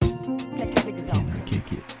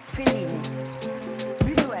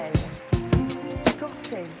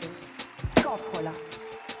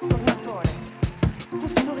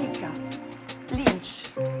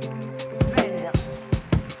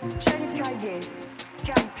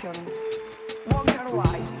Campion, Wong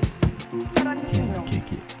Kar-wai, Tarantino,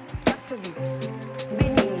 Kassovitz,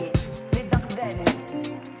 Benigni, Les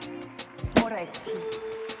Dardenne, Moretti,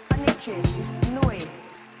 Haneke, Noé,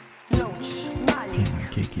 Loach, Malik,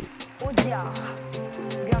 Audiard,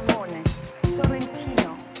 Gavone,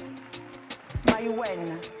 Sorrentino,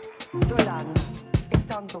 Maïwen, Dolan, et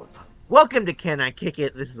tant d'autres. Welcome to Can I Kick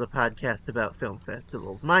It? This is a podcast about film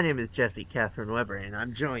festivals. My name is Jesse Catherine Weber, and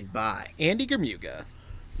I'm joined by Andy Germuga.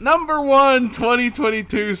 Number 1,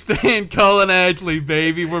 2022, Stan Cullen Ashley,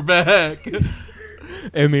 baby. We're back.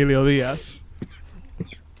 Emilio Diaz.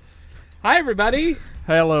 Hi, everybody.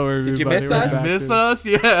 Hello, everybody. Did you miss us? Miss us?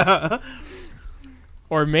 Yeah.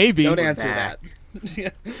 Or maybe. Don't answer back.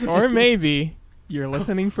 that. Or maybe you're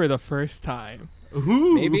listening for the first time.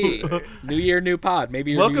 Ooh. Maybe. New year, new pod.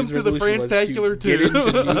 Maybe your Welcome New to the Year's resolution was Franstacular to get 2.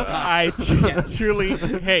 into new pod. I truly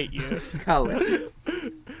hate you. Cullen.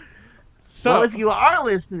 So, Well, if you are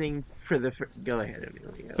listening for the go ahead,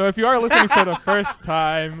 Emilio. so if you are listening for the first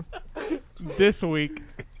time this week,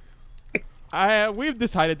 we've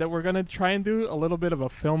decided that we're going to try and do a little bit of a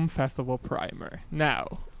film festival primer. Now,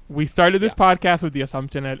 we started this podcast with the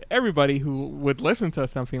assumption that everybody who would listen to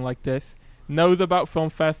something like this knows about film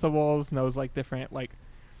festivals, knows like different like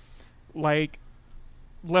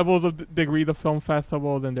levels of degree of film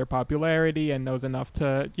festivals and their popularity, and knows enough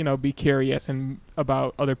to, you know, be curious and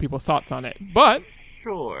about other people's thoughts on it. But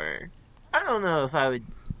Sure. I don't know if I would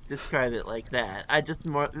describe it like that.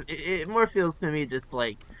 It more feels to me just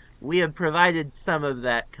like we have provided some of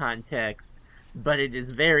that context, but it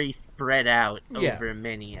is very spread out Yeah. over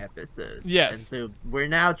many episodes. Yes. And so we're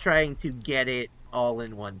now trying to get it all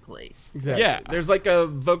in one place. Exactly. Yeah. There's like a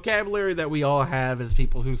vocabulary that we all have as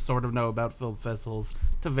people who sort of know about film festivals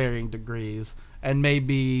to varying degrees. And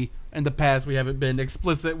maybe in the past we haven't been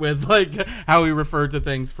explicit with like how we refer to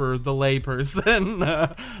things for the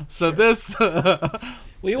layperson. So this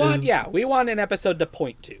We want an episode to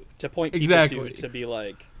point people Exactly. to be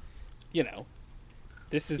like, you know,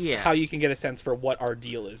 this is Yeah. how you can get a sense for what our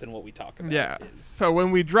deal is and what we talk about. yeah, is- so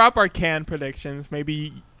when we drop our can predictions,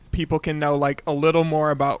 maybe people can know like a little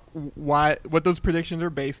more about what those predictions are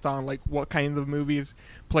based on, like what kinds of movies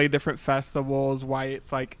play different festivals, why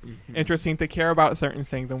it's like interesting to care about certain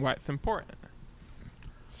things, and why it's important.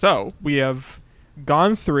 So we have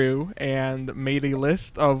gone through and made a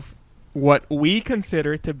list of what we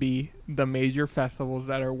consider to be the major festivals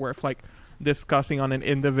that are worth like discussing on an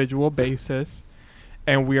individual basis,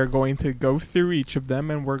 and we are going to go through each of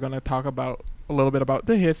them, and we're going to talk about a little bit about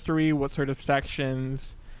the history, what sort of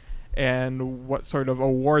sections and what sort of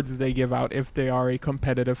awards they give out if they are a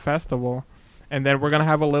competitive festival. And then we're going to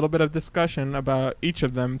have a little bit of discussion about each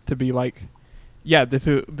of them to be like, yeah, this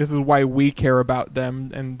is why we care about them,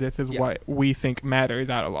 and this is Yeah. what we think matters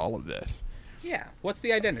out of all of this. Yeah. What's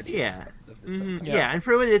the identity Yeah. of this film? Yeah, and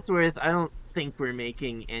for what it's worth, I don't think we're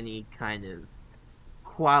making any kind of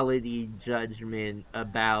quality judgment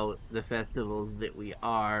about the festivals that we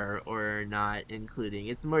are or are not including.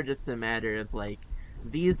 It's more just a matter of like,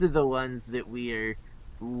 these are the ones that we are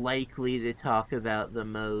likely to talk about the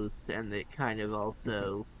most, and that kind of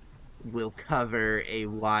also will cover a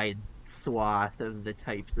wide swath of the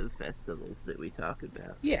types of festivals that we talk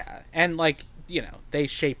about. Yeah, and like, you know,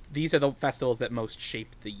 these are the festivals that most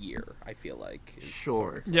shape the year, I feel like. is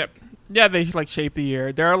Sure. sort of Yep. Yeah, they like shape the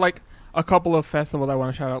year. There are like a couple of festivals I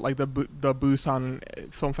want to shout out, like the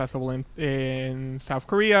Busan Film Festival in South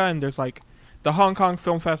Korea, and there's like the Hong Kong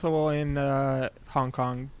Film Festival in Hong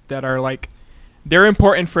Kong that are like, they're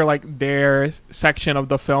important for like their section of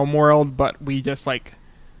the film world, but we just like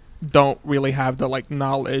don't really have the like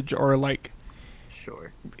knowledge or like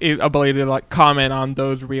Sure. ability to like comment on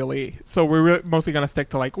those really. So we're mostly gonna stick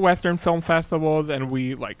to like Western film festivals, and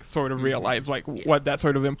we like sort of realize like what that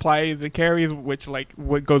sort of implies and carries, which like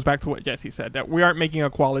what goes back to what Jesse said, that we aren't making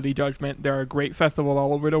a quality judgment. There are great festivals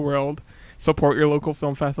all over the world. Support your local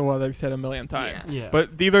film festival, as I've said a million times. Yeah.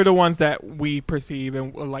 But these are the ones that we perceive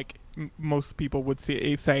and like most people would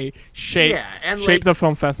say shape Yeah, and, shape like- the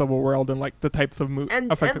film festival world and like the types of movies. And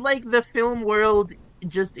like the film world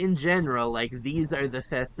just in general, like these are the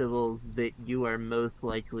festivals that you are most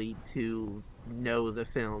likely to know the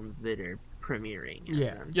films that are premiering. at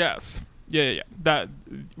Yeah. them. Yes. Yeah. That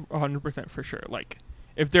 100% for sure. Like,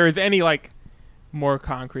 if there is any like more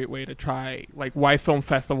concrete way to try like why film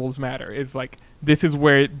festivals matter, is like this is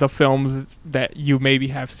where the films that you maybe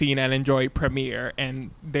have seen and enjoy premiere, and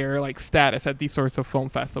their like status at these sorts of film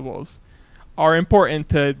festivals are important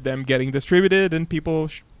to them getting distributed, and people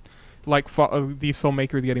these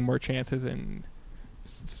filmmakers getting more chances and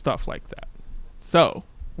stuff like that. So,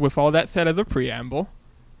 with all that said as a preamble,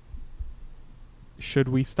 should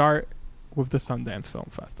we start with the Sundance Film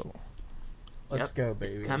Festival? Let's Yep. go,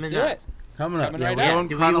 baby. Coming Do up. it. Coming up. Coming Yeah, right we're up. going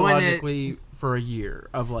Do we wanna- chronologically for a year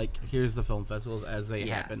of like, here's the film festivals as they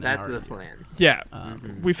Yeah, happen. that's in our the year. plan. Yeah,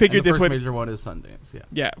 Mhm. we figured And the this first would. major one is Sundance. Yeah.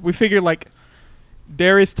 Yeah, we figured like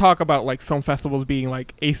there is talk about like film festivals being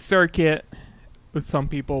like a circuit, but some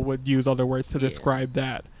people would use other words to Yeah. describe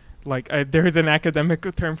that. Like there is an academic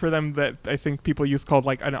term for them that I think people use called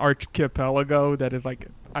like an archipelago. That is like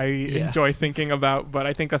I enjoy thinking about, but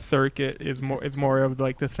I think a circuit is more of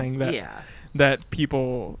like the thing that Yeah. that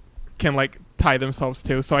people can like tie themselves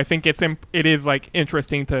to. So I think it is like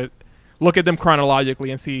interesting to look at them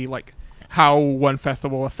chronologically and see like how one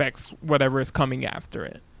festival affects whatever is coming after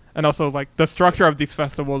it. And also like the structure of these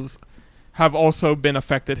festivals have also been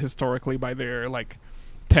affected historically by their like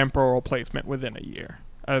temporal placement within a year,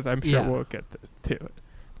 as I'm sure Yeah. we'll get to it.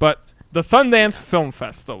 But the Sundance Film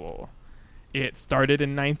Festival, it started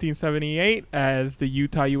in 1978 as the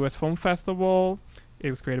Utah U.S. Film Festival. It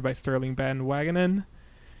was created by Sterling Van Wagenen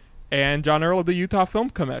and John Earl of the Utah Film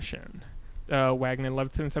Commission. Wagenen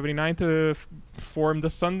left in 1979 to form the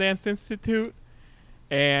Sundance Institute.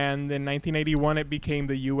 And in 1981, it became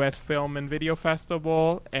the U.S. Film and Video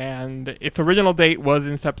Festival. And its original date was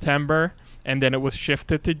in September. And then it was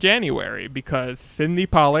shifted to January because Sidney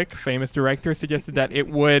Pollack, famous director, suggested that it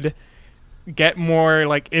would get more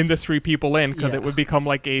like industry people in because Yeah. it would become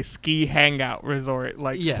like a ski hangout resort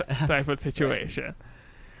like Yeah. type of situation.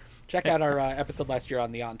 Check out our episode last year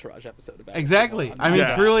on the Entourage episode about Exactly. it. I mean,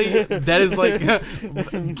 Yeah. truly, that is like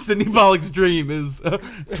Sidney Pollack's dream is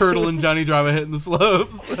Turtle and Johnny Drama hitting the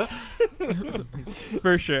slopes.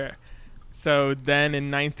 For sure. So then in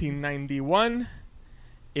 1991,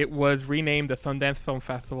 it was renamed the Sundance Film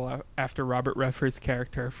Festival after Robert Redford's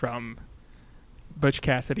character from Butch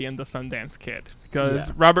Cassidy and the Sundance Kid. Because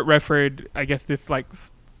Yeah. Robert Redford, I guess this like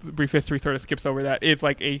brief history sort of skips over that, is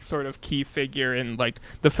like a sort of key figure in like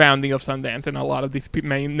the founding of Sundance. And a lot of these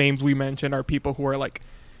main names we mentioned are people who are like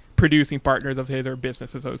producing partners of his or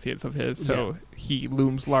business associates of his. So he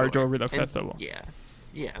looms large Sure. over the And- festival.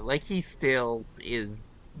 Yeah, like he still is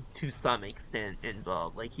to some extent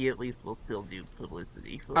involved. Like he at least will still do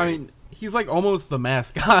publicity for I it. mean, he's like almost the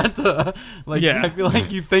mascot. Like, Yeah. I feel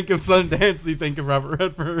like you think of Sundance, you think of Robert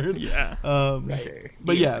Redford. Yeah. Right. Sure.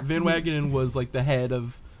 But yeah, Van Wagenen was like the head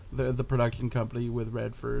of the production company with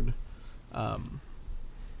Redford.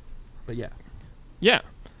 But yeah. Yeah,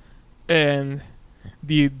 and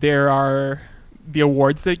there are the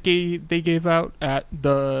awards that they gave out at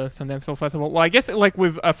the Sundance Film Festival. Well, I guess like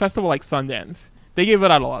with a festival like Sundance, they gave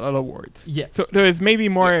out a lot of awards. Yes. So there is maybe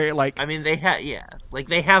more like I mean, they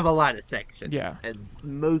have a lot of sections. Yeah. And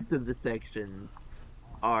most of the sections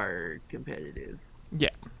are competitive.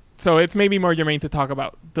 so it's maybe more germane to talk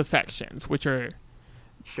about the sections, which are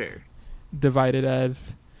Sure. divided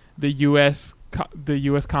as the U.S.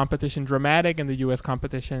 competition dramatic and the U.S.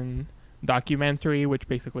 competition documentary, which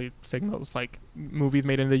basically signals like movies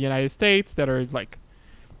made in the United States that are like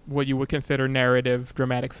what you would consider narrative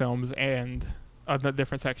dramatic films, and a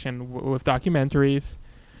different section with documentaries.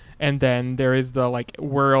 And then there is the like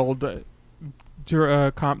world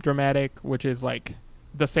comp dramatic, which is like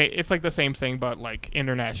the same. It's like the same thing, but like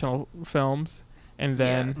international films. And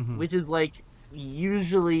then Yeah, Mhm. which is like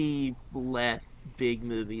usually less big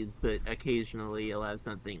movies, but occasionally you'll have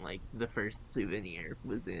something like The First Souvenir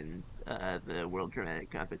was in the World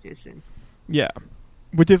Dramatic Competition. yeah,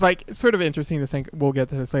 which is like sort of interesting to think. We'll get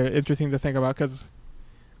to this later. Interesting to think about because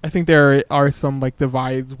I think there are some like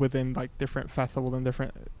divides within like different festivals and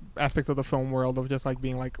different aspects of the film world of just like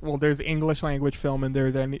being like, well, there's English language film and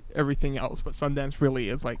there's everything else, but Sundance really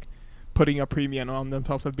is like putting a premium on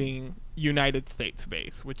themselves of being United States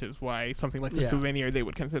based, which is why something like the Yeah. Souvenir they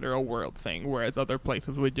would consider a world thing, whereas other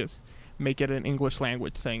places would just make it an English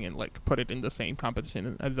language thing and like put it in the same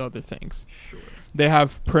competition as other things. Sure. They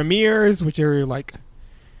have premieres, which are like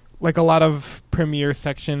a lot of premiere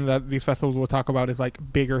section that these festivals will talk about is like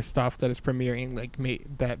bigger stuff that is premiering, like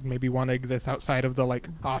that maybe want to exist outside of the like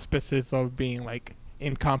auspices of being like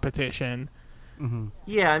in competition. Mm-hmm.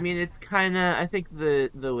 Yeah, I mean, it's kind of. I think the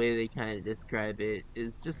way they kind of describe it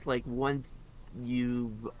is just like once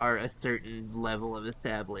you are a certain level of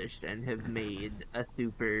established and have made a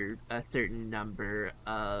certain number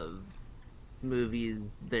of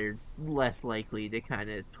movies, they're less likely to kind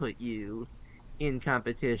of put you in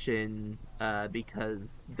competition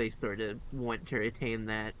because they sort of want to retain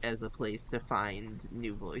that as a place to find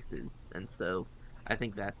new voices, and so I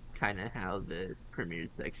think that's kind of how the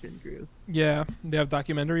premieres section grew. Yeah, they have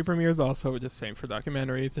documentary premieres also, just same for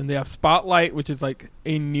documentaries, and they have Spotlight, which is like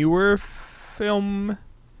a newer film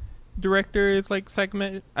directors like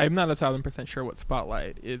segment? I'm not 1,000% sure what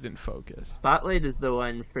Spotlight is in focus. Spotlight is the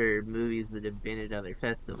one for movies that have been at other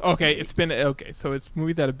festivals. Okay, right? so it's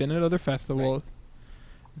movies that have been at other festivals.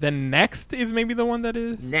 Then Next is maybe the one that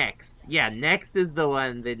is. Next is the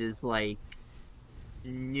one that is like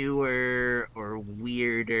newer or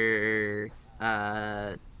weirder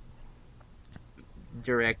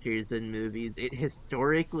directors and movies. It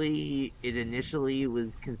initially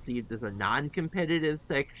was conceived as a non-competitive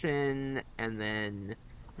section, and then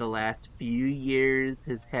the last few years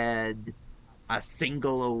has had a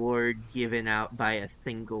single award given out by a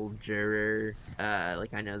single juror.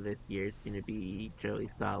 Like I know this year it's going to be Joey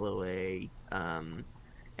Soloway.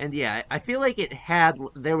 And yeah, I feel like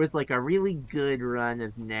there was like a really good run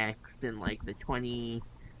of Next in like the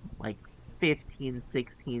 15,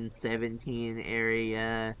 16, 17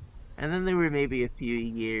 area. And then there were maybe a few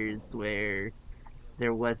years where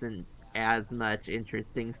there wasn't as much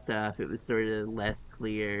interesting stuff. It was sort of less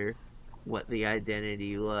clear what the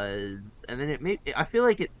identity was. And then I feel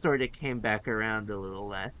like it sort of came back around a little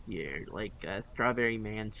last year. Like Strawberry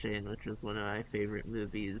Mansion, which was one of my favorite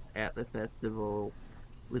movies at the festival,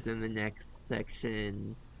 was in the Next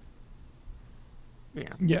section.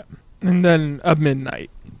 Yeah. And then A Midnight,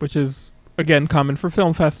 which is again common for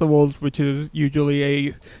film festivals, which is usually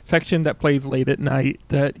a section that plays late at night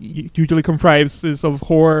that usually comprises of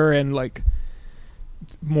horror and like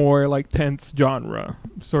more like tense genre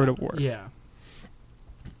sort of work. Yeah.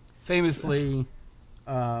 Famously,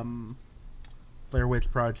 Blair Witch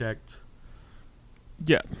Project.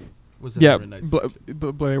 Yeah. Was in the midnight section.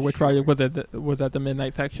 Blair Witch Project was at the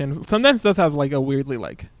midnight section. Sometimes does have like a weirdly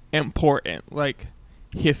like important like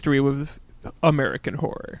history with American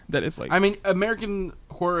horror that is like. I mean, American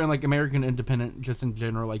horror and like American independent just in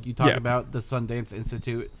general. Like you talk about the Sundance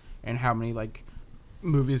Institute and how many like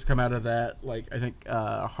movies come out of that. Like I think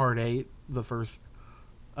Hard Eight, the first,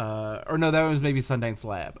 or no, that was maybe Sundance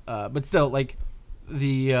Lab. But still, like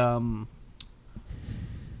the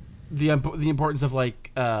importance of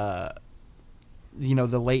like the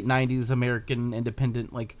late '90s American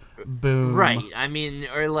independent like boom. Right. I mean,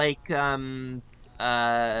 or like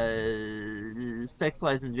Sex,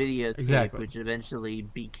 Lies, and Videotape, exactly. which eventually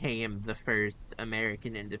became the first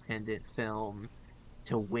American independent film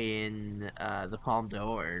to win the Palme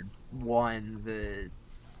d'Or, won the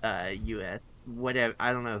U.S. whatever,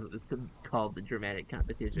 I don't know if it was called the dramatic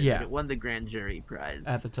competition, but it won the grand jury prize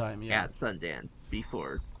at the time, at Sundance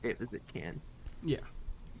before it was at Cannes.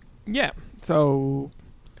 Yeah. So,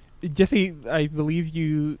 Jesse, I believe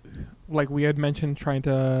you, like we had mentioned, trying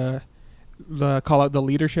to call out the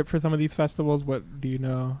leadership for some of these festivals. What do you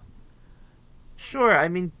know? Sure. I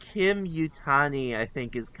mean, Kim Yutani, I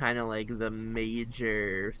think, is kind of like the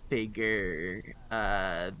major figure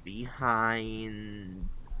behind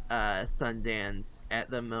Sundance at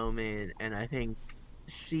the moment, and I think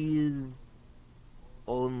she's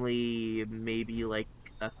only maybe like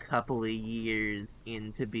a couple of years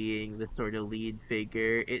into being the sort of lead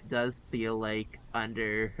figure. It does feel like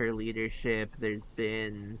under her leadership there's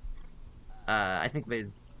been I think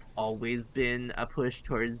there's always been a push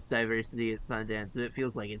towards diversity at Sundance, so it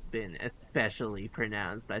feels like it's been especially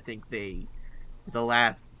pronounced. I think the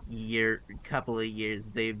last couple of years,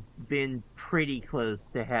 they've been pretty close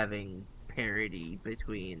to having parity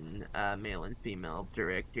between male and female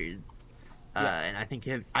directors. And I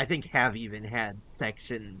think have even had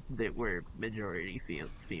sections that were majority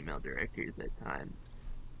female directors at times.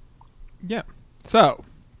 Yeah. So,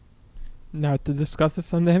 now to discuss the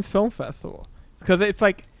Sundance Film Festival. Because it's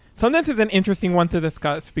like, Sundance is an interesting one to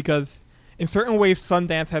discuss because in certain ways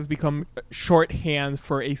Sundance has become shorthand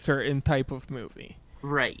for a certain type of movie.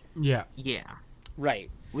 Right. Yeah. Yeah. Right.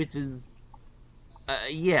 Which is,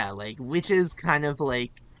 which is kind of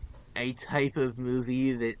like a type of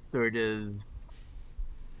movie that sort of,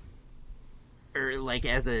 or like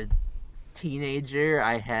as a teenager,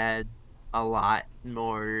 I had a lot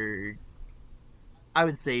more, I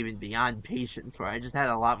would say even beyond patience for. I just had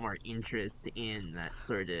a lot more interest in that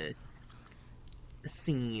sort of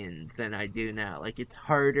scene than I do now. Like, it's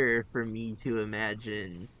harder for me to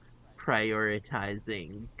imagine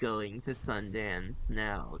prioritizing going to Sundance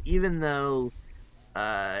now, even though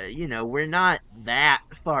we're not that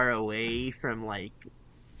far away from like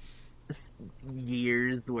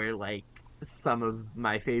years where like some of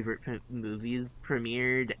my favorite movies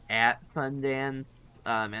premiered at Sundance,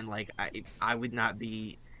 and like I would not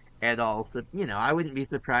be at all I wouldn't be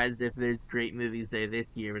surprised if there's great movies there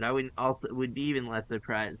this year, but I would be even less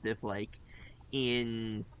surprised if like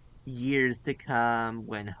in years to come,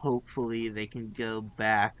 when hopefully they can go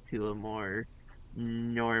back to a more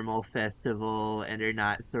normal festival and are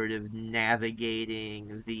not sort of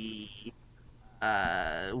navigating the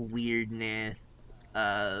weirdness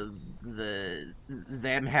of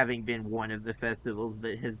them having been one of the festivals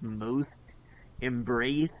that has most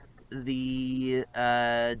embraced the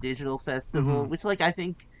digital festival, which like I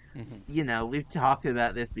think we've talked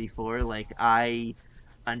about this before. Like I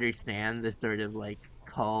understand the sort of like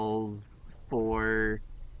calls for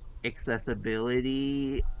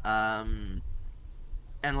accessibility, and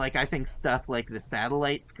like I think stuff like the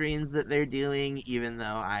satellite screens that they're doing, even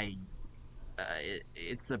though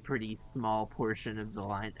it's a pretty small portion of the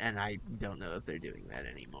line, and I don't know if they're doing that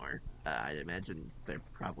anymore. I'd imagine they're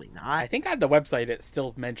probably not. I think on the website it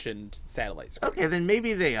still mentioned satellite screens. Okay, then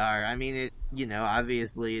maybe they are. I mean,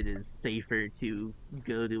 obviously it is safer to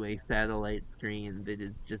go to a satellite screen that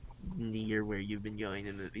is just near where you've been going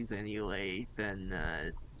to movies anyway than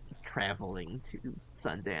traveling to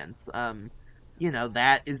Sundance.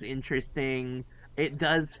 That is interesting. It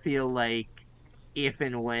does feel like if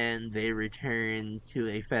and when they return to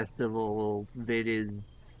a festival that is,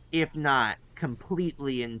 if not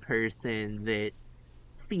completely in person, that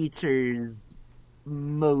features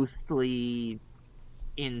mostly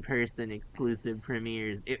in-person exclusive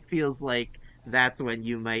premieres, it feels like that's when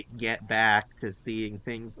you might get back to seeing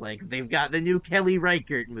things like they've got the new Kelly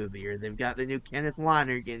Reichardt movie or they've got the new Kenneth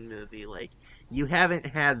Lonergan movie. Like, you haven't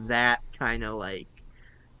had that kind of like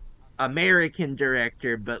American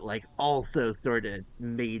director, but like also sort of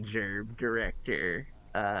major director,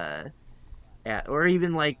 or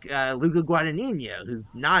even like Luca Guadagnino, who's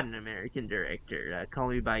not an American director. Call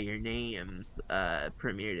Me by Your Name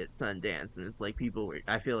premiered at Sundance, and it's like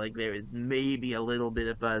I feel like there was maybe a little bit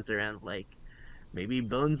of buzz around like maybe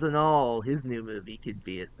Bones and All, his new movie, could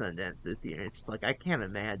be at Sundance this year. It's just like I can't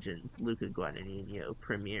imagine Luca Guadagnino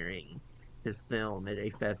premiering his film at a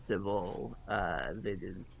festival that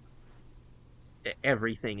is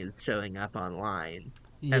everything is showing up online.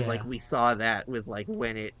 Yeah. And like we saw that with like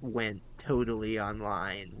when it went totally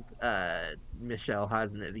online, Michel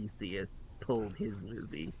Hazanavicius pulled his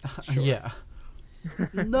movie. Sure. Yeah.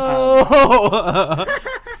 No.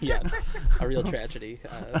 Yeah, a real tragedy.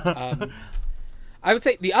 I would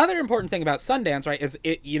say the other important thing about Sundance, right, is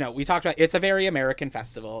it. We talked about it's a very American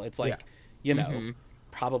festival. It's like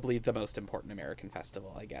probably the most important American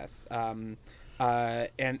festival, I guess. And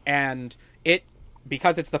it,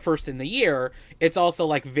 because it's the first in the year, it's also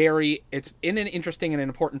like it's in an interesting and an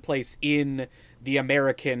important place in the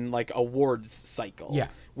American like awards cycle. Yeah.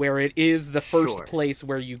 Where it is the first Sure. place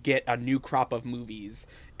where you get a new crop of movies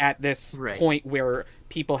at this Right. point where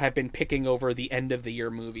people have been picking over the end of the year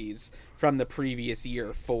movies from the previous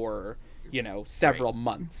year for several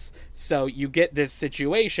months. So you get this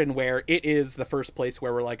situation where it is the first place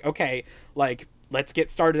where we're like, okay, like let's get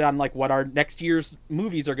started on like what our next year's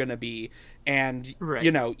movies are going to be. And Right.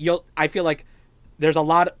 I feel like there's a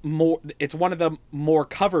lot more. It's one of the more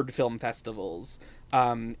covered film festivals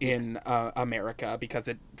in America because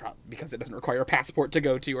it doesn't require a passport to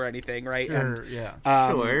go to or anything, right? Sure, And, yeah.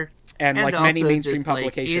 Sure. and like And many also mainstream just, like, it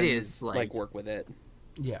publications is, like- work with it.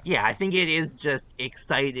 Yeah. Yeah, I think it is just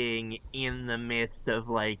exciting in the midst of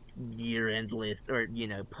like year-end list or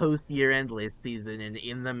post year-end list season and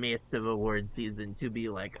in the midst of award season to be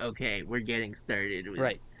like, okay, we're getting started with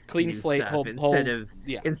Right. Clean new slate, stuff hold, instead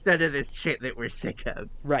of this shit that we're sick of.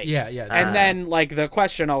 right. Yeah, yeah. And then like the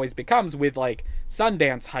question always becomes with like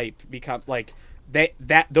Sundance hype become like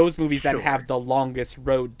those movies then Sure. have the longest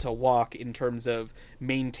road to walk in terms of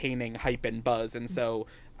maintaining hype and buzz, and so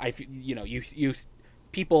you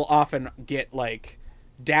people often get like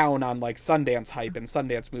down on like Sundance hype and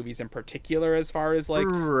Sundance movies in particular as far as like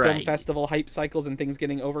film Right. festival hype cycles and things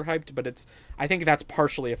getting overhyped, but I think that's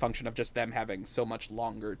partially a function of just them having so much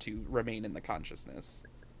longer to remain in the consciousness.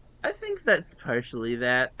 I think that's partially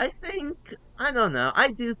that. I don't know.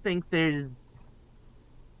 I do think there's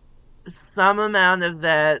some amount of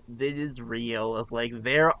that is real. Of like,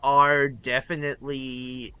 there are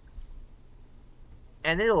definitely,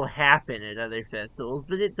 and it'll happen at other festivals,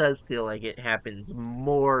 but it does feel like it happens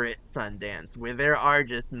more at Sundance, where there are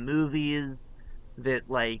just movies that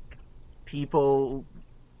like people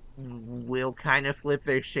will kind of flip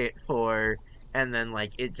their shit for, and then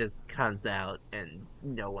like it just comes out and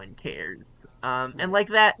no one cares. And like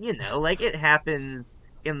that, like it happens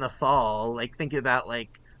in the fall. Like think about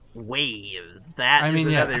like Waves. That is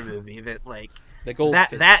another movie that like The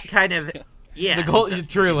Goldfinch. that kind of yeah. The gold,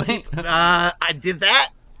 truly. Did that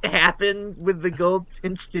happen with the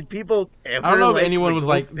Goldfinch? Did people ever? I don't know if like anyone the was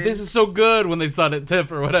like, Goldfinch? "This is so good" when they saw it at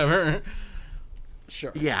TIFF or whatever.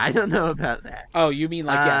 Sure. Yeah, I don't know about that. Oh, you mean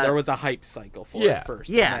like there was a hype cycle for Yeah. it first.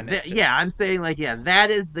 Yeah, and then it just- yeah, I'm saying like that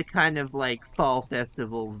is the kind of like fall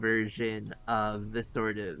festival version of the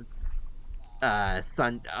sort of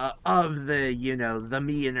of the the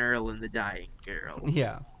Me and Earl and the Dying Girl.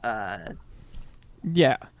 Yeah.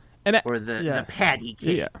 Yeah, and Or the yeah. patty cakes.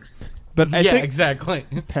 Yeah. But I Yeah, think exactly.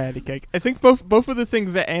 patty cake. I think both of the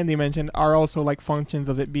things that Andy mentioned are also like functions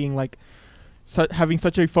of it being like having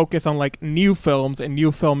such a focus on like new films and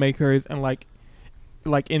new filmmakers and like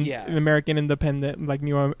in American independent, like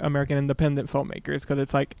new American independent filmmakers, because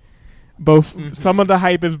it's like both some of the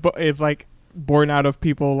hype is like born out of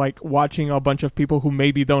people like watching a bunch of people who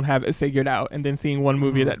maybe don't have it figured out, and then seeing one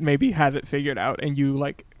movie that maybe has it figured out, and you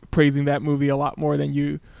like praising that movie a lot more than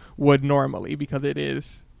you would normally because it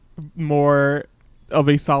is more of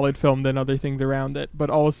a solid film than other things around it. But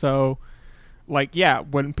also, like,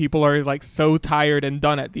 when people are like so tired and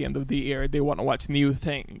done at the end of the year, they want to watch new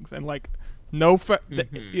things, and like like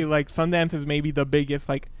Sundance is maybe the biggest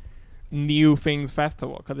like new things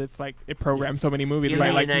festival because it's like it programs so many movies In by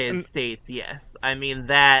the like United States, yes. I mean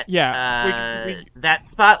that. Yeah, that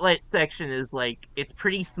spotlight section is like it's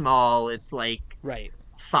pretty small. It's like right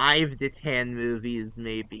 5 to 10 movies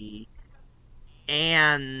maybe,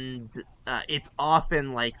 and it's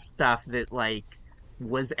often like stuff that like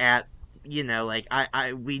was at like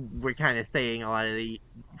we were kind of saying a lot of the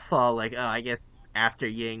fall like, oh, I guess After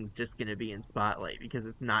Ying's just gonna be in Spotlight because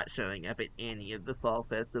it's not showing up at any of the fall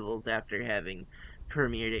festivals after having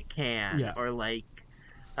premiered at Cannes, or like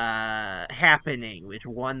Happening, which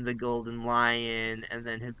won the Golden Lion and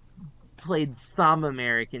then has played some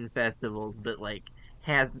American festivals, but like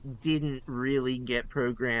didn't really get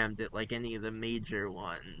programmed at like any of the major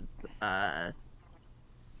ones.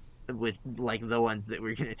 With like the ones that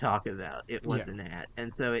we're going to talk about, it wasn't at,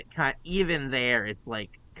 and so it even there, it's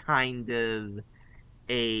like kind of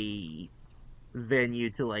a venue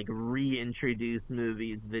to like reintroduce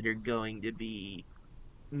movies that are going to be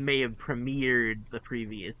may have premiered the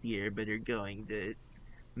previous year, but are going to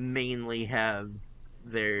mainly have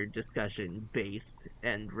their discussion based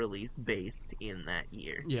and release based in that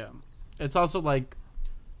year. Yeah, it's also like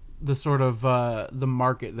the sort of the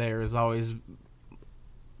market there is always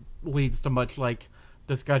leads to much like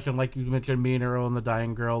discussion, like you mentioned, Me and Earl and the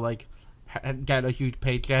Dying Girl like got a huge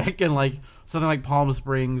paycheck, and like something like Palm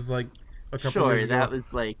Springs like a couple years ago. That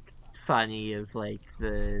was like funny of like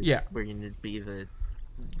the we're gonna be the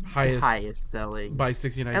highest selling by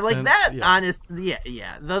 69 and cents. Like that honestly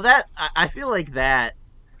though that I feel like that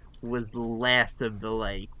was less of the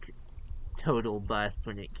like total bust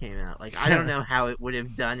when it came out. Like I don't know how it would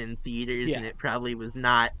have done in theaters, and it probably was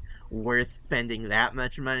not worth spending that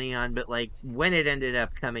much money on, but like when it ended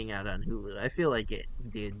up coming out on Hulu, I feel like it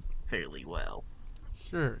did fairly well.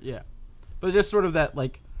 Sure, yeah. But just sort of that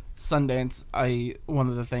like Sundance, one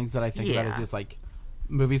of the things that I think about is just like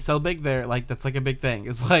movies so big there, like that's like a big thing.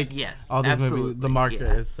 It's like all these movies, the market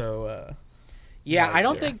is so I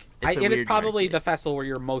don't think it is probably market. the festival where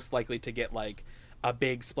you're most likely to get like a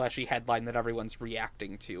big splashy headline that everyone's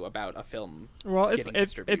reacting to about a film. Well,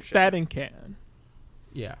 it's that in Cannes.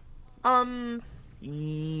 Yeah.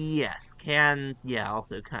 Yes, Cannes. Yeah,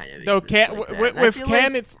 also kind of. No, Cannes. Like with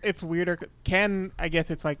Cannes, it's weirder. Cannes, I guess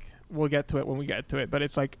it's like we'll get to it when we get to it, but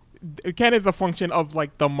it's like Cannes is a function of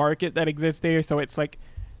like the market that exists there. So it's like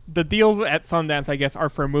the deals at Sundance, I guess, are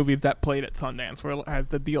for movies that played at Sundance, whereas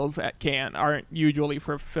the deals at Cannes aren't usually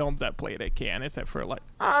for films that played at Cannes, except for like.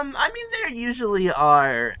 I mean, there usually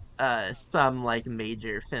are some like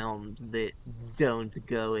major films that don't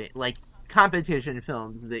go in, like competition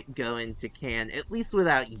films that go into Cannes, at least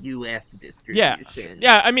without U.S. distribution.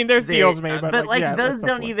 Yeah. I mean, there's deals made, but like those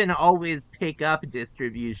don't point. even always pick up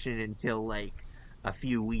distribution until like a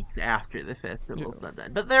few weeks after the festival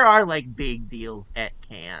sometimes. But there are like big deals at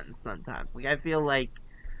Cannes sometimes. Like I feel like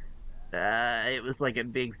it was like a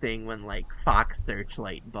big thing when like Fox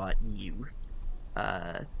Searchlight bought You.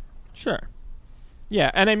 Sure. Yeah,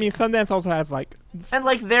 and I mean Sundance also has like and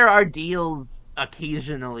like there are deals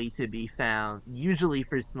occasionally to be found, usually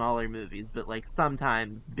for smaller movies, but like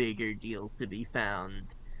sometimes bigger deals to be found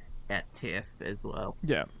at TIFF as well.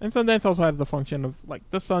 Yeah, and Sundance also has the function of like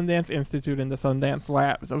the Sundance Institute and the Sundance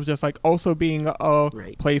Labs. It was just like also being a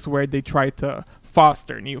place where they try to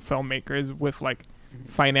foster new filmmakers with like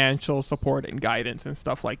financial support and guidance and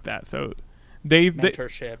stuff like that. So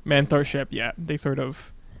mentorship. Yeah, they sort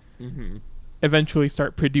of eventually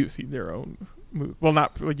start producing their own. Well,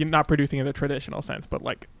 not producing in the traditional sense, but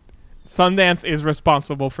like Sundance is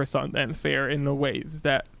responsible for Sundance Fair in the ways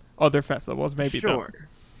that other festivals maybe don't.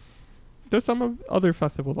 there's some of other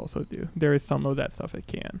festivals also do. There is some of that stuff at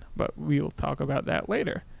Cannes, but we'll talk about that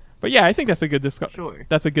later. But yeah, I think that's a good discussion. Sure.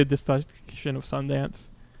 That's a good discussion of Sundance.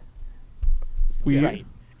 Right.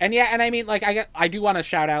 And yeah, and I mean, like, I do want to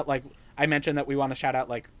shout out, like, I mentioned that we want to shout out,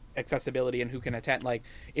 like, accessibility and who can attend. Like,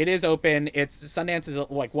 it is open. Sundance is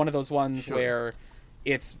like one of those ones where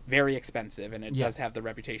it's very expensive, and it does have the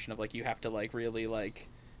reputation of, like, you have to, like, really, like,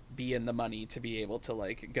 be in the money to be able to,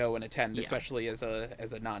 like, go and attend, especially as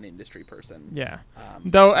a non-industry person. Yeah.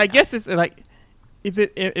 Though I guess it's like, is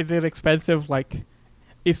it expensive? Like,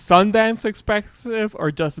 is Sundance expensive,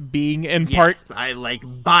 or just being in part? Yes, I like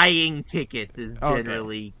buying tickets is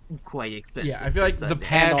generally quite expensive. Yeah, I feel like the Sundance.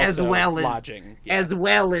 pass as well as lodging, as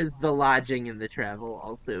well as the lodging and the travel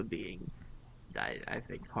also being, I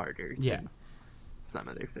think, harder. Than some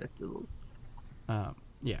other festivals. I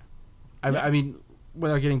mean,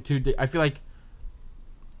 without getting too I feel like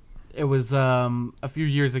it was a few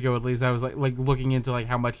years ago at least. I was like looking into like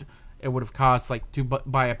how much it would have cost like to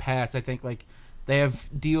buy a pass. I think like they have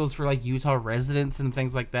deals for like Utah residents and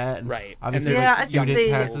things like that. And right. Obviously, and yeah, like student I think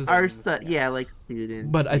they passes. are like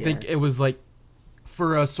students. But I think it was like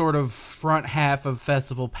for a sort of front half of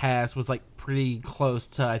festival pass was like pretty close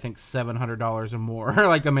to I think $700 or more,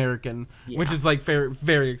 like American, which is like very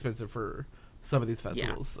very expensive for some of these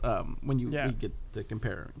festivals. When we get to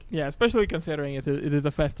comparing. Yeah, especially considering it is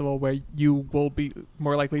a festival where you will be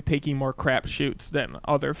more likely taking more crap shoots than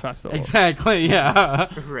other festivals. Exactly.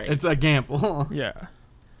 Yeah. Right. It's a gamble. Yeah.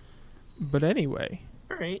 But anyway,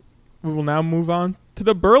 all right. we will now move on to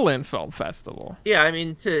the Berlin Film Festival. Yeah, I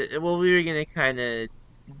mean, we were gonna kind of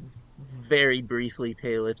very briefly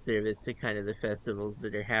pay lip service to kind of the festivals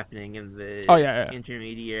that are happening in the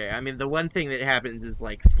intermediate. I mean, the one thing that happens is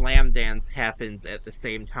like Slam Dance happens at the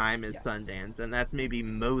same time as Sundance, and that's maybe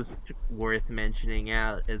most worth mentioning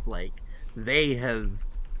out as like they have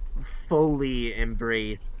fully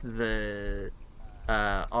embraced the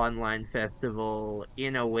online festival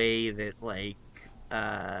in a way that like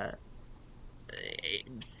it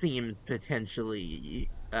seems potentially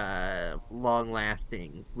long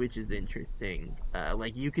lasting, which is interesting.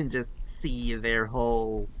 Like you can just see their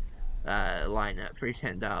whole lineup for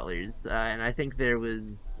 $10, and I think there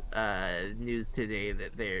was news today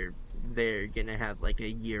that they're gonna have like a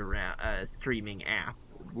year-round streaming app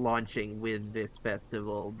launching with this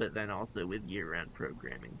festival, but then also with year-round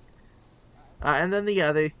programming. And then the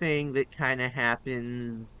other thing that kind of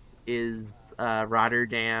happens is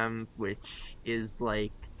Rotterdam, which is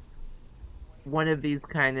like one of these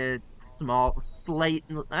kind of I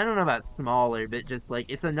don't know about smaller, but just like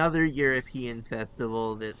it's another European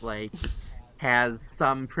festival that like has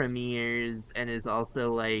some premieres and is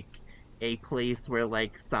also like a place where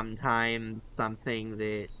like sometimes something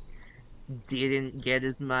that didn't get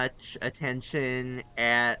as much attention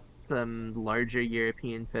at some larger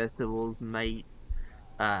European festivals might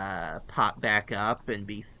pop back up and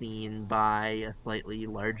be seen by a slightly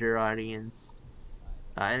larger audience.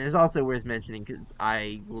 And it's also worth mentioning because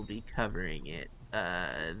I will be covering it,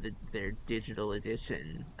 their digital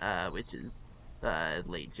edition, which is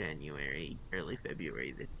late January, early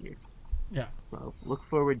February this year. Yeah. So look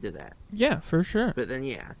forward to that. Yeah, for sure. But then,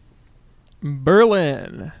 yeah.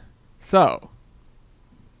 Berlin. So,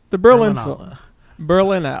 the Berlinale.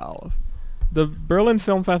 The Berlin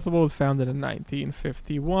Film Festival was founded in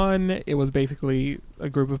 1951. It was basically a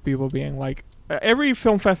group of people being like, every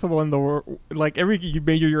film festival in the world, like every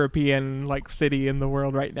major European like city in the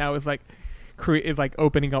world right now is like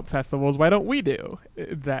opening up festivals. Why don't we do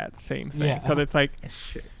that same thing? Because it's like,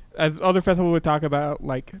 as other festivals would talk about,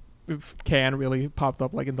 like Cannes really popped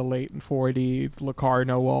up like in the late 40s,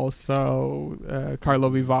 Locarno also, Carlo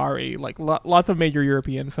Vivari, like lots of major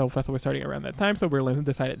European film festivals starting around that time. So Berlin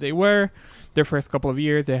decided they were. Their first couple of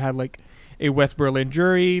years, they had like a West Berlin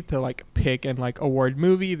jury to like pick and like award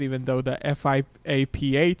movies, even though the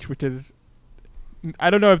FIAPH, which is, I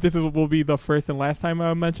don't know if this will be the first and last time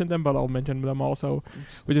I mention them, but I'll mention them also,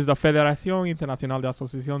 which is the Fédération Internationale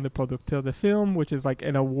d'Associations de Producteurs de Film, which is like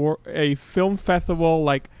a film festival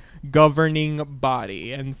like governing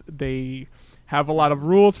body, and they have a lot of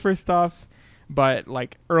rules for stuff. But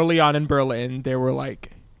like early on in Berlin, they were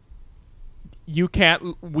like,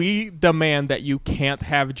 we demand that you can't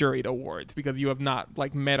have juried awards because you have not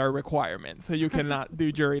like met our requirements, so you cannot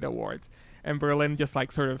do juried awards. And Berlin just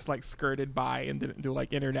like sort of like skirted by and didn't do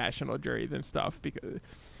like international juries and stuff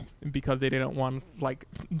because they didn't want like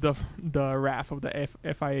the wrath of the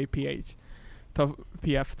FIAPH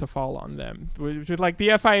PF to fall on them. Which is like the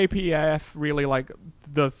FIAPF really like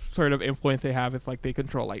the sort of influence they have is like they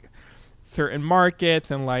control like certain markets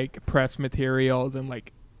and like press materials and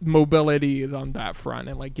like mobility is on that front,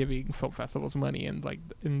 and like giving film festivals money and like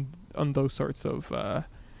on those sorts of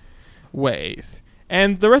ways.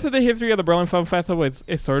 And the rest of the history of the Berlin Film Festival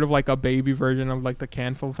is sort of like a baby version of like the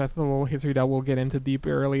Cannes Film Festival history that we'll get into deep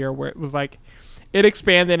earlier, where it was like it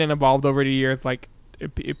expanded and evolved over the years. Like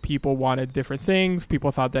people wanted different things.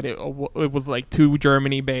 People thought that it was like too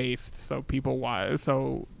Germany based, so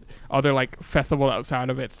other like festivals outside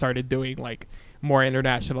of it started doing like more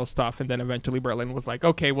international stuff, and then eventually Berlin was like,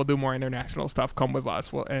 okay, we'll do more international stuff, come with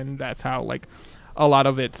us. Well, and that's how like a lot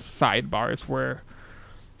of its sidebars were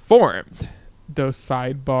formed. Those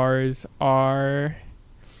sidebars are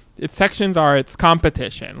its sections are its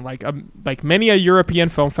competition. Like many a European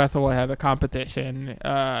film festival has a competition.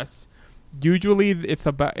 Usually it's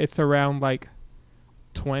around like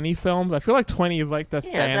 20 films. I feel like 20 is like the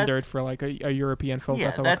standard for like a European film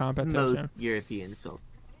festival competition. Most European films.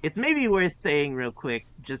 It's maybe worth saying real quick,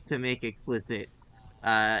 just to make explicit,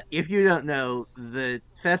 if you don't know, the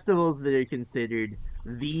festivals that are considered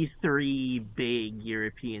the three big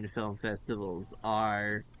European film festivals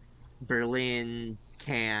are Berlin,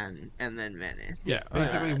 Cannes, and then Venice. Yeah,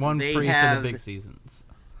 basically one for each of the big seasons.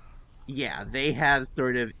 Yeah, they have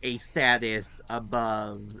sort of a status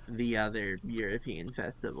above the other European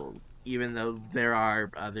festivals, even though there are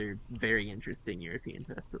other very interesting European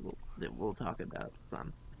festivals that we'll talk about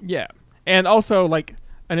some. Yeah, and also like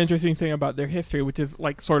an interesting thing about their history, which is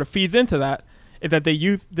like sort of feeds into that, is that they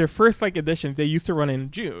used their first like editions. They used to run in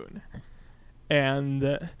June, and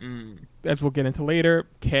as we'll get into later,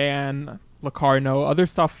 Cannes, Locarno, other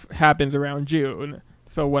stuff happens around June.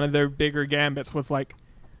 So one of their bigger gambits was like,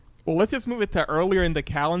 well, let's just move it to earlier in the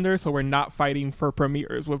calendar, so we're not fighting for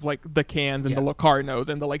premieres with like the Cannes and the Locarnos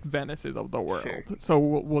and the like Venices of the world. Sure. So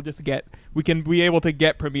we can be able to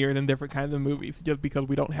get premieres in different kinds of movies just because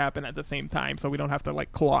we don't happen at the same time, so we don't have to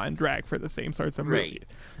like claw and drag for the same sorts of movies.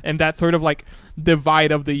 And that's sort of like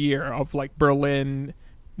divide of the year of like Berlin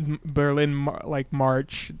like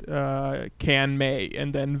March, Cannes May,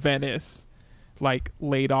 and then Venice like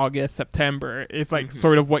late August, September. It's like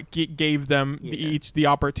sort of what gave them each the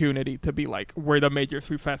opportunity to be like, we're the major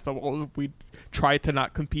three festivals. We try to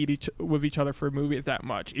not compete with each other for movies that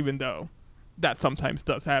much, even though that sometimes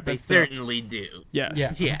does happen. They certainly do.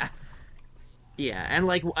 Yeah. And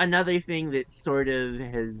like another thing that sort of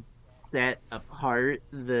has set apart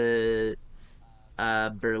the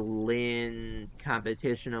Berlin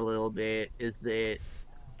competition a little bit is that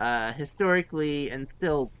historically, and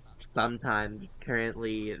still sometimes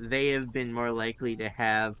currently, they have been more likely to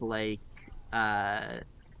have like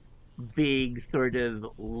big sort of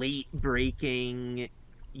late breaking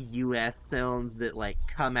US films that like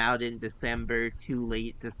come out in December too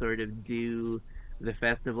late to sort of do the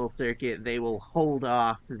festival circuit. They will hold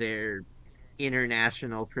off their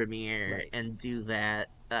international premiere and do that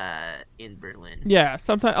in Berlin. Yeah,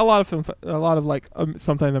 sometimes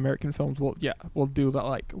sometimes American films will do that.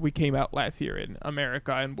 Like we came out last year in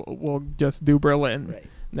America, and we'll just do Berlin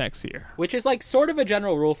next year. Which is like sort of a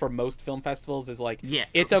general rule for most film festivals. Is like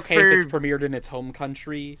it's okay if it's premiered in its home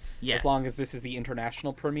country, as long as this is the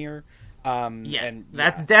international premiere. And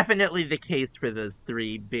that's definitely the case for those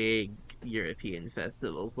three big European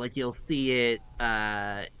festivals. Like you'll see it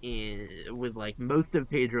with like most of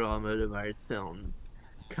Pedro Almodovar's films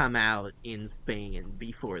come out in Spain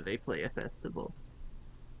before they play a festival.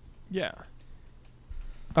 Yeah.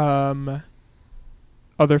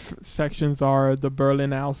 Other sections are the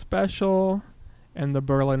Berlinale Special and the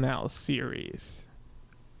Berlinale Series.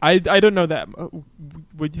 I don't know that.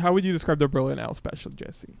 How would you describe the Berlinale Special,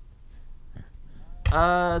 Jesse?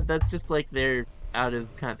 That's just like they're out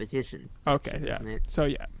of competition. Okay, yeah. So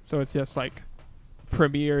it's just like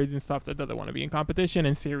premieres and stuff that doesn't want to be in competition,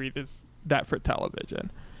 and series is that for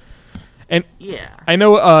television. And I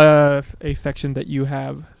know a section that you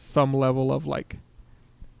have some level of like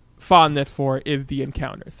fondness for is the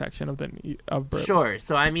encounter section of Berlin. Sure.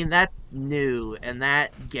 So I mean that's new, and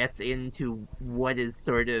that gets into what is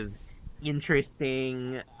sort of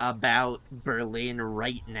interesting about Berlin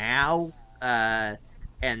right now,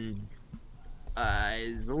 and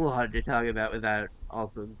is a little hard to talk about without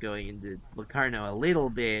also going into Locarno a little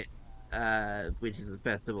bit, which is a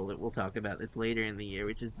festival that we'll talk about that's later in the year,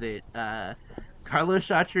 which is that Carlos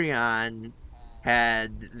Chatrian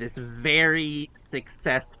had this very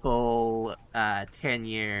successful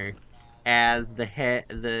tenure as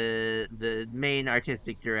the main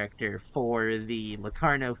artistic director for the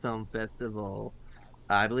Locarno Film Festival.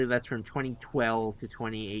 I believe that's from 2012 to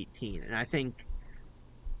 2018, and I think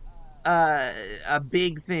a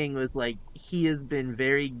big thing was like he has been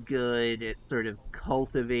very good at sort of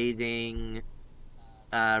cultivating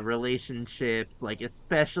relationships, like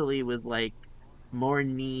especially with like more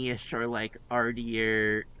niche or like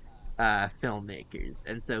artier filmmakers.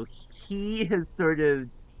 And so he has sort of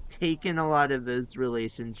taken a lot of those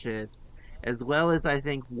relationships, as well as I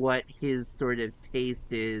think what his sort of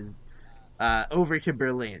taste is, over to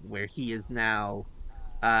Berlin, where he is now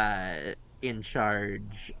in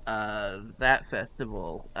charge of that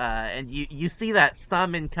festival. And you see that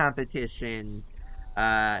some in competition,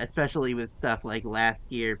 especially with stuff like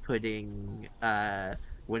last year putting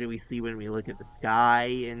What Do We See When We Look at the Sky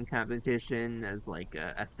in competition as like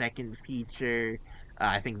a second feature.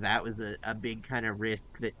 I think that was a big kind of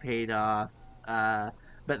risk that paid off.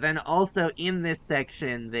 But then also in this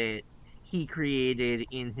section that he created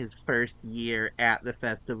in his first year at the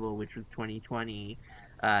festival, which was 2020,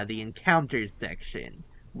 the Encounters section,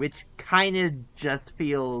 which kind of just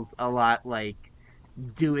feels a lot like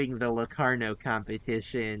doing the Locarno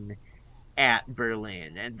competition at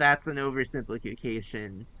Berlin. And that's an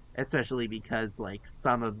oversimplification, especially because like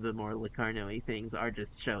some of the more Locarno-y things are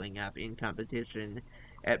just showing up in competition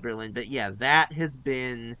at Berlin. But yeah, that has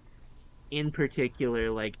been in particular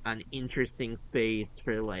like an interesting space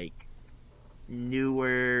for like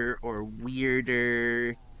newer or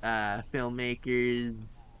weirder filmmakers.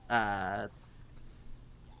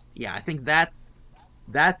 Yeah, I think that's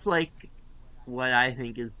like what I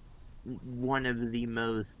think is one of the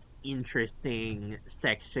most interesting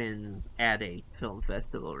sections at a film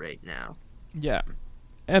festival right now. Yeah.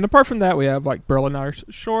 And apart from that, we have like Berliner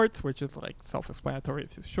Shorts, which is like self-explanatory.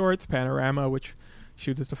 It's shorts. Panorama, which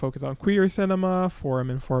chooses to focus on queer cinema. Forum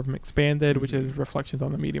and Forum Expanded, which is reflections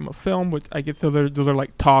on the medium of film. Which I guess those are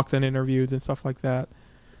like talks and interviews and stuff like that.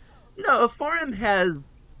 No, a Forum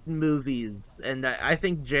has movies, and I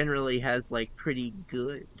think generally has like pretty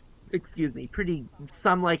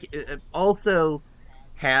some like also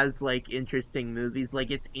has like interesting movies. Like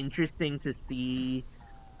it's interesting to see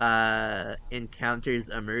Encounters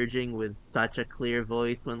emerging with such a clear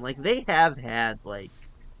voice when like they have had like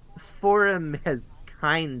Forum has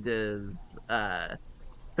kind of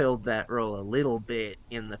filled that role a little bit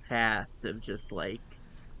in the past of just like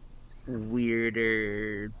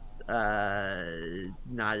weirder,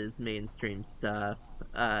 not as mainstream stuff.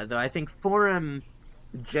 Though I think Forum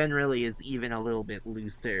generally is even a little bit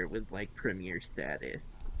looser with like premiere status.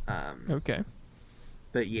 Okay.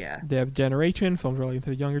 But yeah. They have Generation, films relating to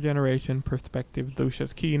the younger generation, Perspective,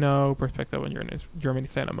 Lucius Kino, Perspective on Germany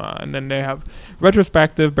Cinema, and then they have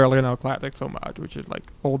Retrospective, Berlinale Classics Homage, which is like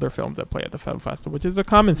older films that play at the film festival, which is a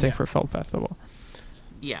common thing for film festival.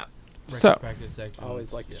 Yeah. So, sections, I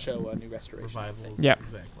always like to show new restorations. revivals. Yeah.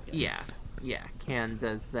 Exactly. Yeah. Cannes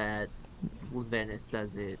does that. Venice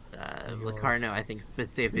does it. York. Locarno, I think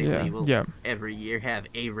specifically, will yeah. every year have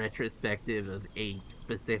a retrospective of a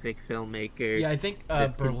specific filmmaker. Yeah, I think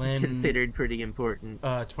that's Berlin considered pretty important.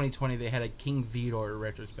 2020 they had a King Vidor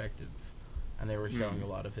retrospective, and they were showing a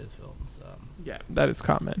lot of his films. Yeah, that is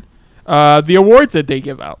common. The awards that they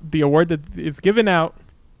give out, the award that is given out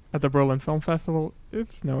at the Berlin Film Festival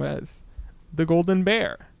is known as the Golden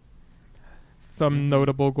Bear. Some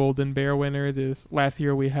notable Golden Bear winners is last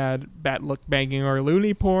year we had Bad Luck Banging or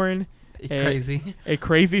Looney Porn. Crazy. A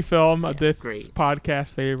crazy film of this great. podcast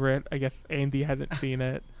favorite. I guess Andy hasn't seen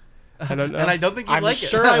it. I don't know. And I don't think you'd I'm like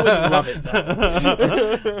sure it. I would love it,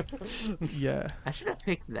 though. Yeah. I should have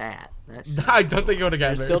picked that. I don't think you would have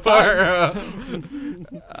gotten There's very still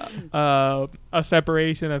far. A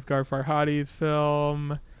Separation, that's Gar Farhadi's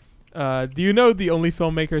film. Do you know the only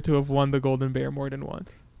filmmaker to have won the Golden Bear more than once?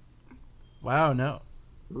 Wow, no.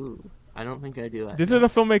 Ooh, I don't think I do. This is a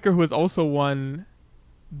filmmaker who has also won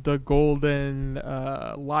the Golden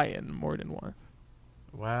Lion more than once.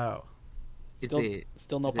 Wow.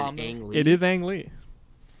 Still no Palm. It is Ang Lee.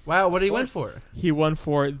 Wow, what did he win for? He won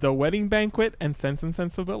for The Wedding Banquet and Sense and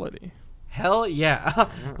Sensibility. Hell yeah.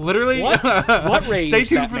 Literally. What range Stay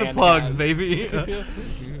tuned that for the man plugs, has. baby.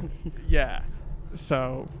 Yeah.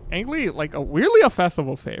 So, Ang Lee, like, weirdly a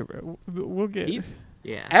festival favorite. We'll get...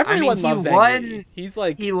 Yeah, Everyone loves he Ang won. Lee. He's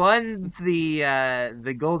like He won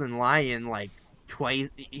the Golden Lion like twice.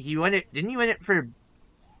 He won it. Didn't he win it for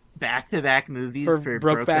back-to-back movies For for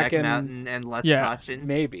Brokeback Brokeback and- Mountain and Lust Yeah. Caution?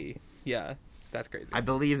 maybe. Yeah, that's crazy. I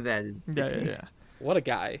believe that is. the case. Yeah. What a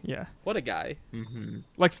guy. Yeah. What a guy. Mm-hmm.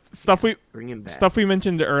 Like, stuff Bring him back. we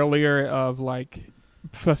mentioned earlier of, like,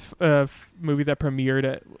 movies that premiered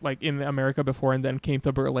at, like, in America before and then came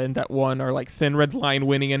to Berlin that won, or like Thin Red Line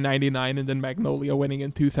winning in 99 and then Magnolia winning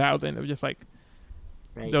in 2000. It was just like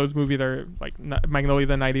Right. those movies are like Magnolia,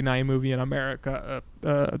 the 99 movie in America,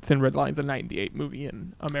 Thin Red Line's a 98 movie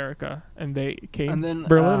in America, and they came And then,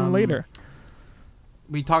 Berlin later.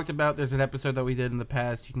 we talked about, there's an episode that we did in the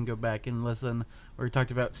past, you can go back and listen, where we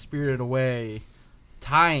talked about Spirited Away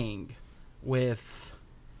tying with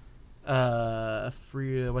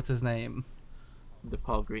what's his name? The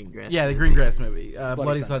Paul Greengrass. Yeah, the movie. Greengrass movie,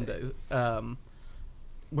 Bloody Sundays. Sundays,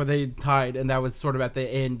 where they tied, and that was sort of at the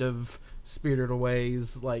end of Spirited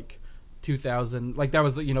Away's 2000, that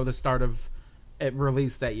was the start of it,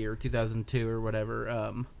 released that year, 2002 or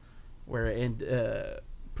whatever, where it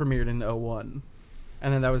premiered in 2001,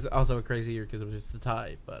 and then that was also a crazy year because it was just a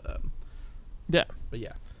tie, but Yeah.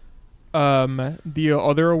 yeah. The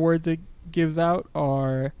other awards it gives out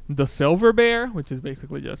are the Silver Bear, which is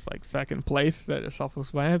basically just second place that is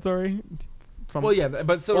self-explanatory. Well, yeah,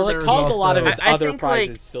 but Silver Well, it Bear is calls a lot of also- its I other think,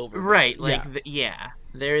 prizes silver. Right, Yeah.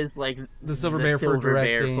 there is The Silver Bear for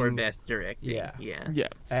directing. for best directing. Yeah. Yeah.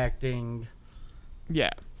 acting.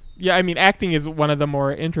 Yeah. Yeah, I mean, acting is one of the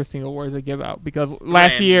more interesting awards they give out because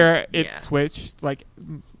last Right, year it yeah. switched,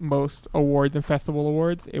 most awards and festival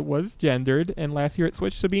awards, it was gendered, and last year it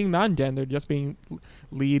switched to being non-gendered, just being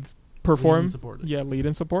lead perform. and supporting. Yeah, lead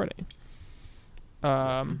and supporting.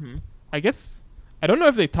 Mm-hmm. I guess I don't know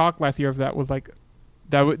if they talked last year if that was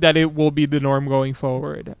that it will be the norm going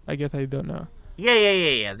forward. I guess I don't know.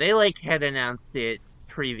 Yeah. They had announced it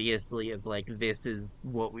previously of this is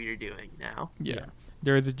what we're doing now. Yeah.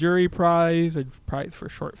 There is a jury prize, a prize for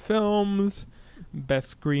short films,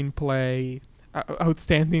 best screenplay,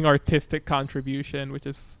 outstanding artistic contribution, which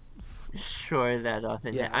is Sure, that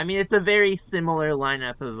often. Yeah. I mean, it's a very similar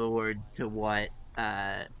lineup of awards to what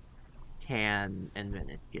Cannes and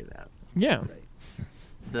Venice give out. yeah.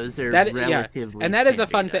 Those are That relatively. and that is a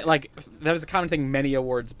fun thing. standardized. That is a common thing many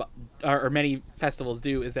awards or many festivals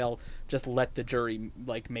do is they'll just let the jury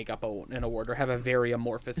make up an award or have a very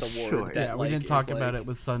amorphous award. Sure. That, Yeah, we didn't talk is, about it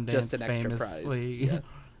with Sundance, just an extra famously. prize.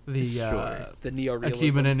 The The neorealism.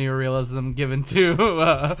 achievement in neorealism given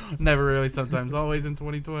to Never Really, Sometimes Always in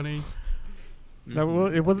 2020.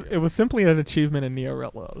 It was simply an achievement in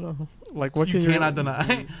neorealism. What You can cannot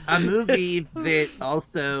deny. A movie that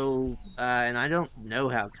also, and I don't know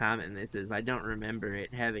how common this is, I don't remember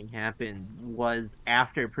it having happened, was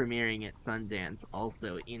after premiering at Sundance,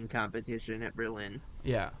 also in competition at Berlin.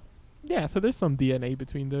 Yeah. Yeah, so there's some DNA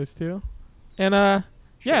between those two, and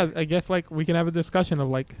yeah, I guess we can have a discussion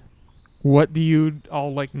of what do you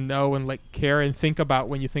all know and care and think about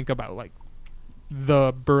when you think about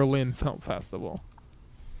the Berlin Film Festival.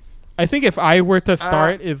 I think if I were to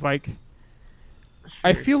start is I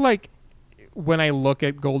Sure. feel when I look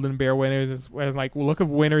at Golden Bear winners and look at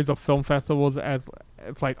winners of film festivals as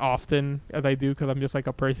it's often as I do because I'm just a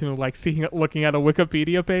person who looking at a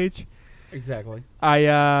Wikipedia page. Exactly.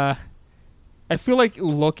 I feel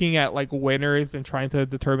looking at winners and trying to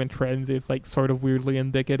determine trends is sort of weirdly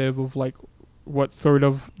indicative of what sort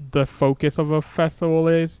of the focus of a festival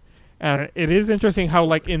is. And it is interesting how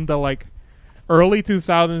in the early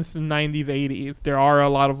 2000s and 90s 80s there are a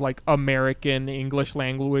lot of American English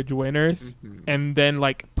language winners, Mhm. and then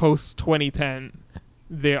post 2010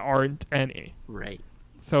 there aren't any. Right.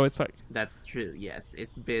 So it's That's true, yes.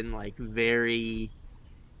 It's been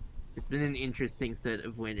it's been an interesting set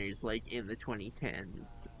of winners in the 2010s.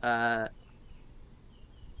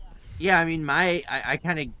 Yeah, I mean I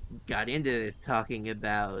kind of got into this talking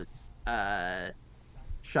about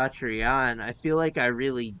Chatrian. I feel like I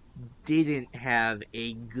really didn't have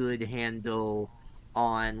a good handle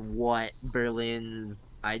on what Berlin's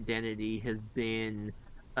identity has been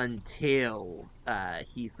until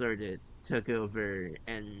he sort of took over,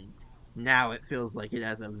 and now it feels like it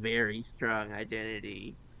has a very strong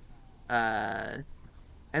identity. And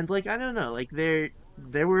I don't know, there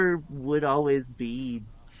would always be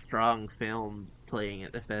strong films playing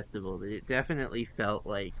at the festival. It definitely felt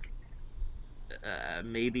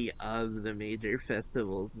maybe of the major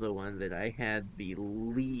festivals, the one that I had the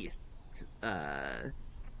least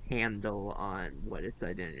handle on what its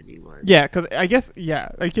identity was. yeah, because I guess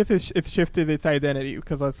it's shifted its identity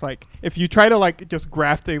because it's if you try to just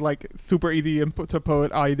graft a super easy input to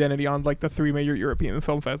put identity on the three major European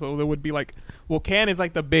film festivals, it would be Cannes is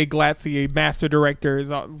the big Glatzia master directors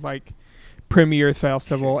premieres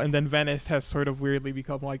festival, and then Venice has sort of weirdly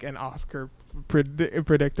become an Oscar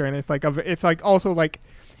predictor, and it's also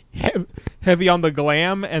heavy on the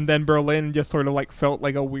glam, and then Berlin just sort of felt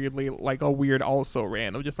a weird also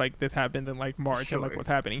ran of just this happened in March Sure. and what's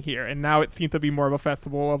happening here, and now it seems to be more of a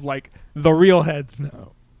festival of the real heads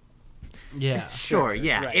now. Yeah. Sure,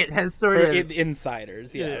 yeah. Right. It has For sort of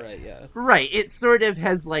insiders. Yeah, Yeah. right, yeah. right, it sort of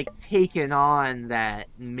has taken on that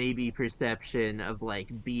maybe perception of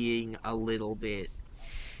being a little bit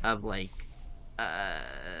of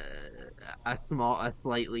a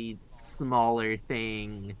slightly smaller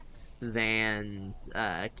thing than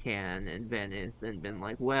Cannes and Venice, and been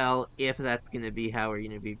like, well, if that's going to be how we're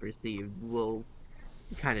going to be perceived, we'll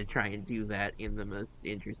kind of try and do that in the most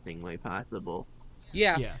interesting way possible.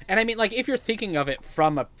 Yeah. Yeah. And I mean, like, if you're thinking of it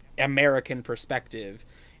from a American perspective,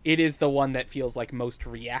 it is the one that feels like most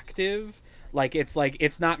reactive. Like it's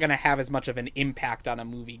not going to have as much of an impact on a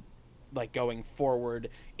movie like going forward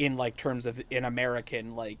in like terms of in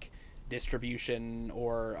American like distribution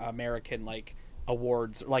or American like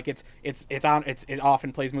awards. Like it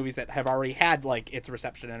often plays movies that have already had like its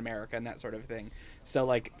reception in America and that sort of thing. So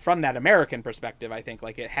like from that American perspective, I think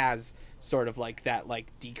like it has sort of like that like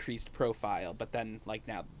decreased profile, but then like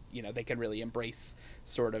now, you know, they can really embrace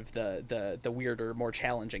sort of the weirder, more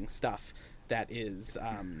challenging stuff that is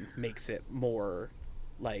makes it more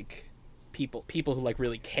like people who like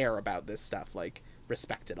really care about this stuff like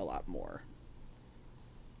respect it a lot more.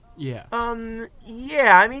 Yeah.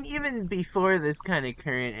 Yeah, I mean, even before this kind of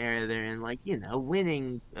current era they're in, like, you know,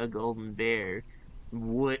 winning a Golden Bear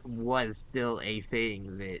was still a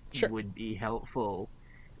thing that Sure. would be helpful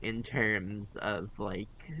in terms of, like,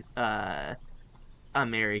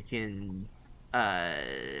 American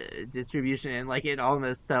distribution, and like it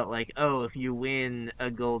almost felt like, oh, if you win a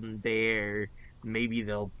Golden Bear, maybe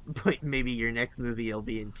your next movie will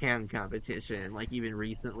be in Cannes competition. Like even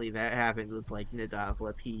recently that happened with like Nadav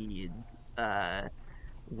Lapid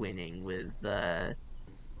winning with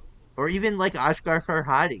or even like Ashghar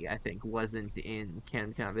Farhadi, I think, wasn't in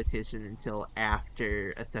Cannes competition until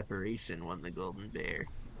after A Separation won the Golden Bear.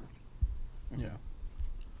 Yeah.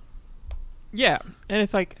 Yeah, and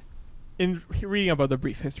it's like, in reading about the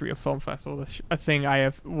brief history of film festivals, a thing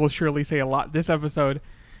will surely say a lot this episode.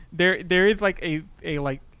 There is like a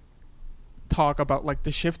like talk about like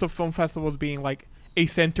the shift of film festivals being like a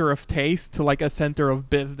center of taste to like a center of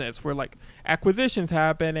business, where like acquisitions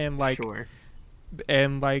happen and like Sure.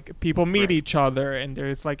 and like people meet Right. each other, and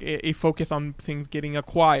there's like a focus on things getting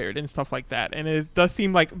acquired and stuff like that. And it does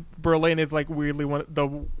seem like Berlin is like weirdly one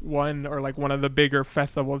of the bigger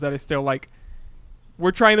festivals that is still like,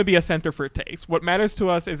 we're trying to be a center for taste. What matters to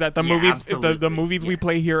us is that the Yeah, movies the absolutely. movies we Yes.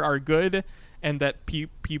 play here are good, and that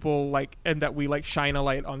people like, and that we like shine a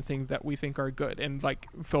light on things that we think are good, and like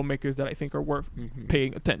filmmakers that I think are worth Mhm.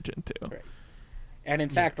 paying attention to. Right. And in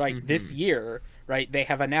fact, right, this year, right, they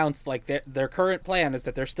have announced like their current plan is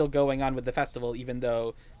that they're still going on with the festival, even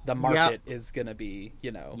though the market is going to be,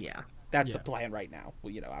 you know, Yeah. that's Yeah. the plan right now.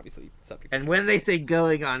 Well, you know, obviously subject. And to when they say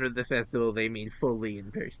going on with the festival, they mean fully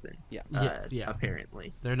in person. Yeah. Yes, yeah.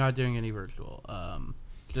 Apparently. They're not doing any virtual.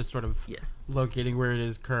 Just sort of Yes. locating where it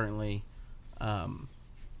is currently,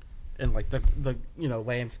 in like the you know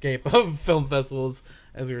landscape of film festivals,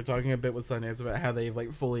 as we were talking a bit with Sundance about how they've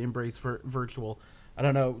like fully embraced virtual. I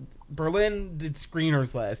don't know. Berlin did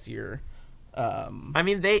screeners last year. I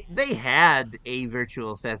mean, they had a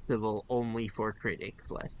virtual festival only for critics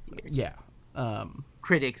last year. Yeah.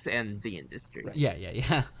 Critics and the industry. Right.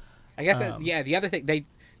 Yeah. I guess Um, the other thing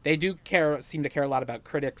they do seem to care a lot about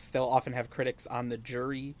critics. They'll often have critics on the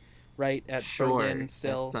jury, right, at Sure, Berlin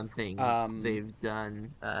still. that's something they've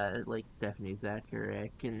done, like Stephanie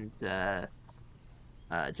Zacharek and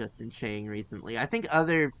Justin Chang recently. I think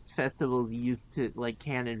other festivals used to, like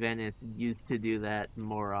Cannes and Venice, used to do that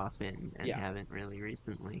more often and Yeah. haven't really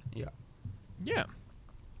recently. Yeah.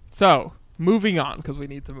 So, moving on, because we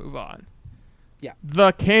need to move on. Yeah.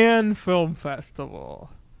 The Cannes Film Festival.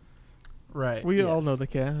 Right. We all yes. know the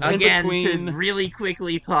Cannes. In Again, between- to really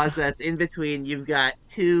quickly pause us, in between, you've got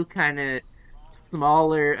two kind of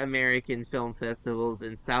smaller American film festivals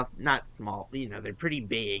in not small, you know, they're pretty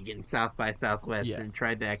big in South by Southwest Yeah. and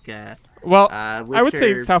Tribeca. Well, Which I would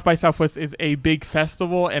say are- South by Southwest is a big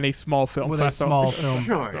festival and a small film with a festival. small film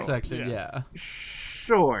Sure. section. Yeah. Yeah.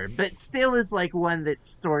 Sure, but still is like one that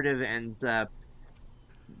sort of ends up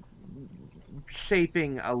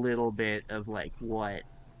shaping a little bit of like what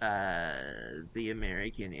the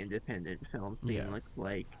American independent film scene Yeah. looks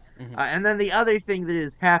like. Mhm. And then the other thing that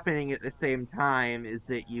is happening at the same time is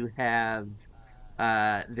that you have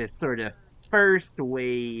this sort of first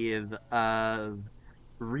wave of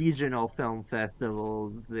regional film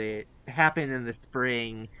festivals that happen in the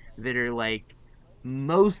spring that are like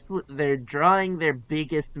they're drawing their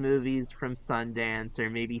biggest movies from Sundance or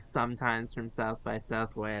maybe sometimes from South by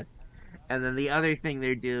Southwest. And then the other thing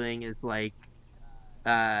they're doing is like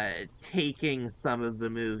taking some of the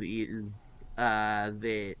movies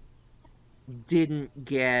that didn't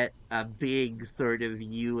get a big sort of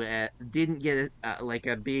that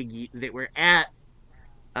were at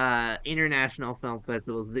international film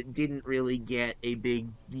festivals that didn't really get a big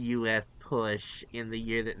U.S. push in the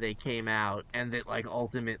year that they came out, and that like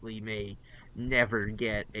ultimately may never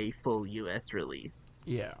get a full U.S. release.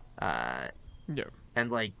 Yeah. Yeah.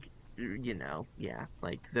 And like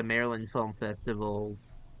like the Maryland Film Festival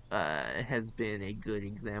has been a good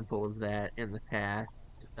example of that in the past.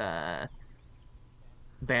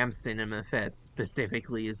 BAM Cinema Fest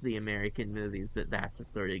specifically is the American movies, but that's a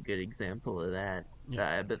sort of good example of that.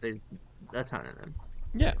 Yeah. But there's a ton of them.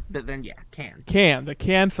 Yeah. But then, Cannes. The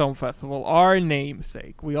Cannes Film Festival, our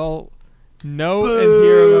namesake. We all know and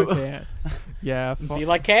hear about Cannes. Yeah. Be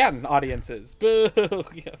like Cannes audiences. Boo.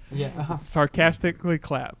 Yeah. Yeah. Sarcastically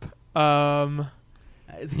clap.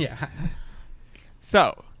 Yeah.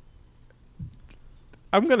 So,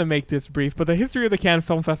 I'm gonna make this brief, but the history of the Cannes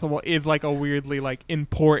Film Festival is like a weirdly like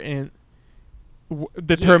important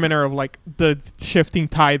determiner of like the shifting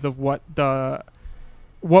tides of what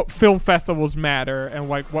film festivals matter and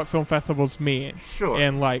like what film festivals mean. Sure.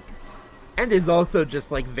 And is also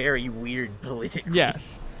just like very weird politically.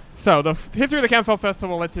 Yes. So the history of the Cannes Film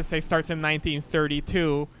Festival, let's just say, starts in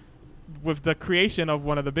 1932 with the creation of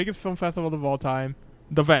one of the biggest film festivals of all time,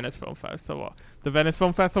 the Venice Film Festival. The Venice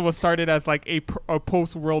Film Festival started as like a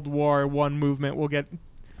post-World War I movement. We'll get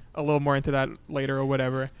a little more into that later or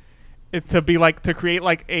whatever. It to be like to create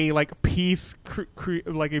like a like peace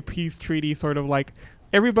like a peace treaty, sort of like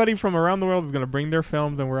everybody from around the world is going to bring their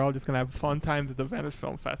films and we're all just going to have fun times at the Venice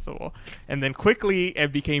Film Festival. And then quickly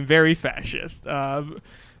it became very fascist.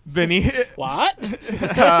 Benny, What?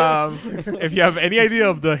 if you have any idea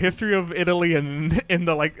of the history of Italy in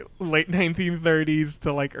the like late 1930s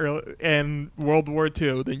to like early and World War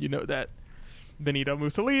II, then you know that Benito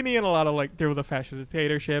Mussolini and a lot of like there was a fascist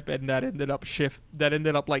dictatorship, and that ended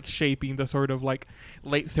up like shaping the sort of like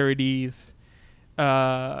late 30s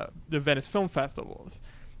the Venice Film Festivals,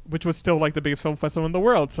 which was still like the biggest film festival in the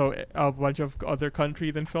world. So a bunch of other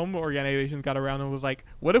countries and film organizations got around and was like,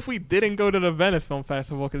 what if we didn't go to the Venice Film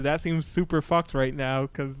Festival, because that seems super fucked right now,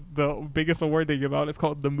 because the biggest award they give out is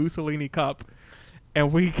called the Mussolini Cup,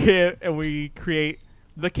 and we create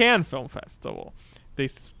the Cannes Film Festival. They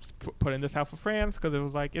put in the south of France because it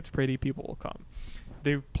was like, it's pretty, people will come.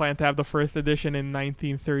 They planned to have the first edition in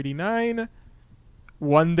 1939.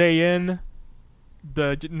 One day in,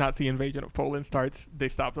 the Nazi invasion of Poland starts. They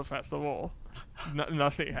stop the festival.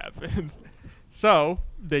 Nothing happens. So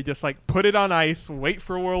they just like put it on ice, wait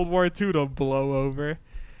for World War II to blow over.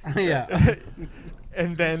 Yeah.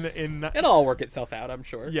 And then It'll all work itself out, I'm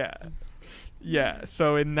sure. Yeah.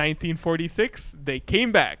 So in 1946, they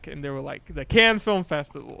came back and they were like, the Cannes Film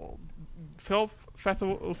Festival,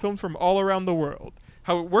 films from all around the world.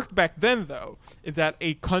 How it worked back then, though, is that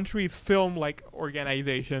a country's film like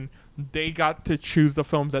organization, they got to choose the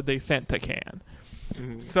films that they sent to Cannes.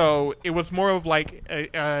 Mm-hmm. So it was more of like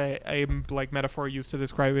a like metaphor used to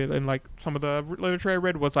describe it, and like some of the literature I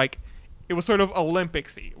read was like, it was sort of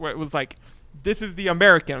Olympicsy, where it was like, this is the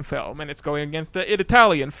American film, and it's going against the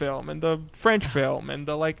Italian film and the French film and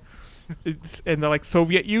the like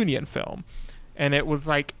Soviet Union film, and it was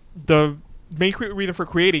like the main reason for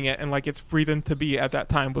creating it, and like its reason to be at that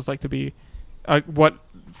time was like to be what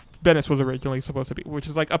Venice was originally supposed to be, which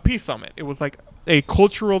is like a peace summit. It was like a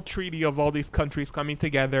cultural treaty of all these countries coming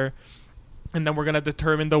together, and then we're gonna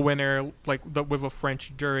determine the winner, like with a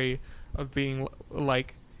French jury, of being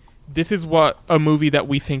like, this is what a movie that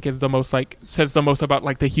we think is the most like says the most about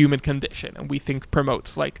like the human condition, and we think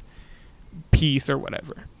promotes like peace or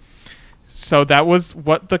whatever. So that was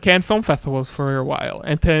what the Cannes Film Festival was for a while.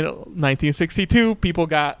 Until 1962, people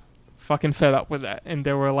got fucking fed up with that, and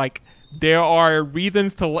they were like, there are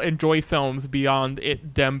reasons to enjoy films beyond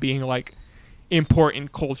them being like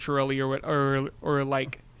important culturally or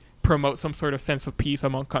like promote some sort of sense of peace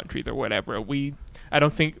among countries or whatever. I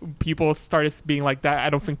don't think people started being like that. I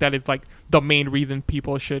don't think that is like the main reason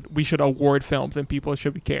we should award films and people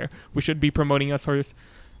should care. We should be promoting a sort of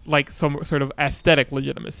like some sort of aesthetic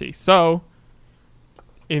legitimacy. So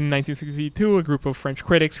in 1962, a group of French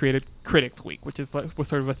critics created Critics Week, which was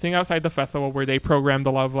sort of a thing outside the festival where they programmed a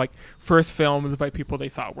lot of like first films by people they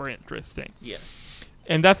thought were interesting. Yeah.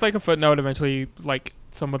 And that's like a footnote. Eventually, like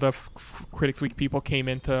some of the Critics Week people came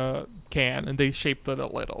into Cannes and they shaped it a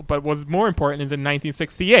little. But what's more important is in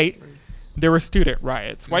 1968, there were student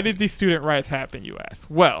riots. Why did these student riots happen, you ask?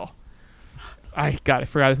 Well, I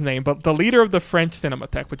forgot his name, but the leader of the French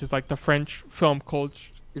Cinematheque, which is like the French film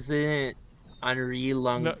culture. Isn't it Henri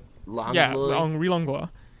Langlois? Yeah, Henri Langlois.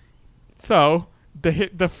 So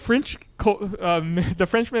the French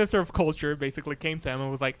Minister of Culture basically came to him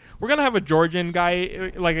and was like, "We're gonna have a Georgian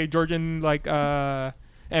guy, like a Georgian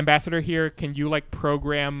ambassador here. Can you like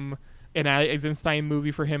program an Eisenstein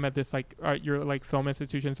movie for him at this like your like film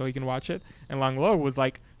institution so he can watch it?" And Lang Lo was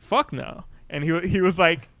like, "Fuck no." And he was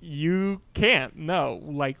like, "You can't. No.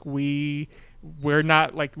 Like we're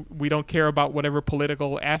not like we don't care about whatever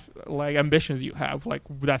political like ambitions you have. Like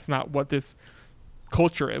that's not what this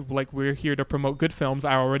culture is. Like we're here to promote good films.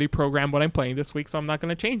 I already programmed what I'm playing this week, so I'm not going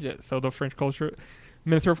to change it." So the French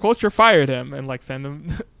Minister of Culture fired him and like sent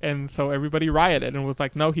him, and so everybody rioted and was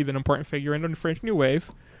like, "No, he's an important figure in the French New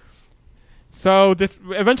Wave." So this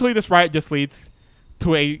riot just leads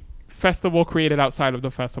to a festival created outside of the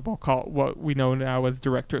festival called what we know now as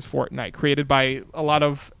Directors Fortnight, created by a lot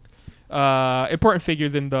of important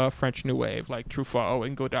figures in the French New Wave, like Truffaut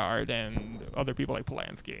and Godard and other people like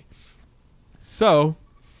Polanski. So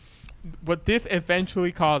what this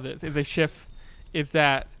eventually causes is a shift, is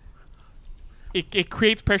that it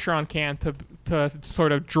creates pressure on Cannes to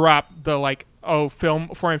sort of drop the like, oh,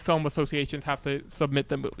 foreign film associations have to submit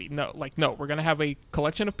the movie. No, we're gonna have a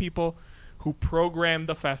collection of people who program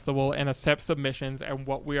the festival and accept submissions, and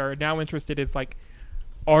what we are now interested in is like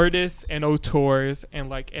artists and auteurs and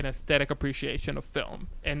like an aesthetic appreciation of film.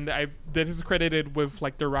 And this is credited with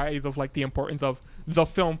like the rise of like the importance of the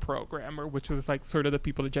film programmer, which was like sort of the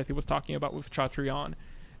people that Jesse was talking about with Chatrian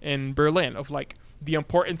in Berlin, of like the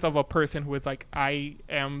importance of a person who is like, I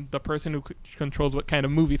am the person who controls what kind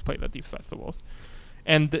of movies played at these festivals.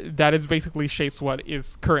 And that is basically shapes what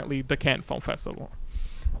is currently the Cannes Film Festival.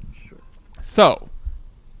 So,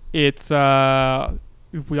 it's, we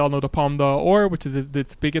all know the Palme d'Or, which is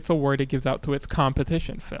its biggest award it gives out to its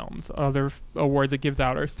competition films. Other awards it gives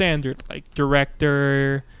out are standards like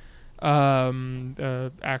director,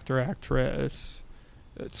 actor, actress,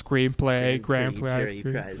 screenplay, grand prize,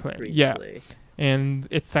 yeah. And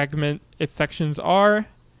its sections are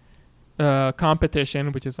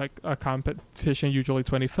competition, which is like a competition, usually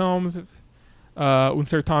 20 films. Un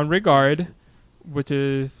certain regard, which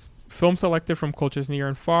is film selected from cultures near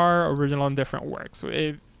and far, original and different works. So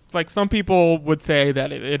it's like some people would say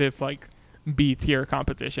that it is like B tier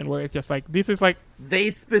competition, where it's just like, this is like,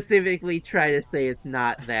 they specifically try to say it's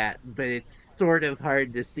not that, but it's sort of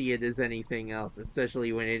hard to see it as anything else,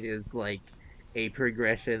 especially when it is like a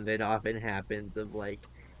progression that often happens of like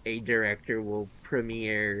a director will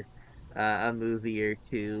premiere a movie or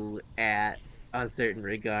two at a certain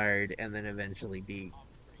regard and then eventually be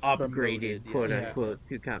upgraded, quote unquote,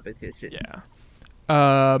 to competition.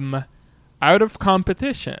 Yeah. Out of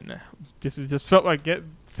competition. This is just felt like it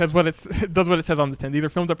says what it does what it says on the tin. These are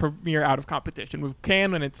films that premiere out of competition. With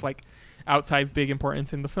Cannes, when it's like outside big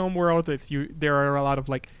importance in the film world, there are a lot of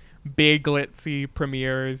like big glitzy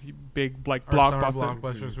premieres, big like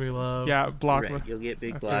blockbusters we love. Yeah, Right, you'll get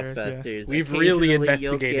big blockbusters. Yeah. We've really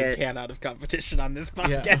investigated Cannes out of competition on this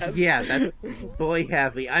podcast. Yeah, that's boy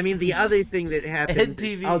have we. I mean, the other thing that happens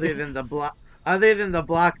other than the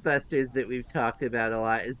blockbusters that we've talked about a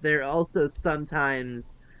lot is there also sometimes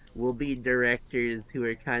will be directors who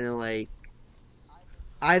are kind of like,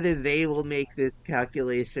 either they will make this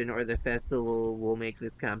calculation or the festival will make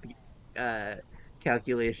this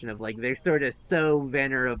calculation of like, they're sort of so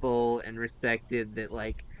venerable and respected that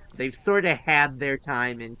like they've sort of had their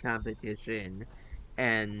time in competition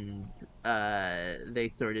and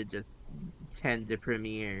they sort of just tend to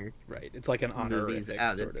premiere it's like an movies honorific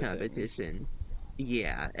out sort of competition.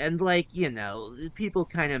 Yeah, and like, you know, people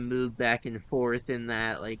kind of move back and forth in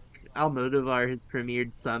that. Like Almodovar has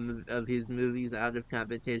premiered some of his movies out of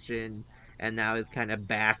competition and now is kind of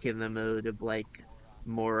back in the mode of like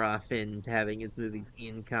more often having his movies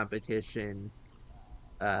in competition.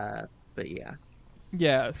 But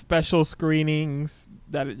yeah, special screenings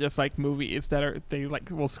that are just like movies that they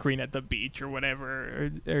like will screen at the beach or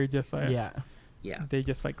whatever, or just like they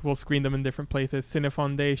just like will screen them in different places. Cine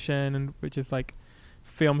Foundation, which is like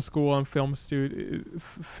film school and film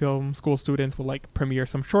school students will like premiere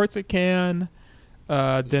some shorts at Cannes.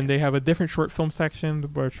 Then they have a different short film section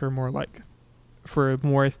which are more like for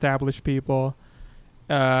more established people.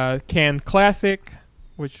 Cannes Classic,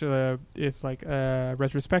 which is like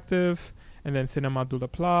retrospective, and then Cinéma de la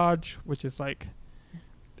Plage, which is like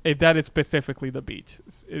that is specifically the beach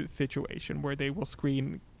situation where they will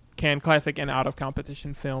screen Cannes Classic and out of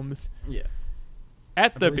competition films. Yeah.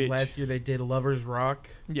 At the beach. Last year they did Lovers Rock.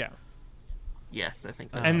 Yeah. Yes, I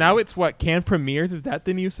think. And now it's what, Cannes Premieres? Is that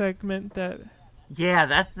the new segment that? Yeah,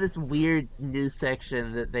 that's this weird new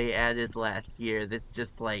section that they added last year. That's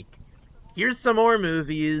just like, here's some more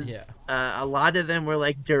movies. Yeah. A lot of them were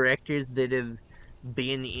like directors that have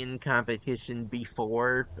been in competition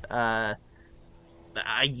before. A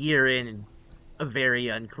year in, very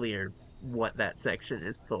unclear what that section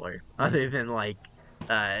is for, other than like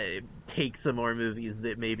take some more movies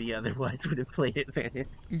that maybe otherwise would have played at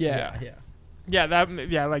Venice. Yeah. yeah.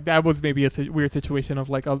 Yeah, like that was maybe a weird situation of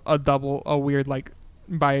like a weird like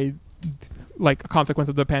by like a consequence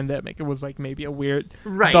of the pandemic. It was like maybe a weird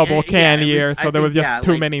double can year, so there was just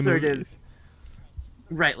too many movies.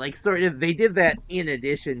 Right, like sort of they did that in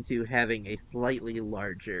addition to having a slightly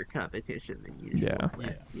larger competition than usual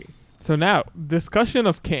last year. So now, discussion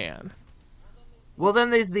of Cannes. Well, then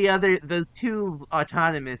there's those two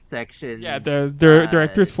autonomous sections. Yeah, the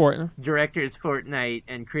Director's Fortnight. Director's Fortnight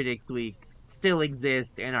and Critics Week still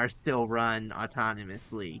exist and are still run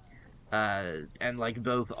autonomously. And like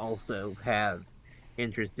both also have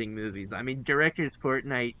interesting movies. I mean, Director's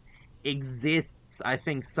Fortnight exists, I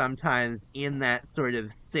think, sometimes in that sort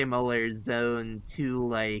of similar zone to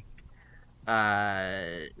like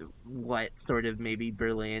what sort of maybe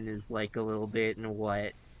Berlin is like a little bit, and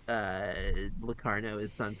what Locarno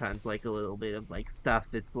is sometimes like a little bit of like stuff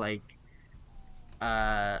that's like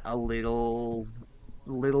a little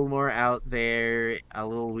more out there, a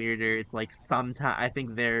little weirder. It's like sometimes I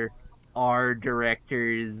think there are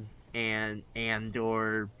directors and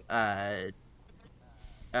or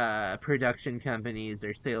production companies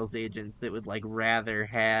or sales agents that would like rather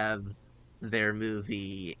have their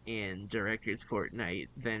movie in Director's Fortnight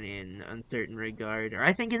than in Uncertain Regard. Or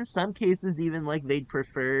I think in some cases even like they'd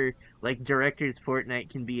prefer like Director's Fortnight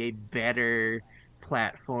can be a better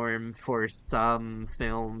platform for some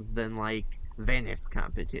films than like Venice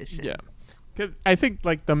competition. Yeah. Cause I think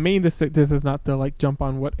like the main this is not to like jump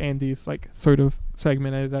on what Andy's like sort of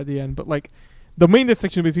segment is at the end, but like the main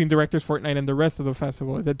distinction between Director's Fortnight and the rest of the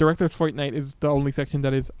festival is that Director's Fortnight is the only section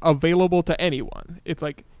that is available to anyone. It's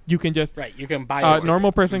like you can just you can buy a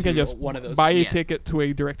normal person can just one of those buy a ticket to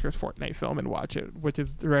a Director's Fortnight film and watch it, which is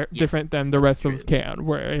different than the rest of Cannes,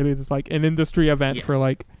 where it is like an industry event for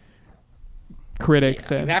like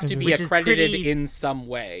critics. You and have to be Which is accredited pretty- in some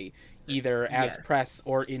way, either as press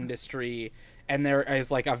or industry, and there is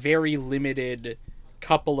like a very limited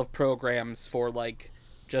couple of programs for like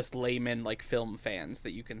just layman like film fans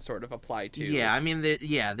that you can sort of apply to. Yeah, I mean,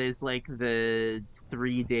 there's like the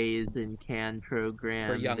 3 days in Cannes program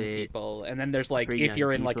for young people, and then there's like if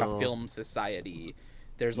you're in like a film society,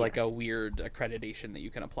 there's like a weird accreditation that you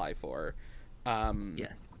can apply for.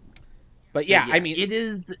 Yes, but yeah, I mean, it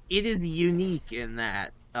is unique in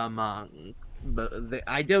that among. But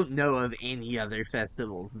I don't know of any other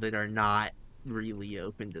festivals that are not really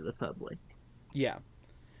open to the public. Yeah.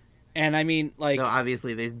 And I mean, like, so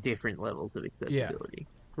obviously there's different levels of accessibility.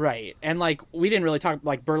 Right. And like, we didn't really talk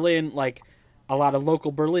like Berlin, like a lot of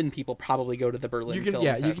local Berlin people probably go to the Berlin Film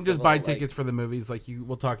Festival. You can just buy tickets for the movies like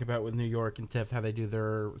we'll talk about with New York and TIFF, how they do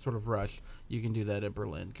their sort of rush. You can do that at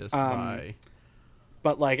Berlin, just buy.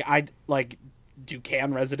 But like, do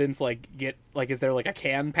Cannes residents like get like, is there like a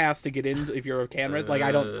Cannes pass to get in if you're a Cannes resident? Like,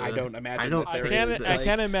 I don't imagine that there is. I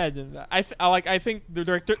can't imagine that. I think the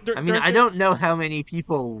director. I mean, I don't know how many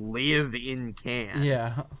people live in Cannes.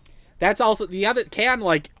 Yeah, that's also the other. Cannes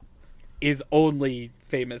like is only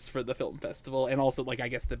famous for the film festival and also like I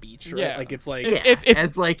guess the beach, right? Yeah. Like it's like it's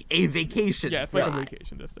as like a vacation. Yeah, it's like a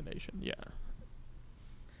vacation destination. Yeah.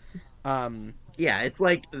 Yeah, it's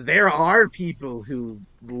like there are people who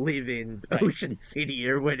live in Ocean City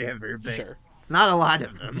or whatever, but it's not a lot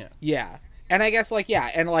of them. Yeah. And I guess like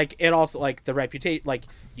and like it also like the reputation, like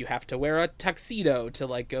you have to wear a tuxedo to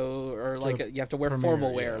like go, or like you have to wear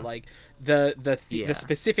formal wear. Like the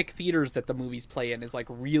specific theaters that the movies play in is like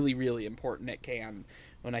really, really important at Cannes,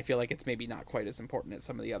 when I feel like it's maybe not quite as important at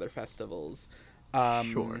some of the other festivals.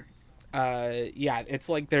 It's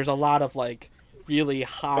like there's a lot of like really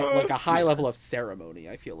high, like a high level of ceremony,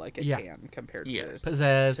 I feel like, at Cannes compared to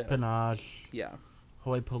Pizzazz, Panache,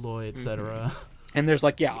 Hoi Polloi, etc. And there's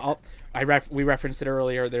like we referenced it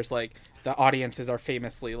earlier. There's like the audiences are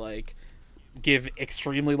famously like give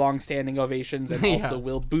extremely long standing ovations and also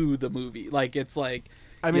will boo the movie. Like it's like,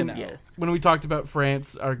 I mean, when we talked about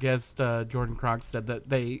France, our guest Jordan Kronk said that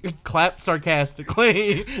they clapped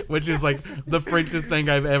sarcastically, which is like the Frenchest thing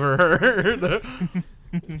I've ever heard.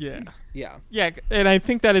 Yeah, and I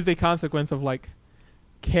think that is a consequence of like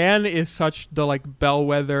Cannes is such the like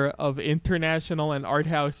bellwether of international and art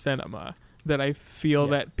house cinema that I feel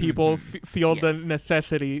that people feel the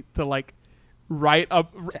necessity to like write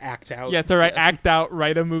act out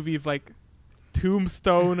write a movie's like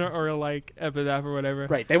Tombstone or like Epitaph or whatever.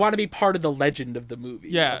 Right, they want to be part of the legend of the movie.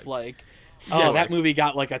 Yeah, of like oh, that movie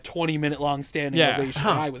got like a 20-minute long standing Yeah. ovation.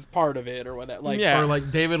 And I was part of it or whatever. Like, Yeah. Or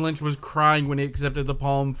like David Lynch was crying when he accepted the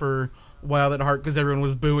palm for Wild at Heart because everyone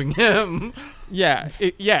was booing him. Yeah,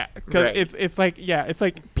 because Right. it's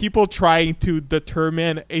like people trying to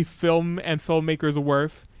determine a film and filmmaker's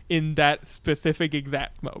worth in that specific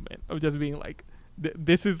exact moment of just being like,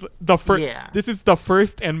 this is the first. Yeah. This is the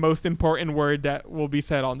first and most important word that will be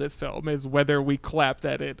said on this film is whether we clapped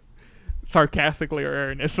at it sarcastically or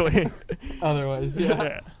earnestly. Otherwise,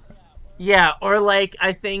 Yeah, or like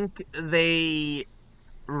I think they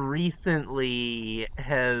recently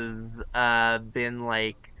have been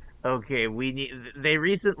like, okay, they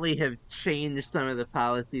recently have changed some of the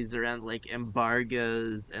policies around like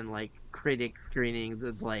embargoes and like critic screenings.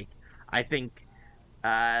 It's like, I think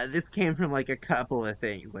this came from like a couple of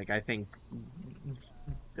things. Like I think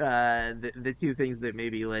the two things that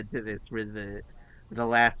maybe led to this were the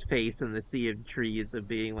Last Face and the Sea of Trees, of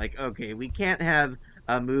being like, okay, we can't have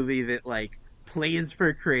a movie that like plays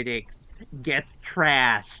for critics, gets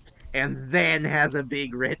trashed, and then has a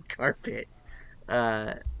big red carpet.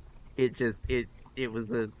 It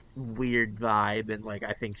was a weird vibe, and like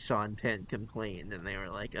I think Sean Penn complained, and they were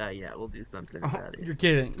like, yeah, we'll do something about it. You're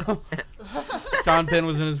kidding. Sean Penn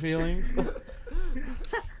was in his feelings.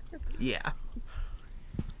 Yeah.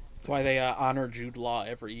 that's why they honor Jude Law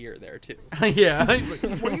every year there too. Yeah. He's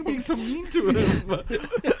like, why are you being so mean to him?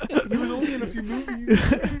 He was only in a few movies.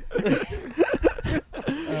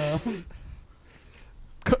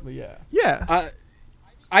 But yeah. Yeah.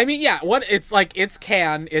 I mean, yeah. What it's like, it's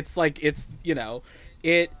Cannes. It's like it's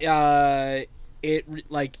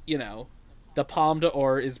like the Palme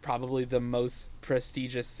d'Or is probably the most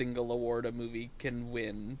prestigious single award a movie can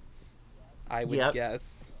win. I would Yep.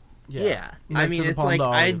 guess. Yeah. Next I to mean, the it's Palme like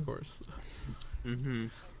d'Or, of course. Mm-hmm.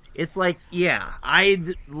 It's like, yeah,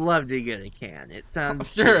 I'd love to go to Cannes. It sounds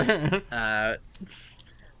Sure.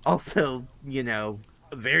 also,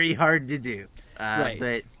 very hard to do. Right.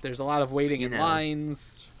 But There's a lot of waiting in know.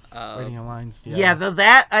 lines. Waiting in lines. yeah, though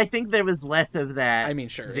that I think there was less of that. I mean,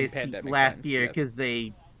 sure, in this pandemic last times, year yeah.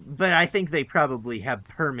 because but I think they probably have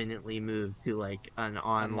permanently moved to like an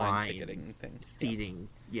online ticketing thing. seating,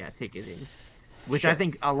 ticketing, which Sure. I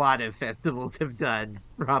think a lot of festivals have done,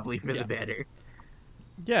 probably for Yeah. the better.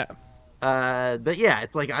 Yeah. But yeah,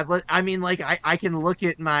 it's like I can look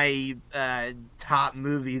at my top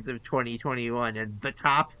movies of 2021, and the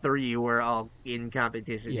top 3 were all in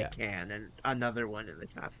competition Yeah. at Cannes, and another one in the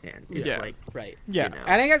top 10. It's Yeah. like, Right. Yeah.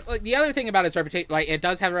 And I guess like the other thing about its reputation, like it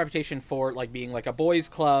does have a reputation for like being like a boys'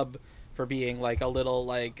 club, for being like a little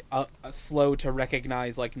like slow to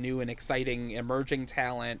recognize like new and exciting emerging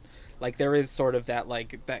talent. Like there is sort of that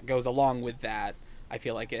like that goes along with that. I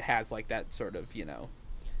feel like it has like that sort of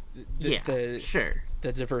sure.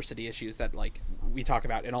 the diversity issues that like we talk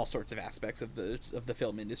about in all sorts of aspects of the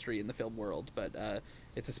film industry and the film world, but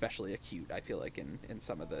it's especially acute, I feel like, in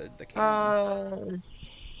some of the canon.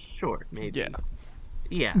 Sure, maybe. Yeah.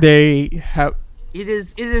 Yeah. They have. It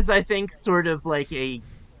is, I think, sort of like a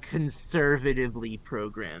conservatively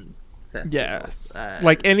programmed festival. Yes.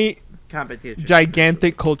 Like any competition.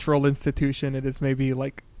 gigantic cultural institution, it is maybe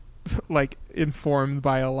like informed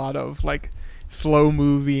by a lot of like slow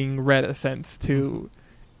moving reticence to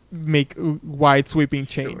make wide sweeping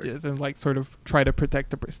changes and like sort of try to protect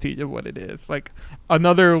the prestige of what it is. Like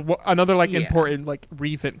another like important like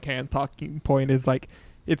recent Cannes talking point is like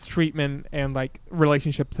its treatment and like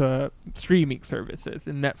relationship to streaming services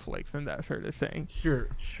and Netflix and that sort of thing.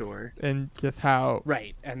 Sure. And just how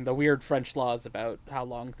Right, and the weird French laws about how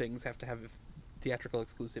long things have to have theatrical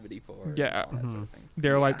exclusivity for. Yeah. and all that sort of thing.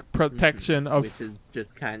 their like protection of Which is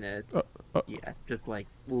just kind of just like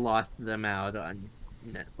lost them out on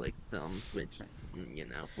Netflix films, which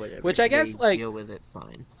whatever. Which I guess, They like- deal with it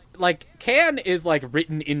fine. Like Cannes is like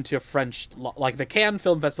written into French law. Like the Cannes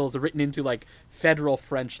Film Festival is written into like federal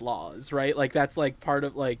French laws, right? Like that's like part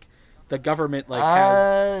of like the government like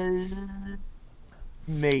has.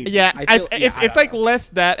 Maybe. Yeah, I feel- it's I don't like know. less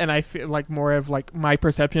that, and I feel like more of like my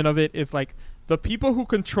perception of it is like the people who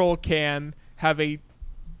control Cannes have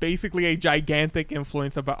basically a gigantic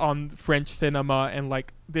influence on French cinema and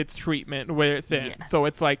like its treatment within. Yes. So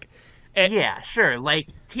it's like, Yeah, sure. Like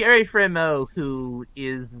Thierry Frémaux, who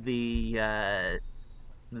is the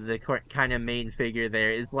kind of main figure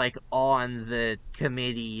there, is like on the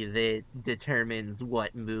committee that determines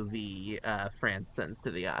what movie France sends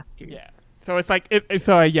to the Oscars. yeah. So it's like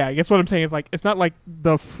I guess what I'm saying is like it's not like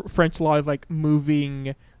the French law is like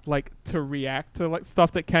moving like to react to like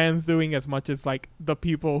stuff that Cannes doing as much as like the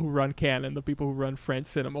people who run Cannes and the people who run French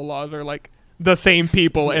cinema laws are like the same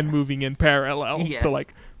people and moving in parallel Yes. to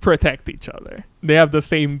like protect each other. They have the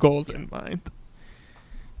same goals in mind.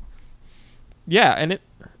 Yeah, and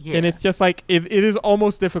it's just like it is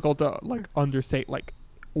almost difficult to like understate like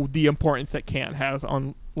the importance that Cannes has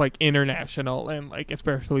on like international and like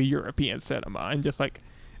especially European cinema, and just like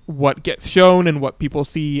what gets shown and what people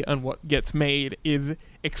see and what gets made is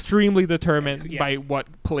extremely determined by what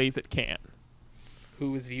plays at Cannes.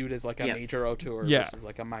 Who is viewed as like a major auteur versus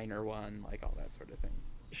like a minor one, like all that sort of thing.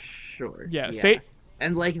 Sure. Yeah.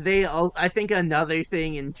 And like I think another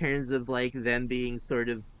thing in terms of like them being sort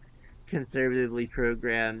of conservatively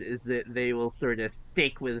programmed is that they will sort of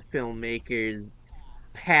stick with filmmakers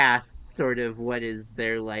past sort of what is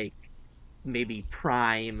their like maybe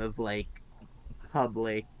prime of like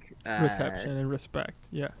public reception and respect.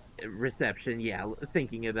 Reception,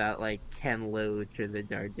 thinking about like Ken Loach or the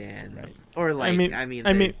Dardennes, Right. or like I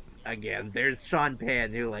mean, again, there's Sean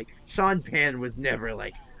Penn, who like Sean Penn was never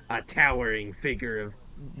like a towering figure of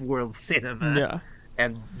world cinema,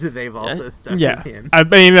 and they've also stuck with him. I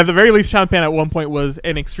mean, at the very least, Sean Penn at one point was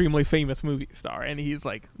an extremely famous movie star, and he's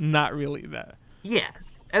like not really that. Yes,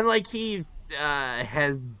 and like he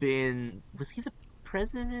has been. Was he the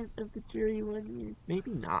president of the jury one year?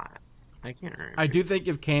 Maybe not. I can't remember. I do think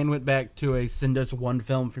if Cannes went back to a send us one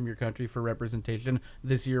film from your country for representation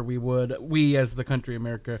this year, we as the country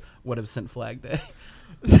America would have sent Flag Day.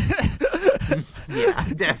 Yeah,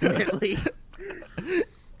 definitely.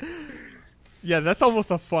 Yeah, that's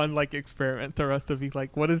almost a fun like experiment to be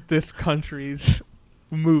like, what is this country's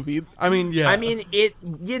movie? I mean, it.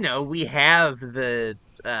 You know, we have the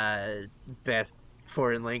best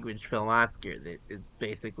foreign language film Oscar that is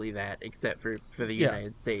basically that, except for the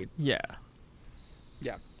United States. Yeah.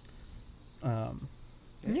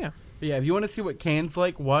 Yeah, if you want to see what Cannes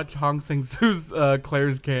like, watch Hong Sang-soo's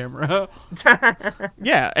Claire's Camera.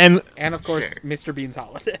 Yeah, and of course, Mr. Bean's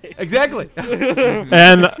Holiday. Exactly.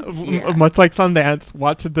 And much like Sundance,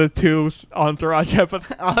 watch the two Entourage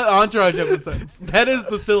episodes. Entourage episodes. That is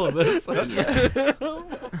the syllabus.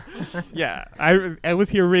 Yeah, I was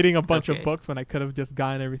here reading a bunch of books when I could have just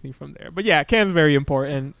gotten everything from there. But yeah, Cannes is very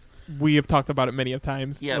important. We have talked about it many of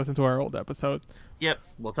times. Yep. Listen to our old episode. Yep,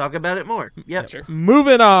 we'll talk about it more. Yep. Sure.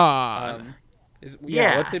 Moving on.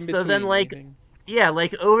 What's in between? So then, like,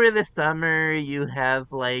 like over the summer, you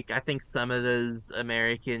have like I think some of those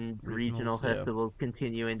American regional festivals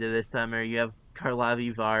continue into the summer. You have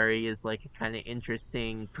Karlovy Vary is like a kind of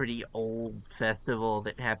interesting, pretty old festival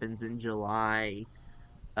that happens in July.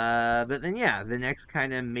 But then the next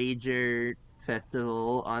kind of major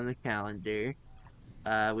festival on the calendar,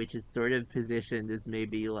 which is sort of positioned as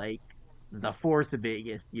maybe like the fourth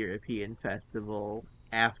biggest European festival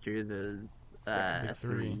after those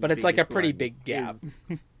three. But it's like a pretty ones, big gap.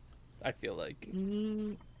 I feel like.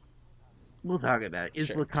 We'll talk about it. Is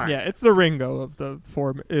Sure. Locarno. Yeah, it's the Ringo of the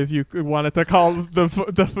four. If you wanted to call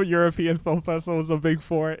the European Film Festival the Big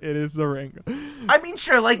Four, it is the Ringo. I mean,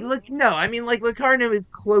 sure. Like, Locarno is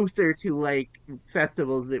closer to like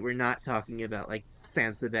festivals that we're not talking about, like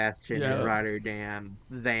San Sebastian and Rotterdam,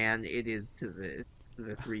 than it is to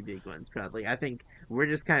the three big ones. Probably. I think we're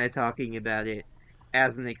just kind of talking about it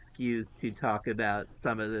as an excuse to talk about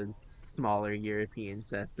some of those smaller European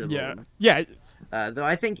festivals. Yeah. Though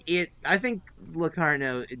I think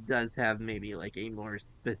Locarno it does have maybe like a more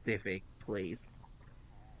specific place,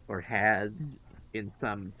 or has in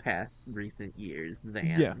some past recent years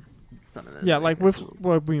than some of those. Yeah, like with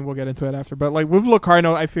we'll get into it after, but like with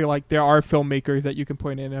Locarno, I feel like there are filmmakers that you can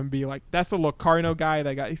point in and be like, that's a Locarno guy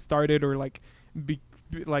that got started or like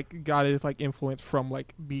got his like influence from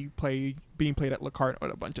like being played at Locarno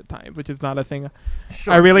a bunch of times, which is not a thing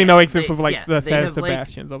I really know exists with like the San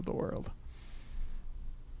Sebastians of the world.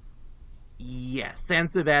 Yes, San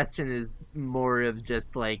Sebastian is more of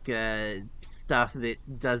just like stuff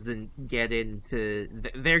that doesn't get into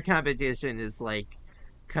their competition is like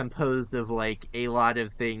composed of like a lot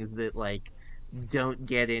of things that like don't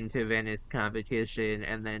get into Venice competition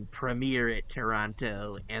and then premiere at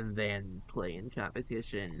Toronto and then play in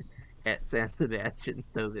competition at San Sebastian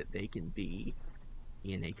so that they can be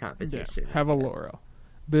in a competition. Have a laurel.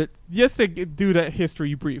 But just to do that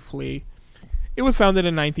history briefly, it was founded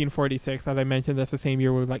in 1946. As I mentioned, that's the same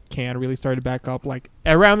year where like Cannes really started back up. Like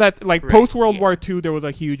around that, like post World War II, there was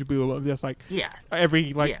a huge boom of just like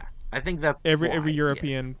every like I think that's every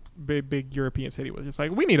European big European city was just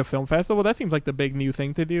like, we need a film festival. That seems like the big new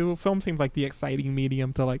thing to do. Film seems like the exciting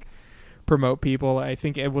medium to like promote people. I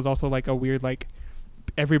think it was also like a weird like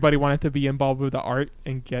everybody wanted to be involved with the art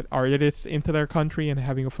and get artists into their country, and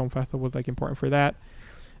having a film festival was like important for that.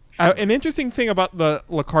 An interesting thing about the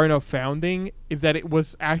Locarno founding is that it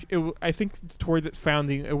was I think towards its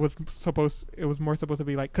founding it was more supposed to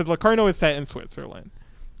be like, because Locarno is set in Switzerland,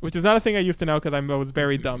 which is not a thing I used to know because I was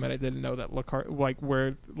very dumb and I didn't know that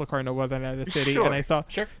where Locarno was in a city, Sure. and I saw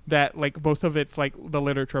Sure. that like most of its like the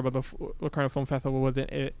literature about the Locarno Film Festival was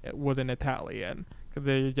in Italian, because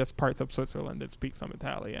they're just parts of Switzerland that speak some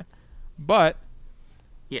Italian, but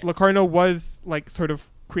Yes. Locarno was like sort of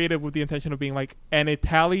created with the intention of being like an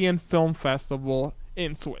Italian film festival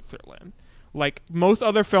in Switzerland. Like most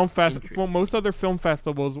other film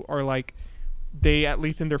festivals are like, they at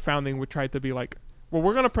least in their founding would try to be like, well,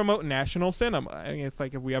 we're going to promote national cinema. And it's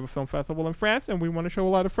like, if we have a film festival in France and we want to show a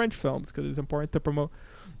lot of French films because it's important to promote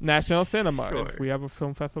national cinema. Sure. If we have a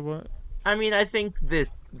film festival, I mean, I think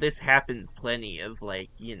this happens plenty of, like,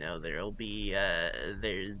 there'll be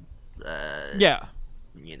there's yeah,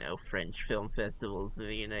 French film festivals in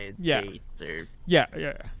the United Yeah. States, or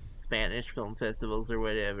yeah. Spanish film festivals or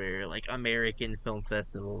whatever, like American film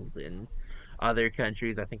festivals in other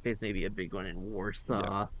countries. I think there's maybe a big one in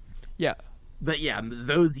Warsaw. Yeah. But yeah,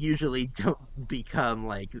 those usually don't become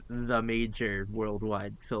like the major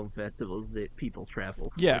worldwide film festivals that people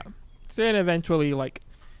travel for. Yeah. So then eventually, like,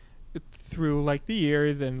 through like the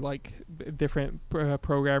years and like different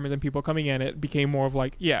programmers and people coming in, it became more of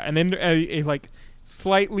like, yeah, and then a like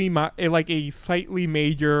slightly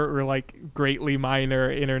major or like greatly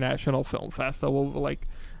minor international film festival, like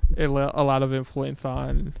a lot of influence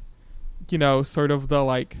on, sort of the,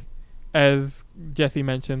 like, as Jesse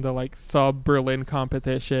mentioned, the like sub Berlin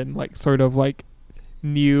competition, like sort of like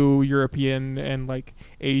new European and like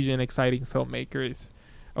Asian exciting filmmakers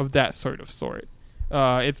of that sort.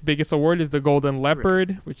 Its biggest award is the Golden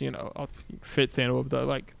Leopard, which fits in with the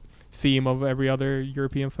like theme of every other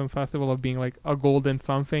European film festival of being like a golden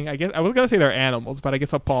something. I guess I was gonna say they're animals, but I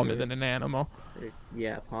guess a palm isn't an animal.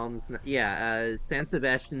 Yeah, palms. San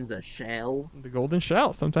Sebastian's a shell. The golden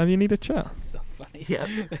shell. Sometimes you need a shell. So funny. Yeah.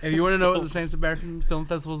 If you want to know what the San Sebastian Film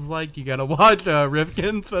Festival is like, you gotta watch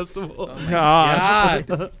Rifkin's Festival.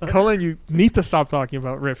 God. Cullen, you need to stop talking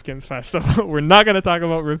about Rifkin's Festival. We're not going to talk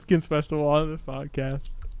about Rifkin's Festival on this podcast.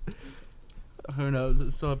 Who knows?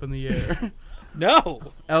 It's still up in the air. No.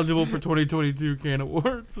 Eligible for 2022 Cannes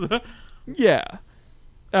Awards. Yeah.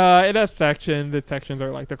 It has sections. The sections are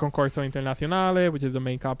like the Concorso Internazionale, which is the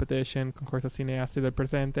main competition, Concorso Cineasti del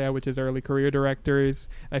Presente, which is early career directors.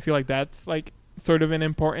 I feel like that's like sort of an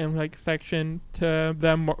important like section to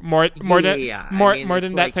them, more than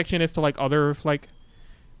that like, section is to like other like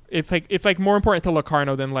it's like more important to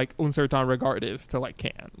Locarno than like Un Certain Regard is to like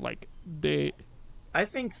Cannes. Like they I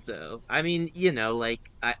think so. I mean,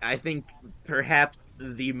 I think perhaps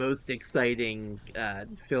the most exciting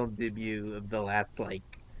film debut of the last,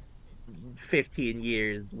 15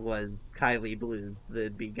 years was Kylie Blue's The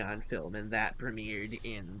Be Gone film, and that premiered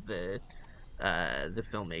in the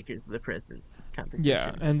Filmmakers of the Present competition.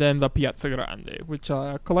 Yeah, and then the Piazza Grande, which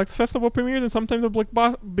collects festival premieres and sometimes a big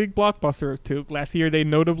blockbuster or two. Last year, they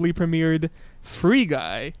notably premiered Free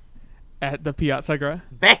Guy at the Piazza Grande.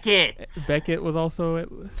 Beckett was also at...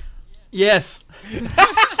 Yes.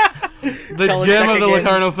 The gem of the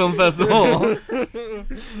Locarno Film Festival.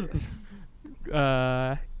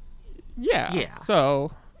 Yeah.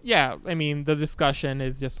 So, yeah, I mean, the discussion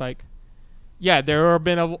is just like, yeah, there have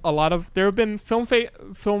been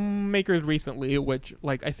filmmakers recently, which,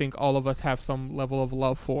 like, I think all of us have some level of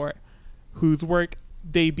love for, whose work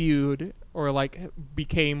debuted or, like,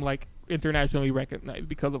 became, like, internationally recognized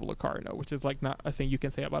because of Locarno, which is, like, not a thing you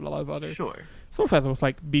can say about a lot of other Sure. film festivals,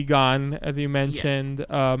 like Be Gone, as you mentioned.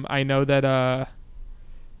 Yes. I know that, I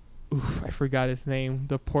forgot his name.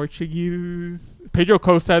 The Portuguese... Pedro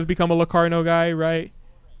Costa has become a Locarno guy, right?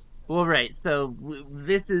 Well, right. So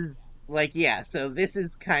this is so this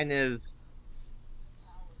is kind of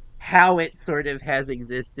how it sort of has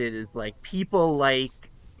existed, is like people like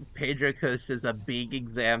Pedro Costa is a big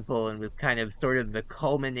example and was kind of sort of the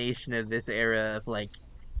culmination of this era of like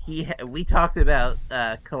we talked about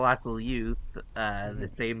Colossal Youth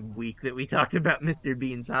the same week that we talked about Mr.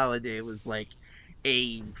 Bean's Holiday was like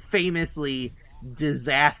a famously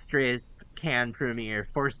disastrous Cannes premiere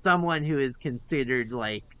for someone who is considered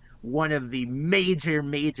like one of the major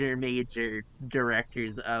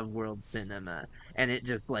directors of world cinema, and it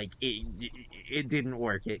just like it didn't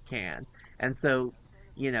work at Cannes. And so,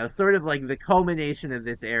 sort of like the culmination of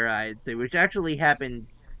this era, I'd say, which actually happened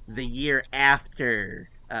the year after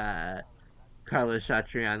Carlos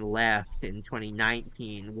Chatrian left in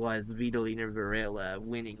 2019, was Vitalina Varela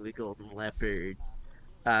winning the Golden Leopard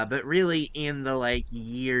But really, in the like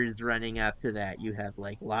years running up to that, you have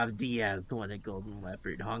like Lav Diaz won a Golden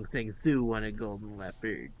Leopard, Hong Sang-soo won a Golden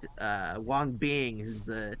Leopard, Wong Bing, who's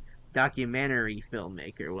a documentary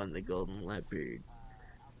filmmaker, won the Golden Leopard.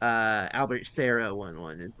 Albert Serra won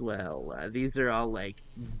one as well. These are all like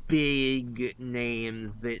big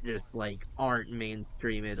names that just like aren't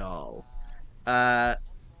mainstream at all. And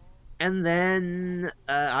then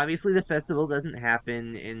obviously the festival doesn't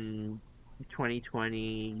happen in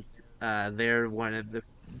 2020. They're one of the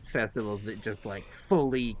festivals that just like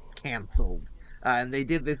fully canceled. And they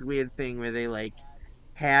did this weird thing where they like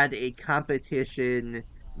had a competition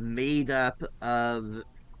made up of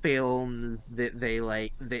films that they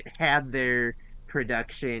like that had their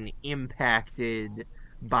production impacted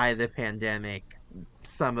by the pandemic,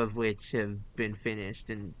 some of which have been finished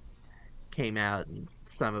and came out, and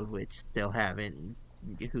some of which still haven't.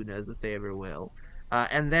 Who knows if they ever will.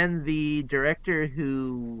 And then the director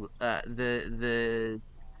who the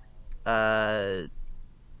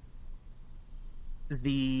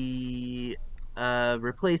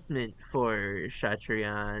replacement for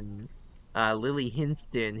Chatrian, Lily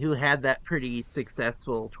Hinston, who had that pretty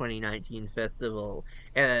successful 2019 festival,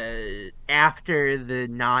 after the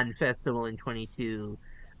non-festival in 22,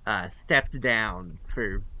 stepped down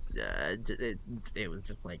for it was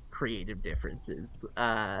just like creative differences.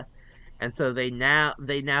 And so they now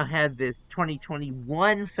had this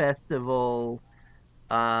 2021 festival.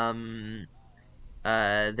 Their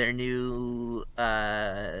new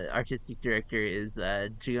artistic director is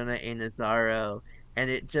Giona A. Nazaro, and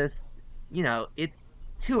it just, it's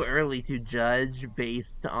too early to judge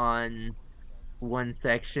based on one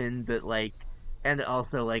section, but like, and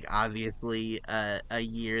also like obviously a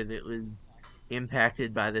year that was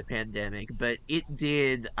impacted by the pandemic, but it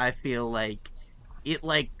did, I feel like it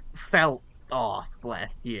like felt off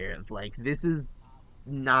last year. Like, this is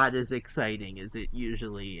not as exciting as it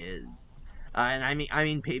usually is. And I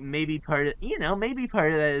mean, maybe part of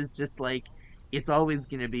that is just like it's always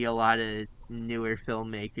going to be a lot of newer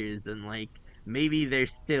filmmakers, and like maybe there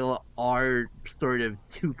still are sort of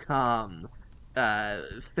to come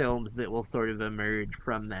films that will sort of emerge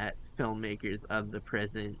from that filmmakers of the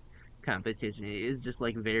present competition. It is just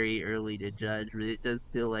like very early to judge, but it does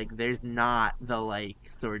feel like there's not the like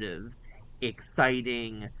sort of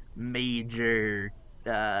exciting major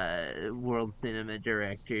world cinema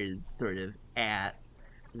directors sort of at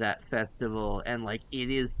that festival, and like it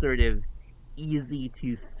is sort of easy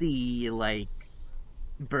to see like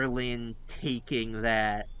Berlin taking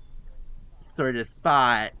that sort of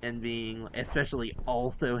spot and being, especially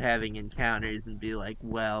also having encounters, and be like,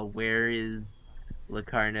 well, where is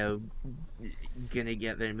Locarno gonna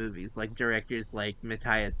get their movies? Like directors like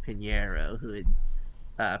Matthias Pinheiro, who had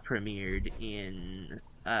premiered in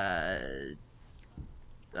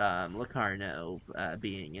Locarno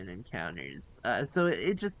being in Encounters. So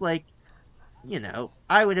it just like,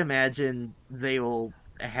 I would imagine they will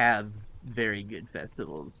have very good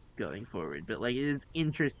festivals going forward, but like it is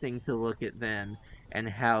interesting to look at them and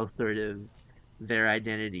how sort of their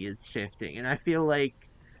identity is shifting. And I feel like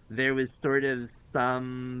there was sort of a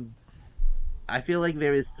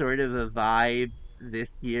vibe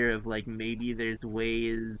this year of like maybe there's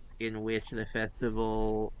ways in which the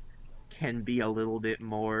festival can be a little bit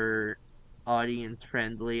more audience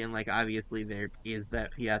friendly, and like obviously there is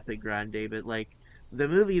that Piazza Grande, but like the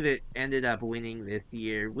movie that ended up winning this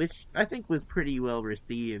year, which I think was pretty well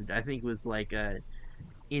received, I think was like a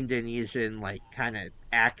Indonesian like kind of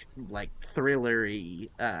thrillery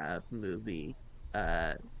movie.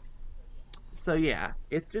 So yeah,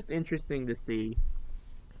 it's just interesting to see.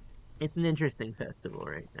 It's an interesting festival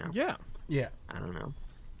right now. Yeah. I don't know.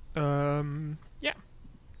 Yeah.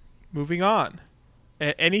 Moving on.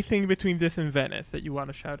 Anything between this and Venice that you want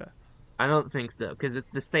to shout out? I don't think so, because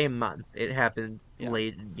it's the same month. It happens Yeah.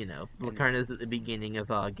 late, Locarno's at the beginning of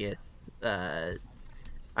August. I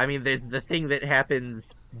mean, there's the thing that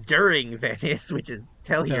happens during Venice, which is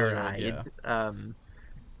Telluride. Yeah.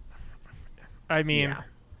 I mean, Yeah.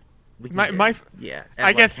 We can my and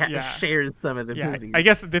I guess, shares some of the movies. I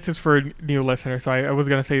guess this is for new listeners, so I was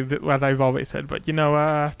gonna say that, as I've always said, but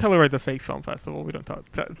Telluride's a fake film festival. We don't talk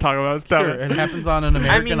about stuff. Sure, it happens on an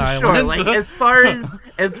American island. Sure. Like as far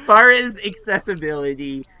as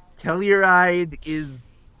accessibility, Telluride is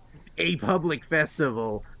a public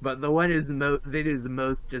festival, but the one that is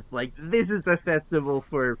most just like, this is a festival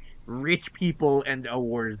for rich people and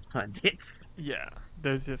awards pundits. Yeah.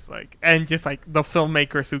 There's just the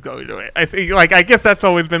filmmakers who go to it. I think, I guess that's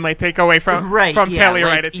always been my takeaway from Right, Telluride.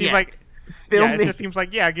 like, It seems yes. like filming. it just seems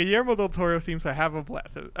like Guillermo del Toro seems to have a blast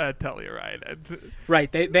at Telluride.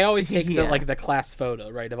 Right. They always take Yeah. the class photo,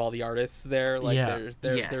 right, of all the artists there. Like Yeah.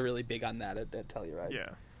 they're Yes. really big on that at Telluride. Yeah.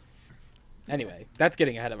 Anyway, that's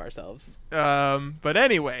getting ahead of ourselves. But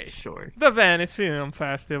anyway, Sure. the Venice Film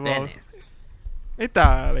Festival, Venice.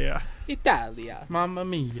 Italia. Italia. Mamma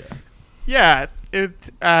mia. Yeah, it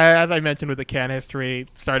as I mentioned with the can history,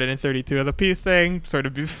 started in '32 as a peace thing, sort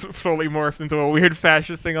of slowly morphed into a weird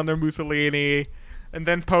fascist thing under Mussolini, and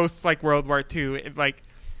then post like World War II,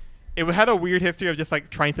 it had a weird history of just like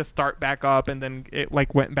trying to start back up, and then it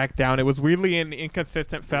like went back down. It was weirdly an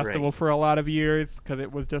inconsistent festival Right. for a lot of years because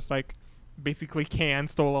it was just like basically Cannes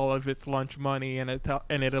stole all of its lunch money, and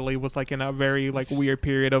Italy was like in a very like weird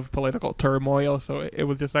period of political turmoil. So it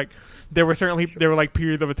was just like there were like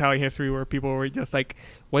periods of Italian history where people were just like,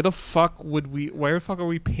 why the fuck are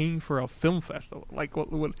we paying for a film festival? Like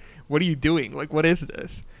what are you doing? Like what is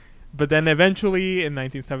this? But then eventually in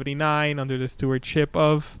 1979, under the stewardship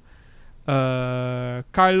of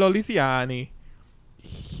Carlo Lisiani,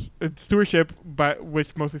 stewardship, but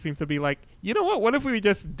which mostly seems to be like, you know what if we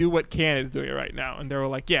just do what Cannes is doing right now? And they were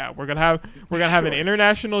like, yeah, we're gonna have an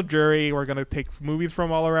international jury, we're gonna take movies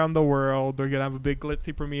from all around the world, we're gonna have a big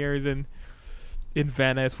glitzy premieres in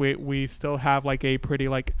Venice. We still have like a pretty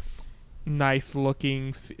like nice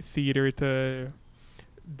looking theater to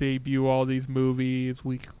debut all these movies.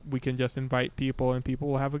 We can just invite people and people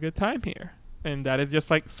will have a good time here. And that is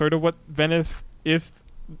just like sort of what Venice is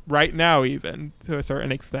right now, even to a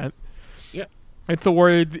certain extent. Yep. Its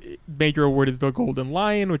major award is the Golden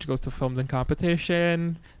Lion, which goes to films in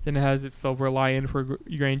competition. Then it has its Silver Lion for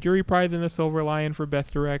Grand Jury Prize and the Silver Lion for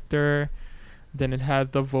Best Director. Then it has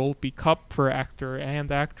the Volpi Cup for actor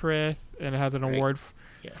and actress, and it has an award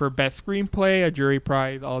for Best Screenplay, a jury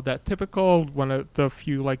prize, all that typical. One of the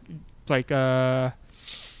few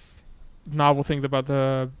novel things about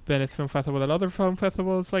the Venice Film Festival that other film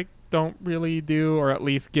festivals like don't really do, or at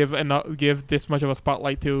least give this much of a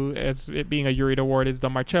spotlight to, as it being a juried award, is the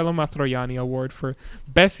Marcello Mastroianni Award for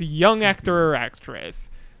Best Young Actor or Actress.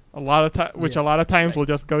 A lot of times will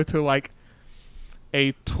just go to like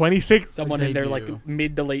a 26 Someone in their like Debut.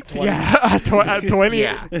 mid to late 20s. yeah, 20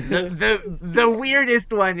 Yeah. The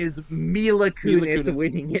weirdest one is Mila Kunis Kunis.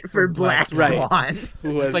 winning it for Black Right. Swan.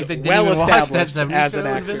 Who was It's like they didn't well even watch that established 70s as an show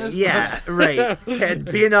in actress. Venice. Yeah, right. Had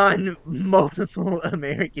been on multiple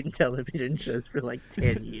American television shows for like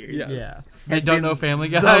 10 years. Yes. Yeah. They Had don't been know Family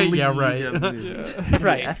the Guy? lead Yeah, of right. movies.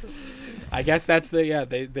 Right. Yeah. I guess that's they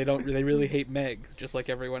really hate Meg just like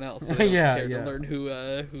everyone else. So they don't Yeah, care yeah. to learn who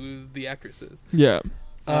the actress is. yeah.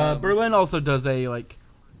 Berlin also does a like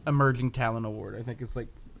emerging talent award. I think it's like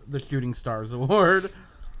the Shooting Stars Award.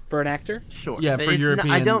 For an actor? Sure. Yeah, But for it's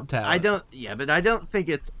European I don't. talent. But I don't think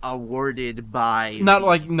it's awarded by. Not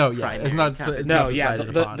like no, yeah, Primary it's not. competition. It's No, not yeah,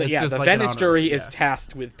 decided the upon. It's just the like an Venice honor, jury yeah. is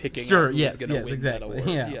tasked with picking Sure, out who's yes, gonna yes, win exactly, that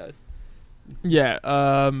award. yeah.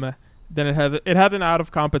 Yeah. Then it has an out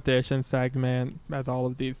of competition segment, as all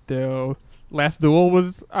of these do. Last Duel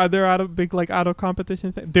was out of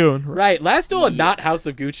competition thing. Dune. Right, Last Duel and Yeah. not House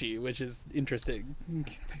of Gucci, which is interesting.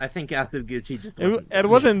 I think House of Gucci just. It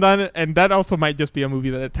wasn't done, and that also might just be a movie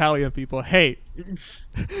that Italian people hate. This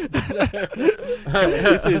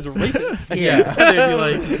is racist. Yeah, they'd be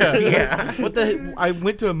like, Yeah. what the? I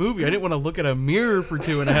went to a movie. I didn't want to look at a mirror for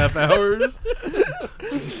 2.5 hours.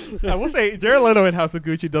 I will say, Jared Leto in House of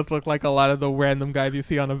Gucci does look like a lot of the random guys you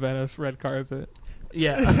see on a Venice red carpet.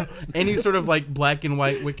 Yeah, any sort of like black and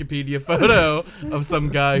white Wikipedia photo of some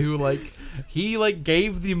guy who like he like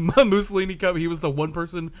gave the Mussolini Cup. He was the one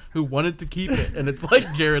person who wanted to keep it, and it's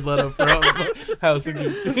like Jared Leto from House of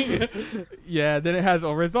Gucci. Yeah, then it has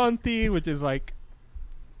Orizzonti, which is like,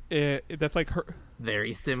 that's like her.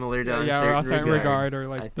 Very similar to Yeah, or certain regard, or I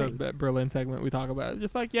like the think. Berlin segment we talk about.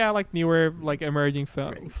 Just like like newer like emerging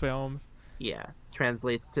Right. films. Yeah,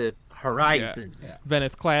 translates to Horizon. Yeah.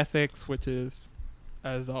 Venice Classics, which is,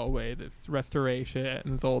 as always, it's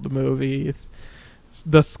restorations, old movies.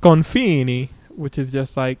 The Sconfini, which is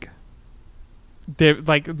just like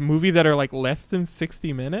movies that are like less than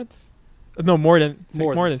 60 minutes. No, more than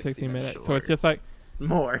 60 minutes. So it's just like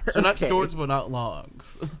More. So not okay. shorts, but not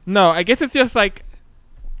longs. no. I guess it's just like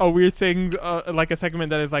a weird thing, like a segment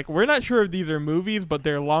that is like, we're not sure if these are movies, but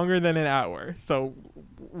they're longer than an hour, so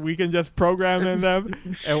we can just program in them.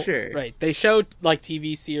 And Sure. Right, they show like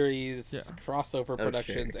TV series, Yeah. crossover Oh,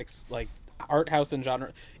 productions, sure. like art house and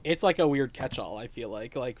genre. It's like a weird catch-all. I feel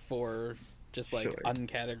like for just like Sure.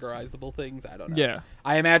 uncategorizable things. I don't know. Yeah.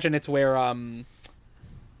 I imagine it's where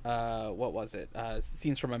what was it?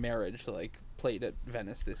 Scenes from a Marriage like played at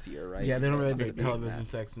Venice this year, right? Yeah, they don't So it really must do have been television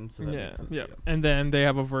that. section, so that Yeah, makes sense. yeah. And then they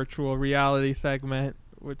have a virtual reality segment,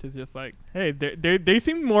 which is just like, hey, they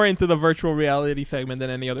seem more into the virtual reality segment than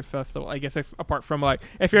any other festival. I guess apart from like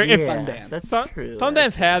if you're if Sundance. That's true.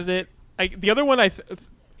 Sundance has it. The other one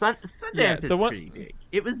Sundance Yeah, is the one- pretty big.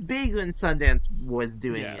 It was big when Sundance was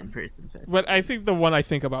doing Yeah. in-person festivals. but I think the one I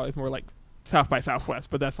think about is more like South by Southwest,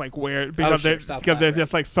 but that's like where because, sure, South because by, there's right.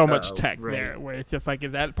 just like so much Oh, tech right. there, where it's just like,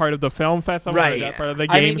 is that part of the film festival? Right, Or is that yeah. part of the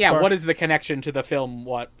games? I mean, yeah. part? What is the connection to the film?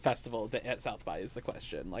 What festival at South by is the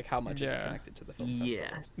question? Like, how much is it Yeah. connected to the film festival?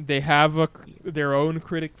 Yes. They have their own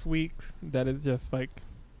Critics Week that is just like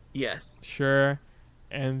Yes. sure,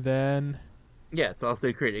 and then Yeah, it's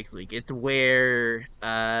also Critics Week. It's where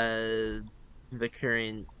the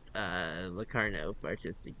current Locarno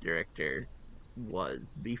artistic director was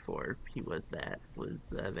before he was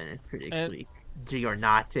Venice Critics And- Week.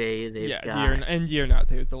 Giornate, they've yeah, got.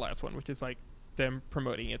 Giornate is the last one, which is like them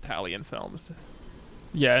promoting Italian films.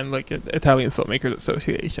 Yeah, and like Italian filmmakers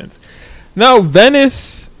associations. No,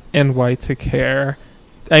 Venice and Why to Care.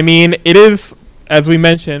 I mean, it is, as we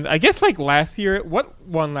mentioned. I guess like last year. What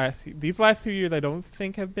won last year? These last 2 years, I don't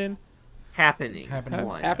think have been. Happening. Happening.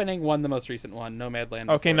 One. Happening won the most recent one. Nomadland.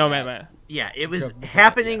 Okay, before Nomadland. Yeah, it was Joke before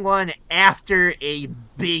happening that, one after a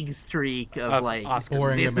big streak of, Of like Oscar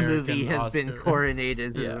Boring this American movie has been Oscar. coronated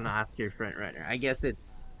as Yeah. an Oscar frontrunner. I guess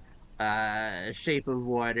it's Shape of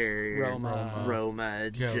Water, Roma.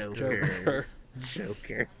 Joker. Joker.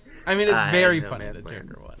 Joker. I mean, it's I very know funny, that the one.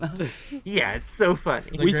 Joker one. Yeah, it's so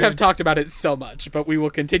funny. The We great- have talked about it so much, but we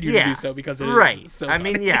will continue to Yeah, do so because it is right. so I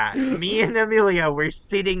funny. mean, yeah, me and Amelia were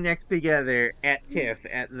sitting next together at TIFF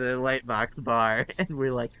at the Lightbox bar, and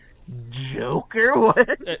we're like, Joker?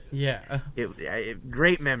 What? Yeah.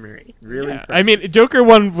 Great memory. Really Yeah. funny. I mean, Joker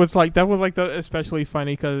one was like that was like especially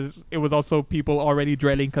funny because it was also people already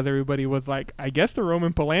dreading because everybody was like, I guess the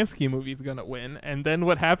Roman Polanski movie is gonna win, and then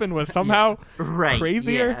what happened was somehow right,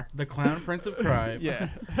 crazier. yeah. The Clown Prince of Crime. yeah,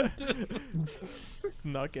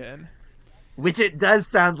 snuck in. Which it does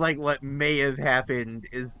sound like what may have happened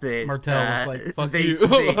is that Martel was like, "Fuck they,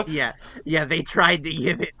 you." they tried to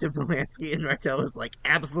give it to Polanski, and Martel was like,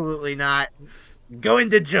 absolutely not. Go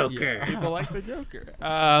into Joker. Yeah. People like the Joker.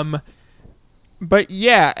 But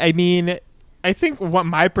yeah, I mean, I think what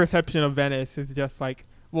my perception of Venice is just like,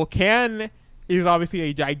 well, Cannes is obviously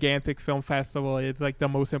a gigantic film festival. It's like the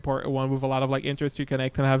most important one with a lot of like industry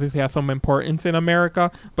connect and obviously has some importance in America.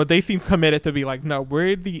 But they seem committed to be like, no,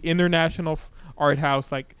 we're the international art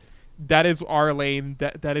house. Like that is our lane.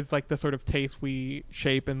 That is like the sort of taste we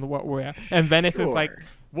shape and what we're at. And Venice is like, Sure.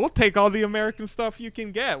 we'll take all the American stuff you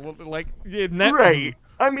can get. We'll like Right.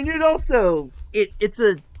 I mean, it also it's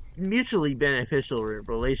a mutually beneficial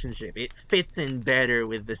relationship. It fits in better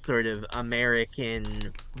with the sort of American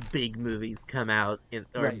big movies come out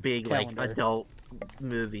or Right, big calendar. like adult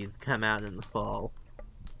movies come out in the fall.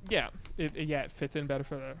 Yeah, it fits in better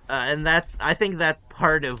for the. And I think that's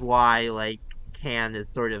part of why like Cannes is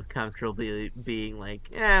sort of comfortably being like,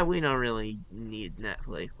 yeah, we don't really need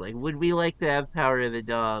Netflix. Like, would we like to have Power of the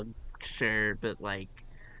Dog? Sure, but like,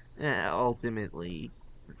 ultimately,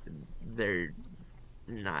 they're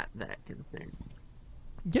not that concerned.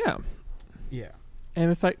 Yeah, Yeah.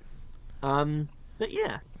 and it's like, But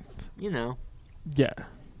yeah, yeah,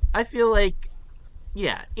 I feel like,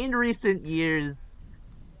 yeah, in recent years,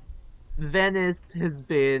 Venice has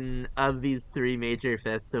been, of these three major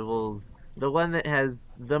festivals, the one that has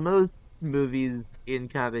the most movies in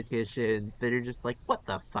competition that are just like, what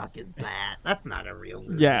the fuck is that? That's not a real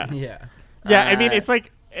movie. yeah, Yeah. yeah. I mean, it's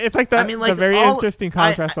like the, I mean, like, the very all- interesting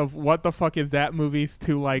contrast of what the fuck is that movies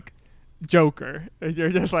to like Joker. And you're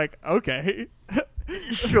just like, okay,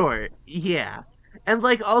 Sure, yeah. And,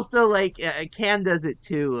 like, also, like, Cannes does it,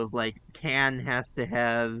 too, of, like, Cannes has to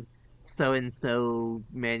have so-and-so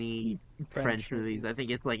many French movies. I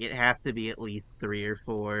think it's, like, it has to be at least 3 or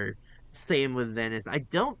 4. Same with Venice. I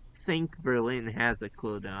don't think Berlin has a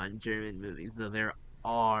quota on German movies, though there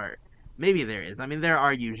are. Maybe there is. I mean, there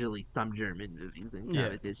are usually some German movies in Yeah.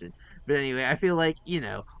 competition. But anyway, I feel like,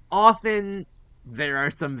 often there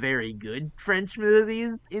are some very good French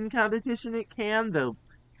movies in competition at Cannes, though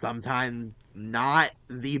sometimes not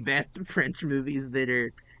the best French movies that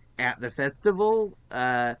are at the festival.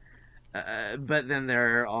 But then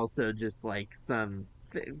there are also just like some,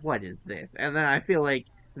 what is this? And then I feel like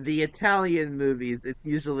the Italian movies, it's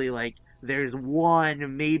usually like there's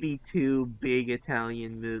one, maybe 2 big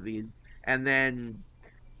Italian movies, and then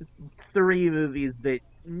 3 movies that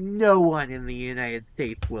no one in the United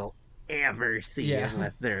States will ever see Yeah.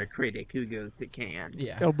 unless they're a critic who goes to Cannes.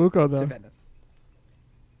 Yeah. El Buco To though. Venice.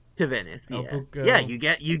 To Venice, El yeah. Buco. Yeah,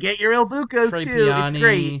 you get your El Bucos Trey too. Piani. It's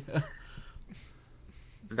great.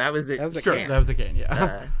 That was it. That was a Sure, can. that was a can,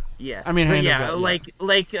 yeah. Yeah. I mean, but hand yeah, of that,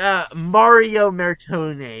 like Mario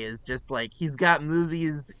Martone is just like he's got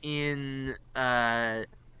movies in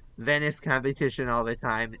Venice competition all the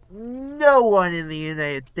time. No one in the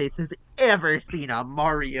United States has ever seen a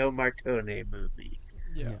Mario Martone movie.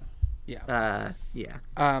 Yeah. Yeah. Yeah.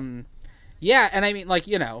 Yeah, and I mean, like,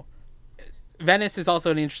 you know, Venice is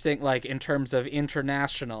also an interesting, like, in terms of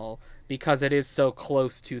international, because it is so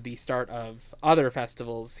close to the start of other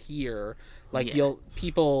festivals here. Like, Yes.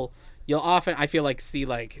 you'll often, I feel like, see,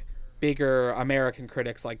 like, bigger American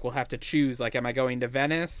critics, like, will have to choose, like, am I going to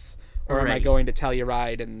Venice, or am I Right. going to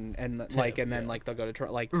Telluride, and like, and then, yeah. like, they'll go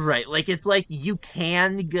to, like, Right. Like it's like you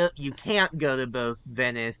can't go to both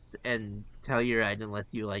Venice and Telluride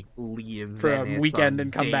unless you like leave for Venice a weekend on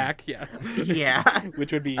and come day- back. Yeah. Yeah.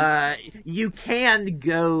 Which would be, You can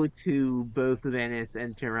go to both Venice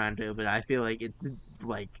and Toronto, but I feel like it's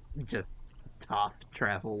like just tough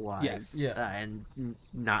travel wise. Yes. Yeah. And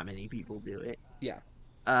not many people do it. yeah.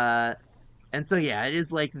 And so yeah, it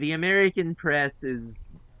is like the American press is,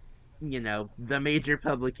 you know, the major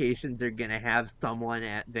publications are gonna have someone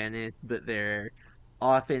at Venice, but they're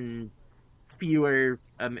often fewer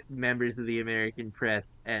members of the American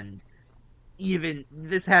press, and even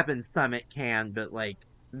this happens some at Cannes, but like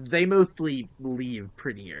they mostly leave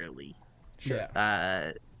pretty early. Sure.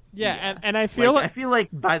 Yeah. Yeah, and I feel I feel like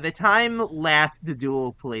by the time Last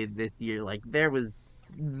Duel played this year, like there was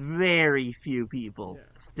very few people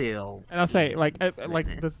still. And I'll say, in like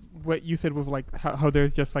Venice. this, what you said was like how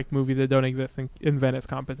there's just like movies that don't exist in Venice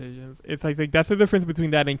competitions. It's like that's the difference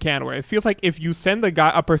between that and Cannes, where it feels like if you send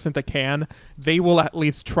a person to Cannes, they will at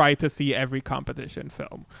least try to see every competition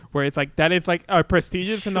film. Where it's like that is like a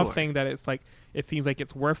prestigious enough Sure. thing that it's like it seems like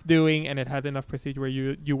it's worth doing, and it has enough prestige where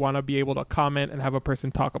you want to be able to comment and have a person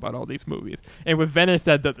talk about all these movies. And with Venice,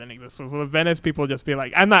 that doesn't exist. So with Venice, people just be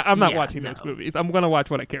like, I'm not Yeah, watching no. those movies. I'm gonna watch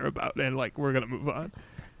what I care about, and like we're gonna move on.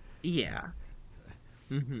 Yeah.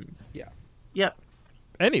 Mm-hmm. Yeah. Yep.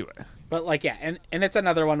 Anyway. But like, yeah, and it's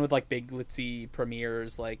another one with like big glitzy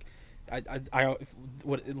premieres. Like,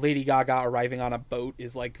 what Lady Gaga arriving on a boat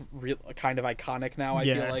is like real kind of iconic now. I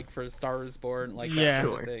Yeah. feel like for Star Is Born, like Yeah. that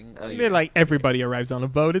sort of Sure. thing. Oh, I Like, mean, like everybody arrives on a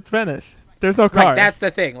boat. It's Venice. There's no car. right, that's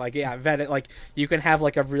the thing. Like, yeah, Venice. Like, you can have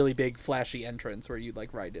like a really big flashy entrance where you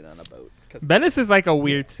like ride in on a boat. 'Cause Venice is like a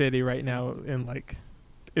weird city right now, and like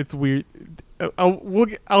it's weird.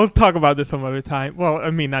 I'll talk about this some other time. Well,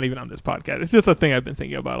 I mean, not even on this podcast. It's just a thing I've been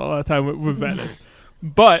thinking about a lot of time with Venice.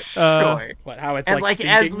 But Sure. what? How it's And like like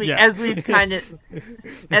as sinking?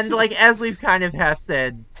 we've kind of half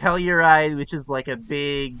said, Telluride, which is like a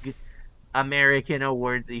big American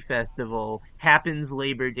awardsy festival, happens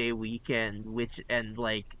Labor Day weekend, and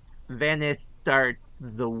like Venice starts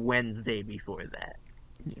the Wednesday before that.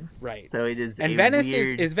 Right. So it is. And a Venice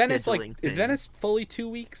weird is Venice like scheduling is thing. Venice fully 2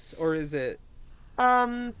 weeks, or is it?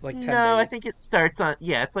 Like 10 no, I days? think it starts on.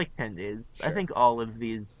 Yeah, it's like 10 days. I Sure. think all of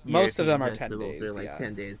these. Most of them European are 10 festivals days, Are like yeah.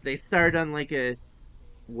 10 days. They start on like a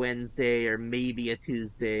Wednesday or maybe a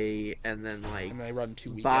Tuesday, and then like And they run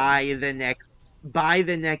 2 weekends. by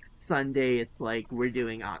the next Sunday, it's like we're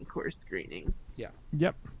doing encore screenings.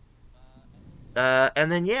 yep.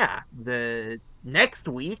 And then yeah, the next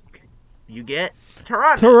week you get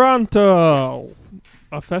Toronto. Toronto,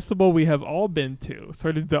 a festival we have all been to.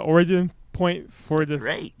 Sort of the origin point for this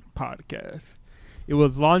Right. podcast. It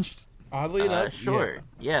was launched. Oddly enough, Sure.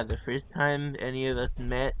 Yeah, the first time any of us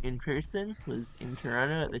met in person was in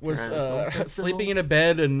Toronto at the was Toronto Film Festival. sleeping in a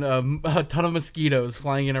bed and a ton of mosquitoes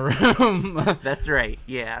flying in a room. That's right.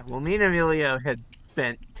 Yeah. Well, me and Emilio had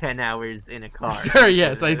spent 10 hours in a car. Sure,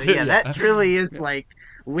 yes, I did, Yeah, yeah. that truly is like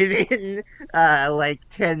within like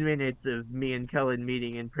 10 minutes of me and Cullen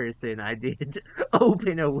meeting in person, I did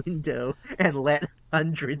open a window and let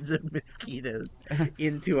hundreds of mosquitoes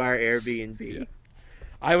into our Airbnb.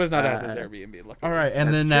 I was not at this Uh, Airbnb. Luckily. All right, and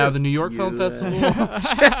That's then now good. the New York Film You, Festival.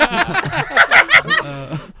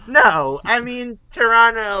 No, I mean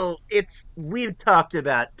Toronto. We've talked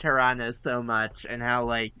about Toronto so much and how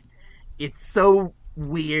like it's so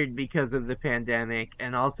weird because of the pandemic,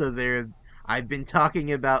 and also I've been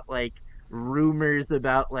talking about like rumors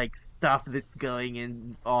about like stuff that's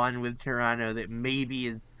going on with Toronto that maybe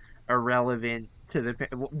is irrelevant to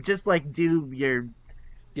just like do your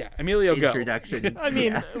Yeah, Emilio, go. introduction. I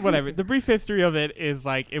mean, Yeah. whatever. The brief history of it is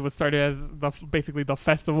like it was started as basically the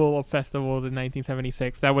Festival of Festivals in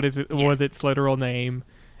 1976. That was Yes. its literal name,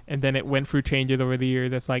 and then it went through changes over the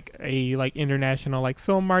years. It's like a international like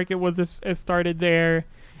film market was it started there,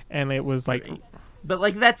 and it was like Right. But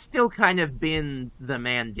like that's still kind of been the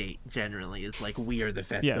mandate generally. Is like we are the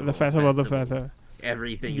festival. Yeah, the festival of the festivals. festival.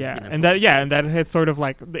 Everything. Yeah, is gonna and play. that and that it's sort of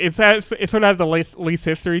like it sort of has the least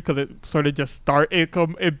history because it sort of just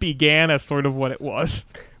it began as sort of what it was,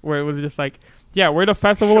 where it was just like, yeah, we're the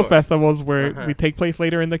festival of Sure. festivals where Uh-huh. we take place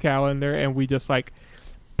later in the calendar and we just like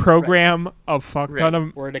program a fuck ton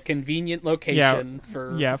of We're at a convenient location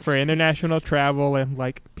for for international travel and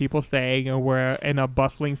like people staying, and we're in a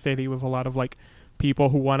bustling city with a lot of like people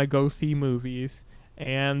who want to go see movies,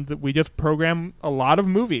 and we just program a lot of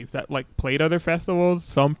movies that like played other festivals,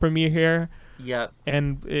 some premiere here, Yep.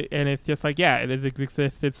 and it's just like, yeah, it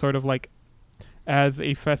existed sort of like as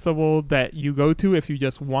a festival that you go to if you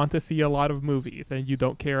just want to see a lot of movies and you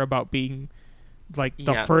don't care about being like the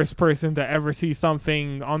Yeah. first person to ever see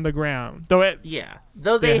something on the ground. Though it Yeah.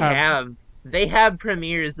 Though They they have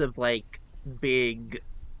premieres of like big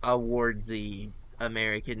awardsy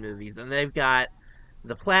American movies, and they've got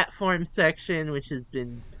the platform section, which has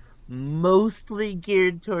been mostly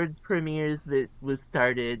geared towards premieres that was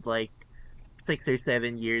started like 6 or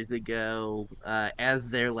 7 years ago as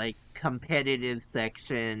their like competitive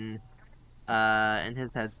section, and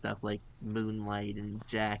has had stuff like Moonlight and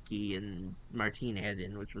Jackie and Martine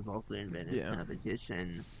Eden, which was also in Venice Yeah.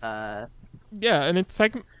 competition. yeah, and it's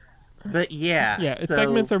like But yeah, its so,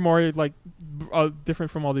 segments are more like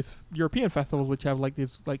different from all these European festivals, which have like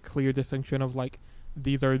this like clear distinction of like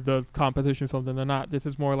these are the competition films and they're not. This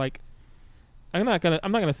is more like I'm not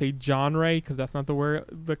gonna say genre because that's not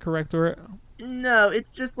the correct word. No,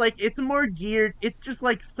 it's just like it's more geared. It's just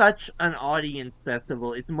like such an audience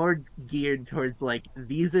festival. It's more geared towards like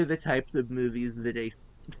these are the types of movies that a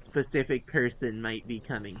specific person might be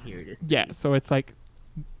coming here to see. Yeah, so it's like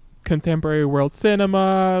contemporary world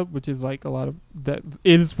cinema, which is like a lot of that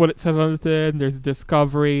is what it says on the tin. There's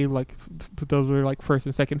Discovery, like those are like first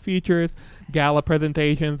and second features. Gala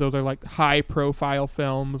presentations, those are like high profile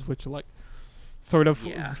films, which like sort of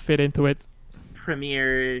Yeah. fit into it.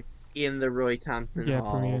 Premiere in the Roy Thompson Yeah,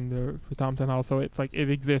 Hall. premiere in the for Thompson. Also, it's like it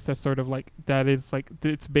exists as sort of like that is like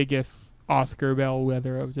its biggest Oscar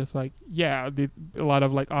bellwether of just like a lot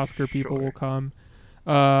of like Oscar people Sure. will come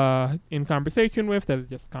in conversation with that is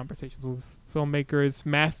just conversations with filmmakers.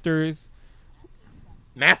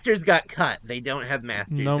 Masters got cut. They don't have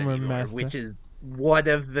Masters No more anymore, Master. which is one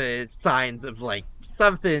of the signs of like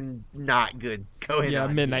something not good going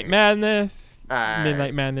on. Midnight here. Madness. Uh,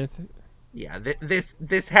 Midnight Madness. Yeah, this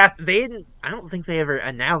they didn't. I don't think they ever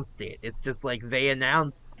announced it. It's just like they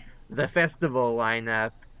announced the festival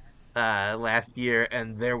lineup last year,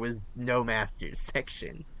 and there was no Masters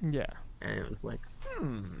section, Yeah. and it was like,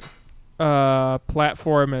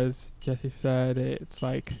 Platform, as Jesse said, it's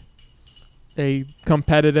like a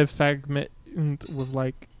competitive segment with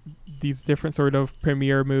like these different sort of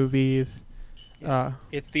premiere movies.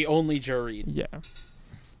 it's the only juried, Yeah.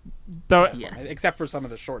 Though, yeah, except for some of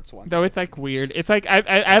the shorts ones. though it's like weird. It's like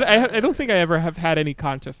I don't think I ever have had any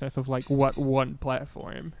consciousness of like what one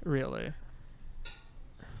platform really.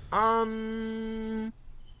 I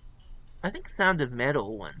think Sound of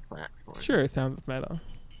Metal won platform. Sure, it sounds metal.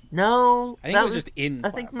 No, I think that it was just in. I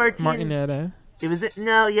think platform. Martinetta. It was it.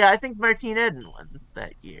 No, yeah, I think Martine Eden won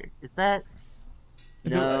that year. Is that?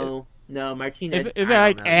 Is it- No, Martine Is Eden. it I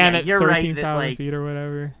like don't know. Anne Yeah, at you're right. 13,000 That, like, feet or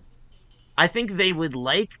whatever? I think they would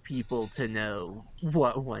like people to know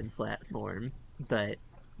what one platform, but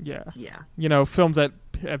Yeah. yeah, You know, films that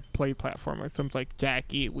have played platform, like films like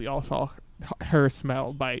Jackie. We all saw Her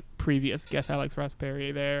Smell by previous guest Alex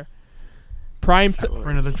Raspberry there. Friend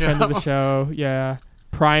of the show, yeah.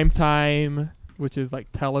 Prime Time, which is like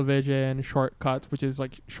television. Shortcuts, which is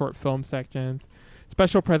like short film sections.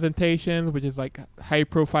 Special presentations, which is like high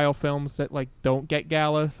profile films that like don't get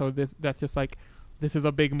gala. So that's just like this is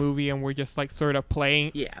a big movie and we're just like sort of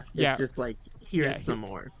playing. yeah, it's Yeah. just like here's Yeah, some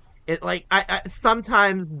more. It like I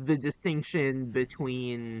sometimes the distinction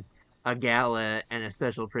between a gala and a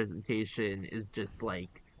special presentation is just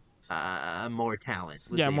like more talent.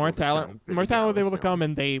 was Yeah, able more to talent. come for More the talent was gala able to film. come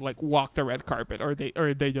and they like walked the red carpet, or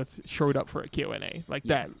they just showed up for a Q&A. Like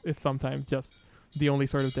Yes. that is sometimes just the only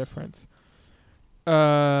sort of difference.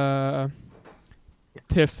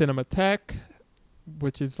 TIFF Cinematheque,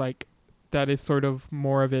 which is like that is sort of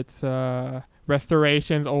more of its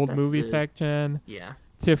restorations, old That's movie the- section. Yeah,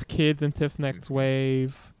 TIFF Kids and TIFF Next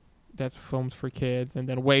Wave. That's films for kids, and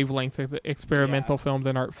then Wavelength is experimental films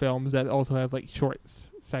and art films that also has like short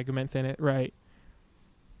segments in it, right?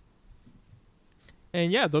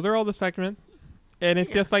 And yeah, those are all the segments, and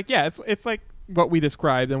it's just like it's like what we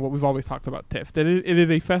described and what we've always talked about TIFF. That it is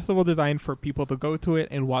a festival designed for people to go to it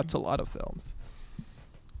and watch a lot of films.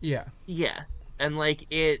 Yeah. yes, and like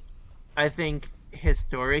it, I think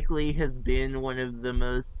historically has been one of the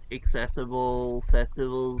most accessible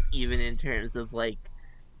festivals, even in terms of like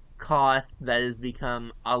cost. That has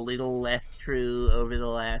become a little less true over the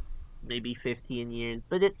last maybe 15 years,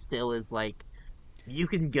 but it still is like you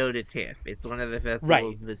can go to TIFF. It's one of the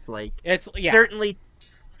festivals that's like It's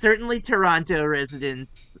certainly Toronto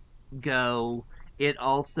residents go. It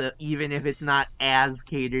also, even if it's not as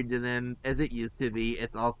catered to them as it used to be,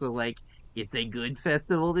 it's also like it's a good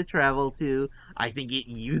festival to travel to. I think it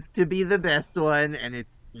used to be the best one, and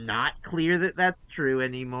it's not clear that that's true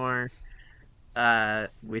anymore.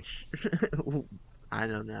 Which I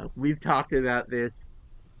don't know. We've talked about this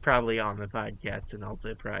probably on the podcast and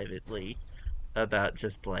also privately about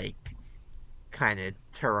just like kind of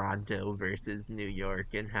Toronto versus New York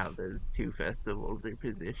and how those two festivals are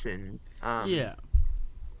positioned. Yeah.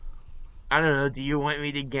 I don't know, do you want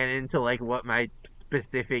me to get into like what my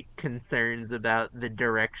specific concerns about the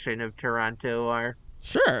direction of Toronto are?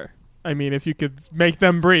 Sure. I mean, if you could make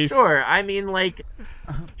them brief. Sure, I mean like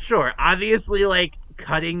sure, obviously like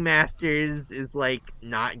Cutting Masters is like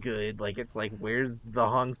not good. Like it's like where's the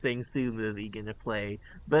Hong Sang-soo movie gonna play?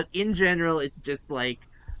 But in general it's just like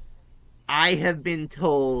I have been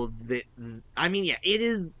told that, I mean, yeah, it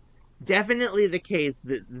is definitely the case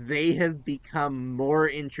that they have become more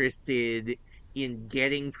interested in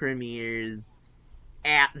getting premieres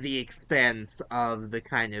at the expense of the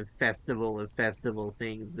kind of festival of festival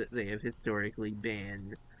things that they have historically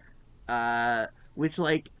been. Which,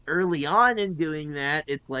 like, early on in doing that,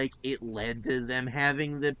 it's like it led to them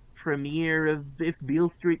having the premiere of If Beale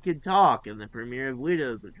Street Could Talk and the premiere of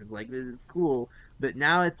Widows, which was like, this is cool. But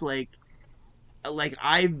now it's like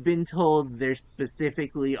I've been told there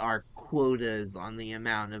specifically are quotas on the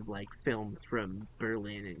amount of like films from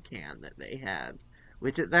Berlin and Cannes that they have,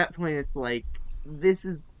 which at that point it's like this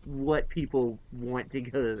is what people want to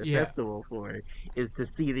go to the festival for, is to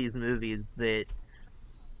see these movies that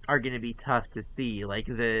are going to be tough to see. Like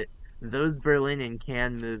those Berlin and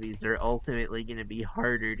Cannes movies are ultimately going to be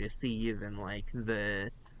harder to see than like the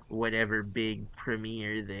whatever big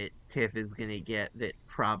premiere that TIFF is going to get that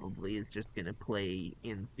probably is just going to play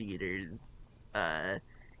in theaters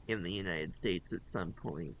in the United States at some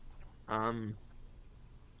point.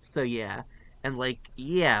 So yeah, and like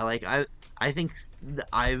I think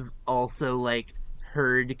I've also like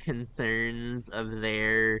heard concerns of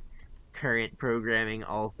their current programming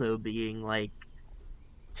also being like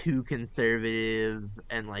too conservative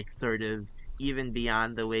and like sort of even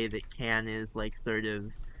beyond the way that Cannes is like sort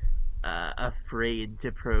of afraid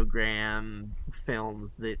to program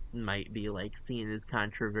films that might be like seen as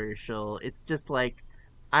controversial. It's just like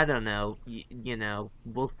I don't know, you know,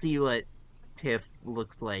 we'll see what TIFF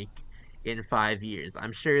looks like in 5 years.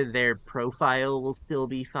 I'm sure their profile will still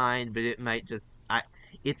be fine, but it might just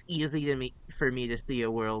it's easy for me to see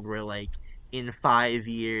a world where like in 5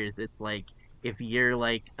 years it's like if you're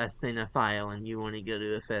like a cinephile and you want to go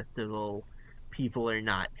to a festival, people are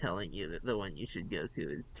not telling you that the one you should go to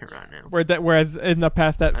is Toronto. Whereas in the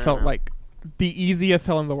past that felt know. like the easiest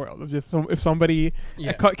sell in the world. Just if somebody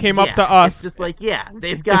Yeah. came up to us, It's just like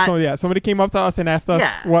they've got somebody came up to us and asked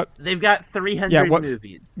us what they've got 300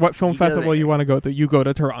 movies. what film You go festival there. you want to go to. You go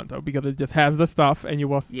to Toronto because it just has the stuff, and you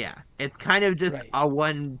will. Yeah, it's kind of just Right. a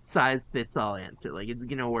one size fits all answer. Like it's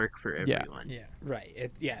gonna work for Yeah. everyone. Yeah, right.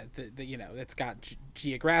 The you know, it's got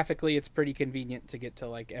geographically, it's pretty convenient to get to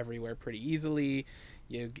like everywhere pretty easily.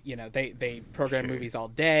 You know, they program Sure. movies all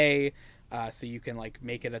day, so you can like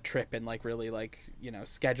make it a trip and like really like, you know,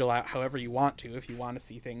 schedule out however you want to. If you want to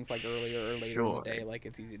see things like earlier or later in Sure. the day, like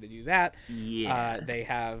it's easy to do that. Yeah. They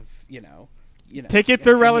have you know Tickets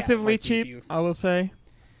and are yeah, relatively like, cheap, you- I will say.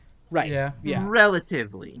 right. Yeah. Yeah.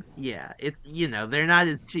 Relatively, yeah. It's they're not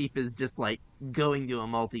as cheap as just like going to a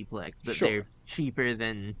multiplex, but Sure. they're cheaper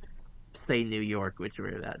than say New York, which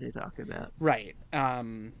we're about to talk about. Right.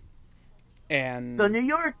 And So New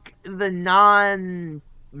York, the non-major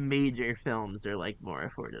films are like more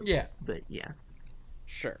affordable. Yeah. But yeah.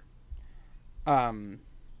 Sure.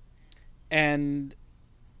 And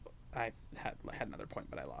I had another point,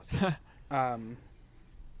 but I lost it.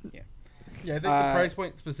 Yeah, I think the price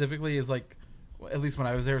point specifically is like, at least when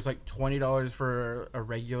I was there, it's like $20 for a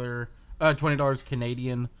regular, $20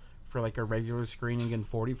 Canadian for like a regular screening and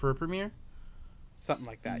 $40 for a premiere. Something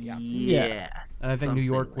like that, yeah. Yeah. And I think New something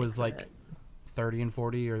York was that. like 30 and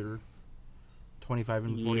 40 or 25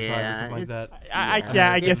 and 45 or something like that.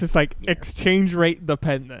 I guess it's like exchange rate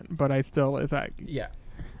dependent, but I still Yeah.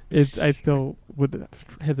 I still would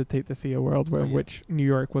hesitate to see a world where in which New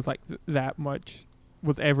York was like that much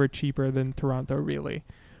was ever cheaper than Toronto. Really,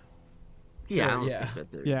 Yeah, I Sure, don't yeah. think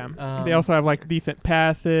that's a Yeah. ridiculous. They also have like decent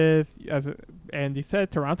passes. As Andy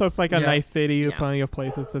said, Toronto's like a Yeah. nice city with Yeah. plenty of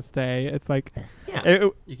places to stay. It's like, Yeah.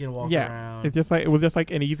 You can walk yeah, around. it's just like it was just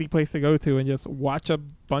like an easy place to go to and just watch a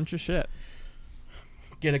bunch of shit.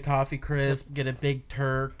 Get a coffee crisp, get a Big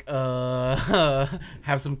Turk,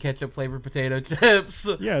 have some ketchup flavored potato chips.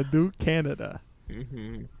 Yeah, do Canada.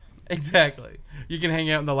 Mhm. Exactly. You can hang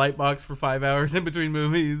out in the light box for 5 hours in between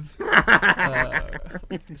movies.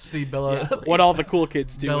 See Bella. Yeah. What all the cool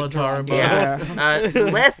kids do. in Bellatar Toronto. Yeah.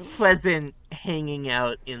 Less pleasant hanging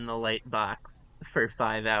out in the light box for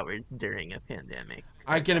 5 hours during a pandemic.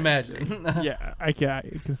 I can imagine. Yeah, I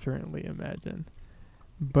can certainly imagine.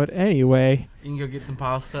 But anyway, You can go get some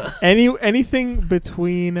pasta. anything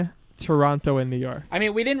between Toronto and New York. I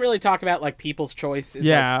mean, we didn't really talk about like People's Choice. Is,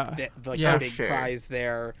 Yeah. like Yeah, the big sure. prize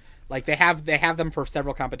there. Like they have them for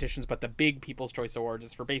several competitions, but the big People's Choice Award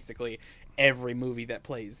is for basically every movie that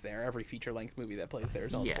plays there. Every feature length movie that plays there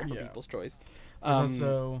is eligible for Yeah. People's Choice. There's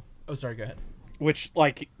also, oh, sorry, go ahead. Which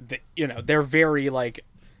like they're very like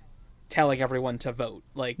telling everyone to vote.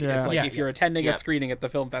 Like Yeah. it's like Yeah, if you're attending yeah. a screening at the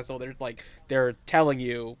film festival, they're telling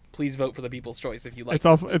you please vote for the People's Choice if you like. It's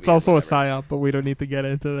also this it's movie or also a whatever. psyop, but we don't need to get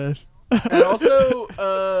into this. And also,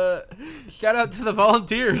 shout out to the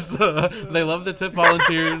volunteers. They love the TIFF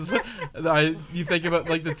volunteers. You think about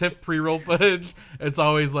like the TIFF pre-roll footage. It's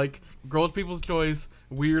always like Girls People's Choice,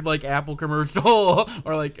 weird like Apple commercial,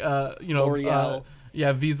 or like L'Oreal.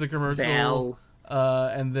 Visa commercial, Bell.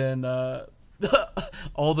 and then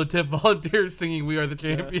all the TIFF volunteers singing "We Are the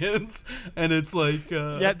Champions," and it's like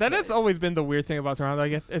Yeah, that has always been the weird thing about Toronto, I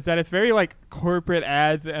guess, is that it's very like corporate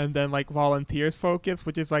ads and then like volunteers focused,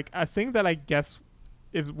 which is like a thing that I guess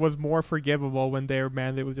was more forgivable when they were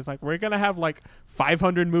mandated. It was just like, we're gonna have like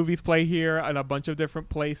 500 movies play here in a bunch of different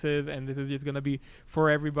places, and this is just gonna be for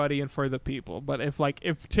everybody and for the people. But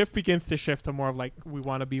if TIFF begins to shift to more of like, we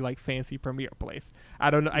want to be like fancy premiere place, I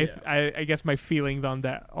don't know. Yeah. I guess my feelings on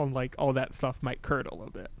like all that stuff might curdle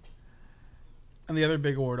a bit. And the other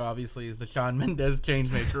big award, obviously, is the Shawn Mendes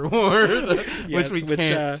Changemaker Award, Yes, which we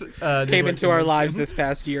can't came into our neglect to lives mention. this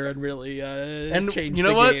past year and really And changed you know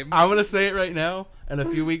the what? game. I'm gonna say it right now. In a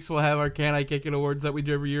few weeks, we'll have our Can I Kick It awards that we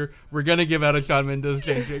do every year. We're gonna give out a Shawn Mendes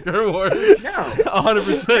Changemaker Award. No.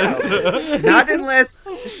 100%. Not unless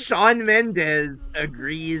Shawn Mendes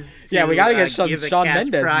agrees to Yeah, we gotta get give a Shawn cash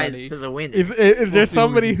Mendes prize money. to the winner. If We'll there's see what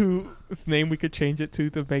somebody we whose name we could change it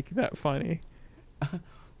to make that funny.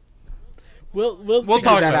 We'll We'll figure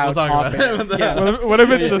talk that about it. We'll out talk off about air. it. Yes. What if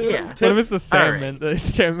it's the Yeah. what if it's the All right. Sandman, the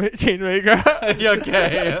chainmaker? Yeah,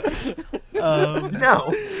 okay.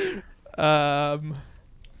 Um,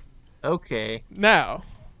 Okay. now,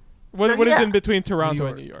 what So, what is yeah. in between Toronto New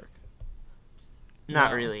and New York? Not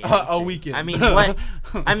No. really. A anything. weekend. I mean, what?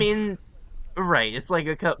 I mean, right. It's like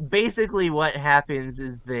basically what happens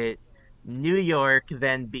is that New York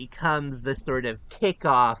then becomes the sort of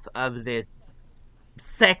kickoff of this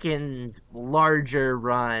second larger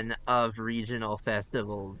run of regional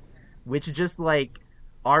festivals, which just like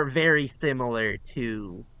are very similar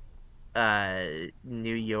to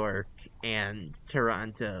New York and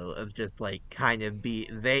Toronto, of just like kind of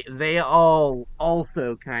they all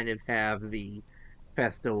also kind of have the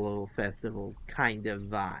festivals kind of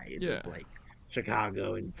vibe. Yeah. Like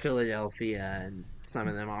Chicago and Philadelphia, and some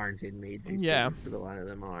of them aren't in major Yeah. cities, but a lot of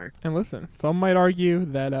them are. And listen, some might argue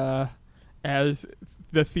that as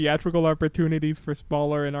the theatrical opportunities for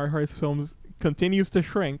smaller and art house films continues to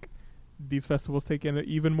shrink, these festivals take an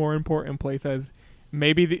even more important place as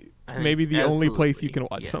maybe the only place you can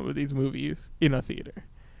watch yes. some of these movies in a theater.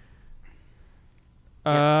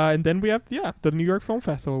 And then we have the New York Film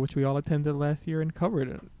Festival, which we all attended last year and covered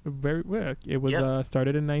it very well. It was Yep.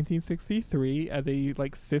 started in 1963 as a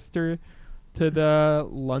sister to the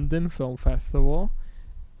London Film Festival.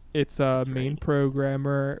 Its main right.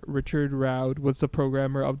 programmer, Richard Roud, was the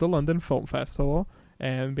programmer of the London Film Festival,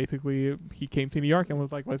 and basically he came to New York and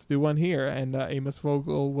was like, let's do one here. And Amos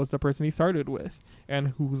Vogel was the person he started with, and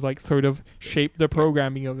who sort of shaped the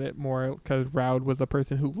programming of it more, because Roud was the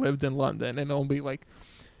person who lived in London and only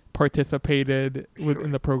participated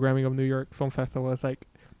in the programming of New York Film Festival as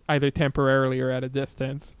either temporarily or at a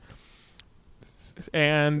distance.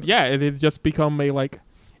 And it has just become a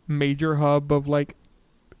major hub of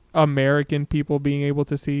American people being able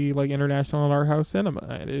to see international and art house cinema.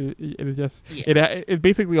 It is just it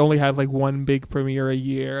basically only has one big premiere a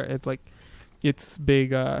year. It's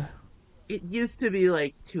big. It used to be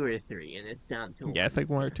 2 or 3, and it's down to Yeah, it's 1.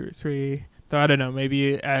 1 or 2 or 3. So I don't know.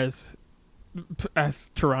 Maybe as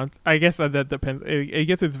Toronto, I guess that depends. I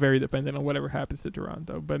guess it's very dependent on whatever happens to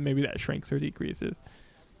Toronto, but maybe that shrinks or decreases.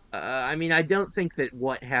 I mean, I don't think that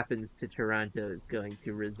what happens to Toronto is going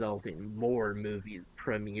to result in more movies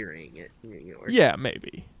premiering at New York. Yeah,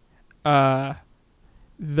 maybe. And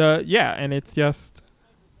it's just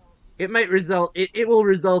It might result. It will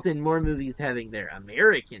result in more movies having their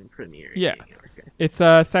American premiere. Yeah. In New York. it's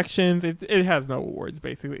sections. It has no awards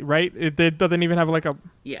basically, right? It doesn't even have like a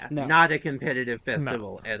Yeah, No. not a competitive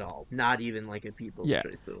festival at all. Not even like a People's Yeah.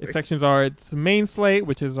 Choice Award. its sections are its main slate,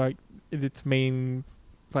 which is like its main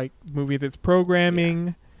like movies it's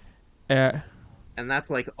programming. And that's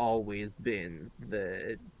like always been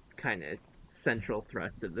the kind of central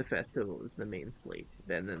thrust of the festival is the main slate.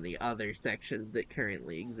 And then the other sections that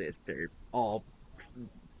currently exist are all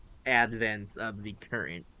advents of the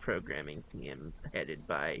current programming team headed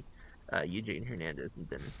by Eugene Hernandez and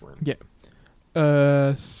Dennis Lim.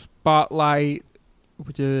 Yeah. Spotlight,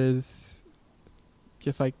 which is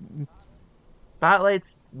just like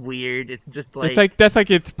Spotlight's weird. It's just like, it's like that's like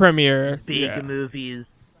its premiere. big Yeah. movies.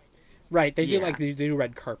 Right, they Yeah. do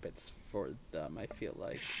red carpets for them, I feel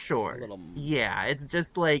like. Sure. A little- Yeah, it's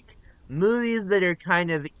just like movies that are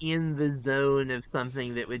kind of in the zone of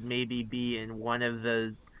something that would maybe be in one of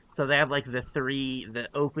those. So they have like the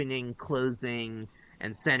opening, closing,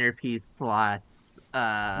 and centerpiece slots.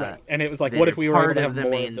 Right, and it was like, that what are if we were able part to of have the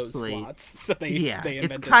more main of those slate. slots? So they Yeah, they it's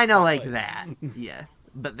invented kind of like Spotlight. that. Yes,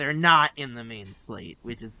 but they're not in the main slate,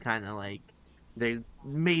 which is kind of like there's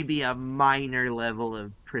maybe a minor level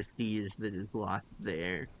of prestige that is lost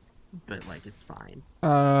there, but like it's fine.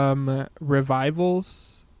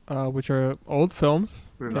 Revivals, which are old films.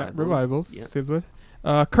 Revivals. Yep. Sidwood.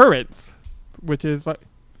 Currents, which is like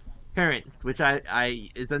Currents, which I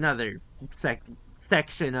is another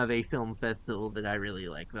section of a film festival that I really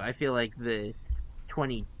like. Though I feel like the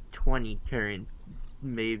 2020 Currents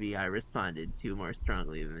maybe I responded to more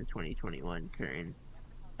strongly than the 2021 Currents.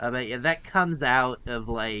 But yeah, that comes out of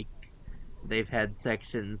like they've had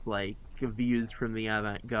sections like views from the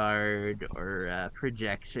avant-garde or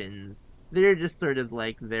projections. They're just sort of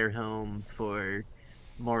like their home for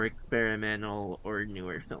more experimental or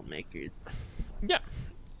newer filmmakers.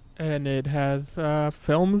 and it has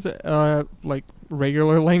films like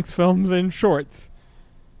regular length films and shorts.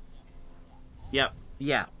 Yep.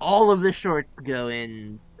 Yeah, all of the shorts go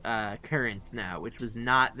in Currents now, which was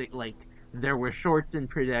not like there were shorts in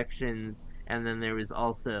productions, and then there was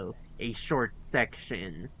also a short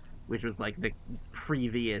section, which was like the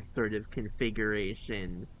previous sort of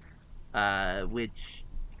configuration, which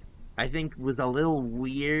I think was a little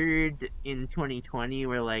weird in 2020,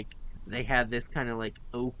 where like they had this kind of like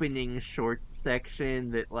opening short section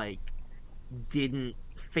that like didn't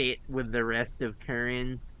fit with the rest of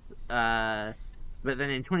Currents. But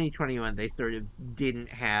then in 2021, they sort of didn't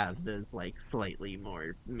have those like slightly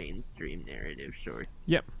more mainstream narrative shorts.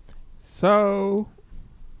 So,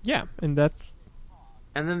 yeah, and that's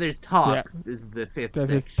And then there's Talks is the fifth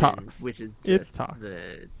That is section, Talks. which is It's just Talks.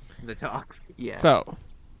 the Talks. Yeah. so.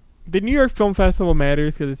 The New York Film Festival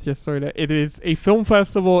matters because it's just sort of it is a film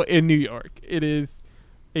festival in New York. It is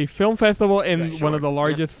a film festival in Right, one sure. of the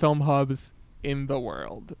largest film hubs in the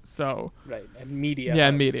world. So Right, and media. yeah,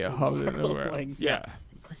 hubs media in hubs the in the world. like, Yeah.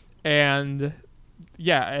 And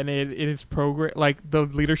it is program like the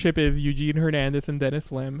leadership is Eugene Hernandez and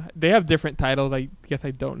Dennis Lim. They have different titles. I guess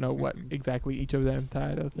I don't know what exactly each of them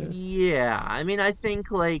titles is. Yeah, I mean, I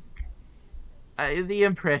think like the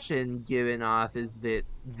impression given off is that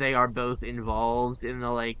they are both involved in the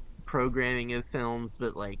like programming of films,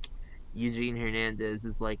 but like Eugene Hernandez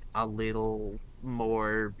is like a little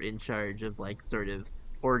more in charge of like sort of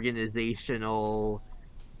organizational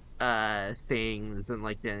things, and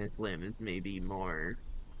like Dennis Lim is maybe more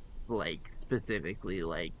like specifically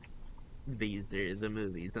like these are the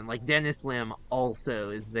movies, and like Dennis Lim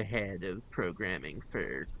also is the head of programming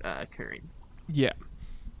for Currents. Yeah.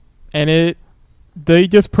 And they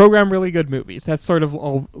just program really good movies. That's sort of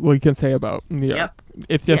all we can say about New York. Yep.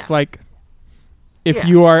 It's just Yeah. like if Yeah.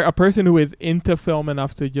 you are a person who is into film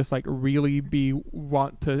enough to just like really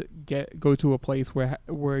want to go to a place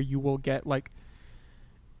where you will get like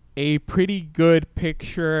a pretty good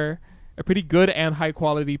picture, a pretty good and high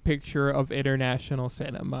quality picture of international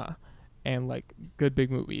cinema and like good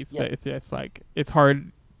big movies. Yeah. It's like it's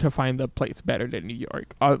hard to find a place better than New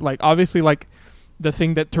York. Like obviously like the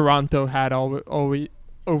thing that Toronto had always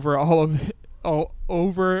over all of it,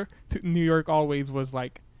 over to New York always was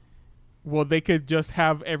like, well, they could just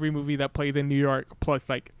have every movie that plays in New York plus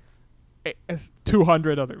like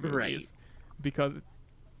 200 other movies, Right. because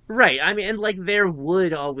Right, I mean, and like there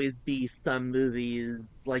would always be some movies,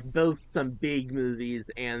 like both some big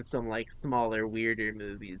movies and some like smaller, weirder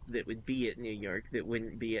movies that would be at New York that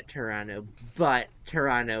wouldn't be at Toronto, but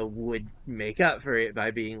Toronto would make up for it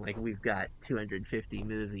by being like, we've got 250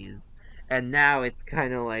 movies. And now it's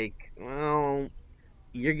kind of like, well,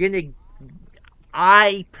 you're gonna.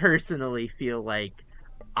 I personally feel like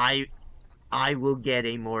I I will get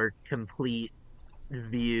a more complete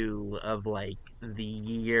view of like the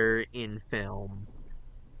year in film,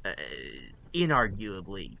 uh,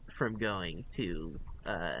 inarguably from going to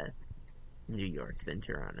New York than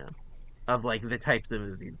Toronto. Of like the types of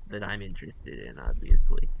movies that I'm interested in,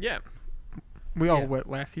 obviously. Yeah. We all Yeah. went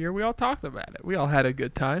last year. We all talked about it. We all had a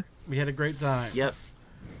good time. We had a great time. Yep.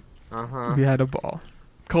 We had a ball.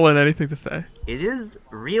 Colin, anything to say? It is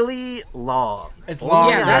really long. It's Only long.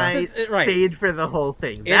 Yeah, that's I right. stayed for the whole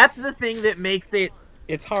thing. It's- That's the thing that makes it.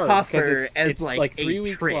 It's hard Tougher because as, it's like, like a 3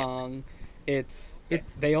 weeks trip. long. It's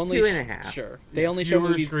It's only 2.5. Sure, they only show Fewer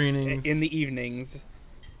movies screenings. in the evenings.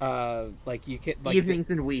 Like you can like Evenings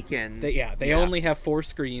and weekends. they only have 4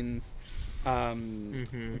 screens.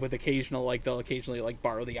 Mhm. With occasional like they'll occasionally like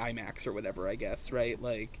borrow the IMAX or whatever, I guess, right?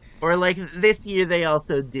 Like Or like this year, they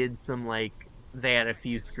also did some like they had a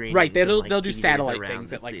few screenings. right, in, they'll like, do theaters satellite around things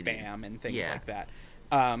the at like city. BAM and things Yeah. like that.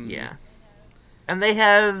 Yeah. And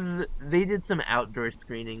they did some outdoor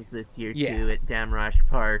screenings this year Yeah. too at Damrosch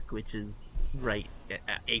Park, which is right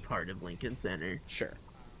a part of Lincoln Center. Sure.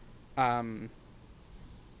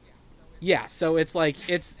 Yeah, so it's like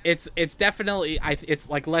it's definitely it's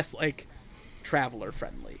like less like traveler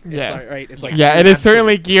friendly. Yeah. Right. It's like Yeah, it is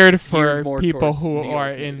certainly geared for Geared more people towards who New York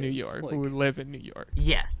are in New movies, York, like- who live in New York.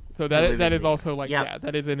 Yes. So who that live that in is New also York. like Yep. yeah,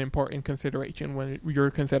 that is an important consideration when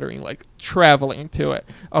you're considering like traveling to it.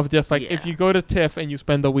 Of just like if Yeah. you go to TIFF and you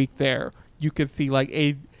spend a week there, you could see like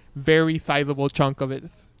a very sizable chunk of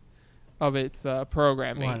its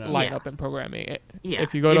programming Why not? lineup and programming. Yeah.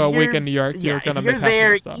 If you go to a week you're- in New York, you're if gonna you're miss half of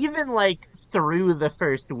there, the stuff. even like through the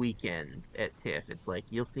first weekend at TIFF, it's like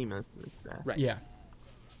you'll see most of the stuff. Right. Yeah.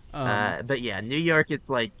 But yeah, New York, it's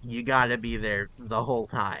like you gotta be there the whole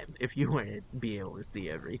time if you want to be able to see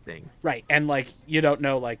everything. right, and like you don't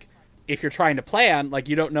know like if you're trying to plan, like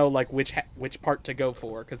you don't know like which part to go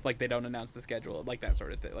for because like they don't announce the schedule, like that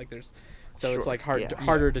sort of thing. Like there's so it's Sure, like yeah.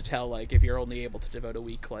 harder to tell like if you're only able to devote a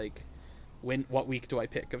week like what week do I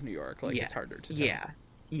pick of New York? Like Yes. it's harder to tell.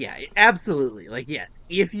 Yeah, absolutely. Like, yes,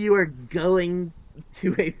 if you are going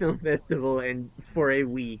to a film festival and for a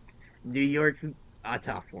week, New York's a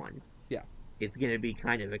tough one. Yeah. It's gonna be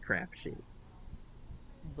kind of a crapshoot.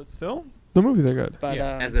 But still, the movies are good. But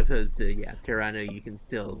Yeah. As opposed to, Toronto, you can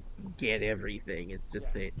still get everything. It's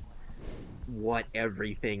just that what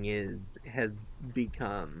everything is has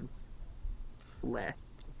become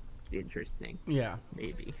less interesting, Yeah.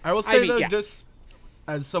 maybe. I will say mean, though, yeah. just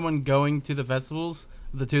as someone going to the festivals,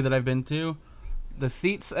 the 2 that I've been to, the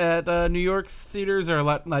seats at New York's theaters are a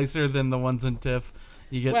lot nicer than the ones in TIFF.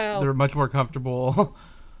 They're much more comfortable.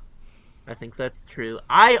 I think that's true.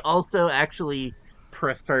 I also actually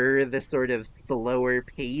prefer the sort of slower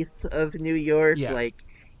pace of New York. Yeah. Like,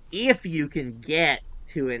 if you can get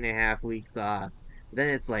 2.5 weeks off, then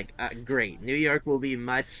it's like, great. New York will be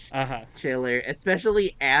much chiller,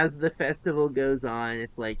 especially as the festival goes on.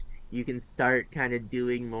 It's like, you can start kind of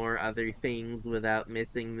doing more other things without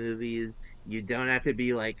missing movies. You don't have to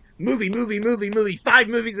be like, movie, 5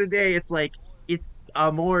 movies a day. It's like, it's a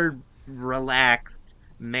more relaxed,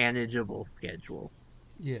 manageable schedule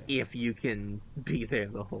Yeah. if you can be there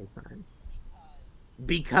the whole time.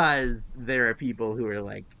 Because there are people who are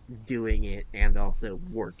like doing it and also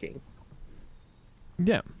working.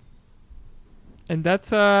 Yeah. And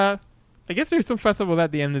that's I guess there's some festivals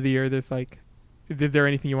at the end of the year. There's like, is there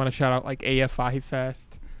anything you want to shout out like AFI Fest?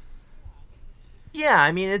 Yeah,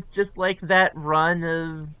 I mean, it's just like that run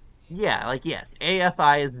of... Yeah, like, yes,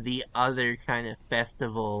 AFI is the other kind of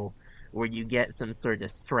festival where you get some sort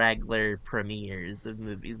of straggler premieres of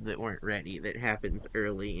movies that weren't ready that happens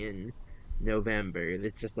early in November.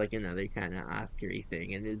 That's just like another kind of Oscar-y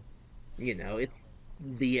thing, and is, it's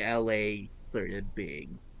the LA sort of big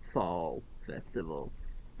fall festival.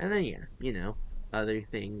 And then, other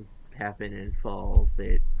things happen in fall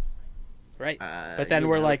that... Right. But then you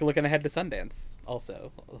we're know, like looking ahead to Sundance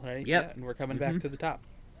also, right? Yep. Yeah, and we're coming back Mhm. to the top.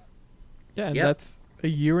 Yeah, and Yep. that's a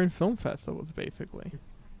year in film festivals basically.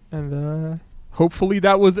 And hopefully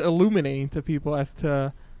that was illuminating to people as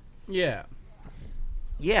to Yeah.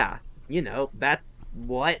 Yeah, that's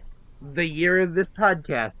what the year of this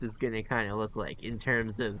podcast is going to kind of look like in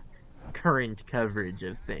terms of current coverage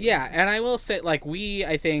of things. Yeah, and I will say, like,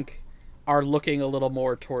 I think, are looking a little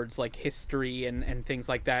more towards like history and things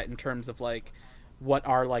like that in terms of like what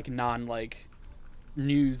are like non like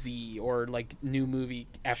newsy or like new movie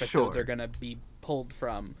episodes Sure. are gonna be pulled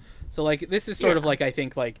from. So like this is sort of like, I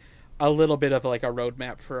think like a little bit of like a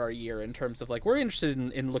roadmap for our year in terms of like we're interested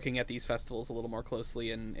in looking at these festivals a little more closely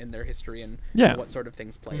in their history and Yeah. what sort of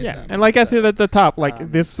things play at Yeah, them. and like I So, said at the top, like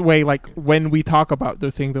um, this way, like when we talk about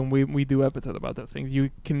those things and we do episodes about those things, you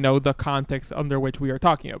can know the context under which we are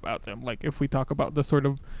talking about them. Like if we talk about the sort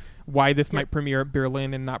of why this might premiere at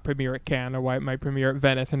Berlin and not premiere at Cannes, or why it might premiere at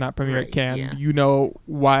Venice and not premiere at Right, Cannes, yeah. you know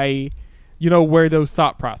why, you know where those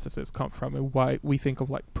thought processes come from and why we think of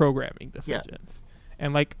like programming decisions,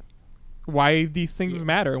 and like why these things Yeah.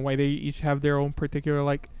 matter and why they each have their own particular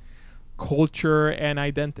like culture and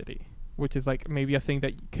identity, which is like maybe a thing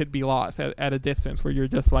that could be lost at a distance, where you're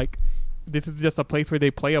just like, this is just a place where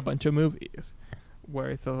they play a bunch of movies,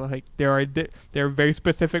 where so like there are very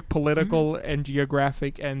specific political and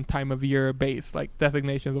geographic and time of year based like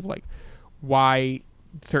designations of like why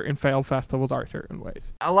certain film festivals are certain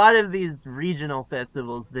ways. A lot of these regional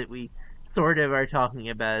festivals that we sort of are talking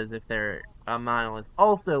about as if they're a monolith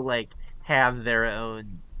also like have their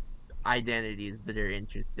own identities that are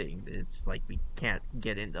interesting. It's just like we can't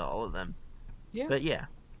get into all of them. Yeah. But yeah,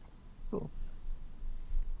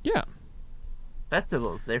 Yeah.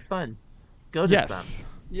 festivals, they're fun. Go to some. Yes.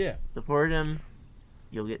 Yeah. Support them.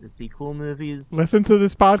 You'll get to see cool movies. Listen to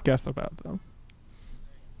this podcast about them.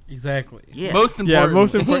 Exactly. Yeah. Most important. Yeah,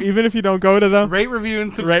 most important. Even if you don't go to them, Rate, review,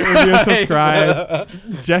 and subscribe. rate, review, and subscribe.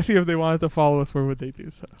 Jesse, if they wanted to follow us, where would they do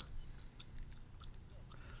so?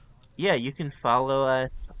 Yeah, you can follow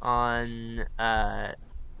us on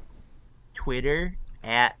Twitter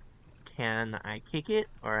at Can I Kick It,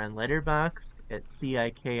 or on Letterboxd at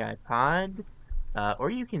CIKIPod, or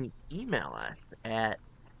you can email us at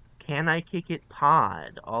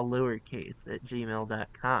canikickitpod, all lowercase, at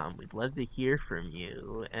gmail.com. We'd love to hear from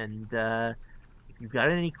you, and if you've got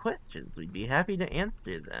any questions, we'd be happy to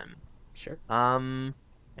answer them. Sure. And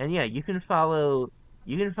yeah, you can find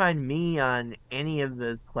me on any of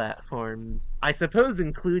those platforms, I suppose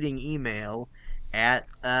including email, at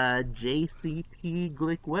JCP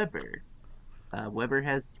Glick Weber. Weber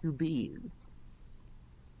has 2 B's.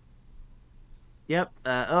 Yep.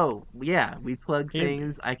 Oh, yeah, we plug Yeah.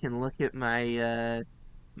 things. I can look at my,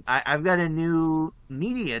 I've got a new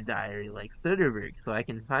media diary like Soderbergh, so I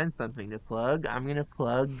can find something to plug. I'm gonna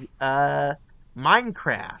plug,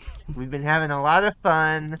 Minecraft. We've been having a lot of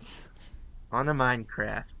fun on the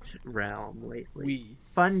Minecraft realm lately.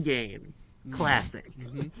 Fun game. Classic.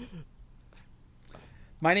 Mhm.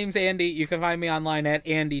 My name's Andy. You can find me online at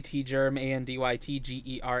AndyTGerm,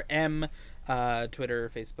 ANDYTGERM,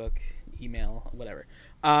 Twitter, Facebook, email, whatever.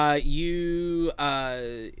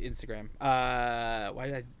 Instagram. Why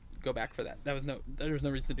did I go back for that? There was no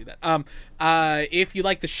reason to do that. If you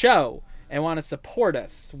like the show and want to support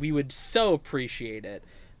us, we would so appreciate it.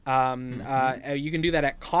 You can do that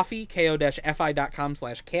at coffee,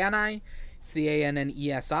 ko-fi.com/cani,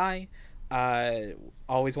 CANNESI.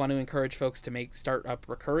 Always want to encourage folks to start up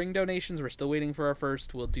recurring donations. We're still waiting for our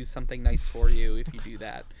first. We'll do something nice for you if you do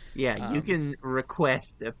that. Yeah, you can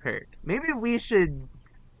request a perk. Maybe we should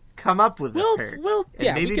come up with a perk. And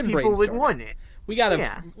maybe we can people would brainstorm want it. We gotta.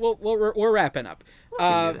 Yeah. We're wrapping up.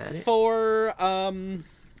 can do that. For a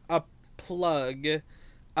plug,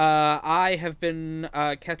 I have been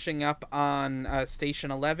catching up on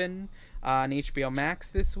Station 11 on HBO Max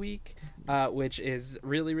this week, which is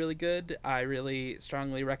really, really good. I really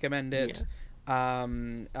strongly recommend it.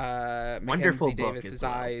 Wonderful Mackenzie book Davis's as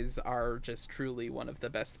well. eyes are just truly one of the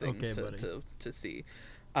best things Okay, buddy. to see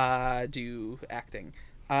do acting.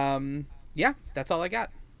 Yeah, that's all I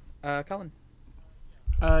got. Colin.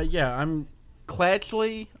 Yeah, I'm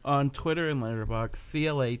Clatchley on Twitter and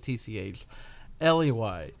Letterboxd,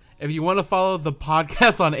 CLATCHLEY. If you want to follow the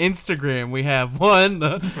podcast on Instagram, we have one.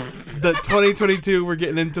 The 2022, we're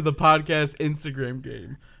getting into the podcast Instagram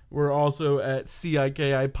game. We're also at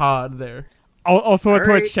CIKI Pod there. Also a All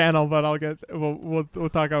Twitch right. channel, but we'll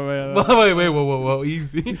talk about it. Wait, whoa,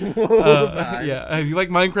 easy. Yeah, if you like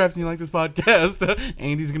Minecraft and you like this podcast,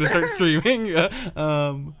 Andy's gonna start streaming.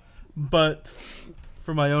 But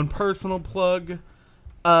for my own personal plug,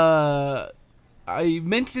 I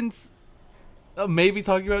mentioned maybe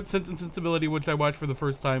talking about Sense and Sensibility, which I watched for the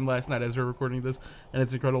first time last night as we're recording this, and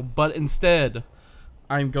it's incredible. But instead,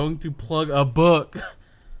 I'm going to plug a book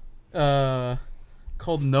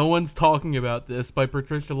called No One's Talking About This by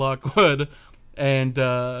Patricia Lockwood, and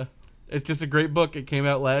it's just a great book. It came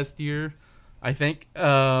out last year, I think,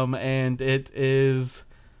 and it is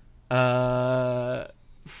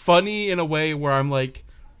funny in a way where I'm like,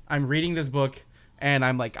 I'm reading this book and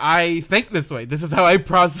I'm like, I think this way. This is how I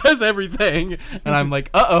process everything. And I'm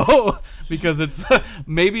like, because it's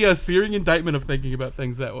maybe a searing indictment of thinking about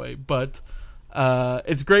things that way. But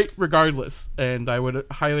it's great regardless, and I would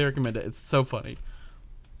highly recommend it. It's so funny.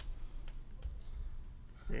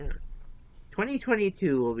 Yeah.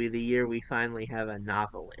 2022 will be the year we finally have a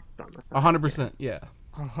novelist on the 100%, yeah.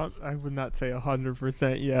 I would not say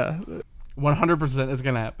 100%. Yeah. 100% is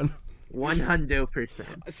gonna happen. 100%.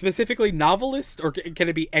 Specifically novelist, or can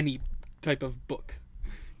it be any type of book?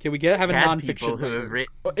 Can we have a nonfiction who have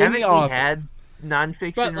writer? haven't we author. had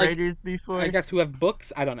nonfiction But, like, writers before? I guess who have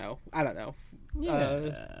books? I don't know.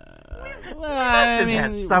 Well,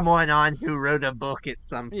 had someone on who wrote a book at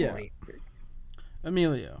some point. Yeah.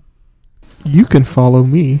 Emilio. You can follow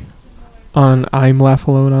me on I'm Laugh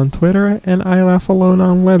Alone on Twitter and I Laugh Alone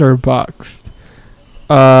on Letterboxd.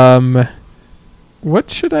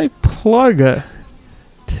 What should I plug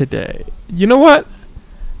today? You know what?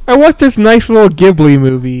 I watched this nice little Ghibli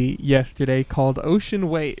movie yesterday called Ocean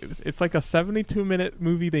Waves. It's like a 72-minute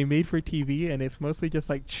movie they made for TV, and it's mostly just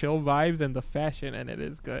like chill vibes, and the fashion in it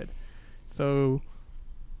is good. So,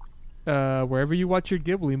 wherever you watch your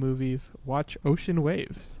Ghibli movies, watch Ocean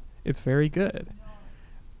Waves. It's very good.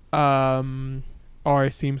 Our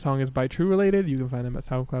theme song is by True Related. You can find them at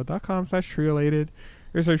soundcloud.com/TrueRelated.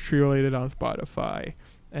 Or search True Related on Spotify.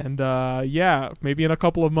 And maybe in a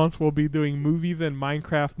couple of months we'll be doing movies and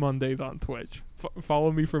Minecraft Mondays on Twitch.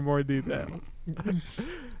 Follow me for more detail. And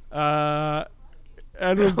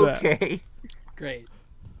with that, Great.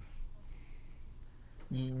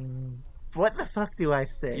 What the fuck do I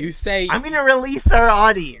say? You say I'm gonna release our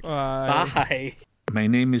audience. bye. My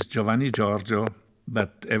name is Giovanni Giorgio,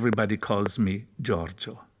 but everybody calls me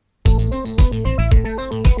Giorgio.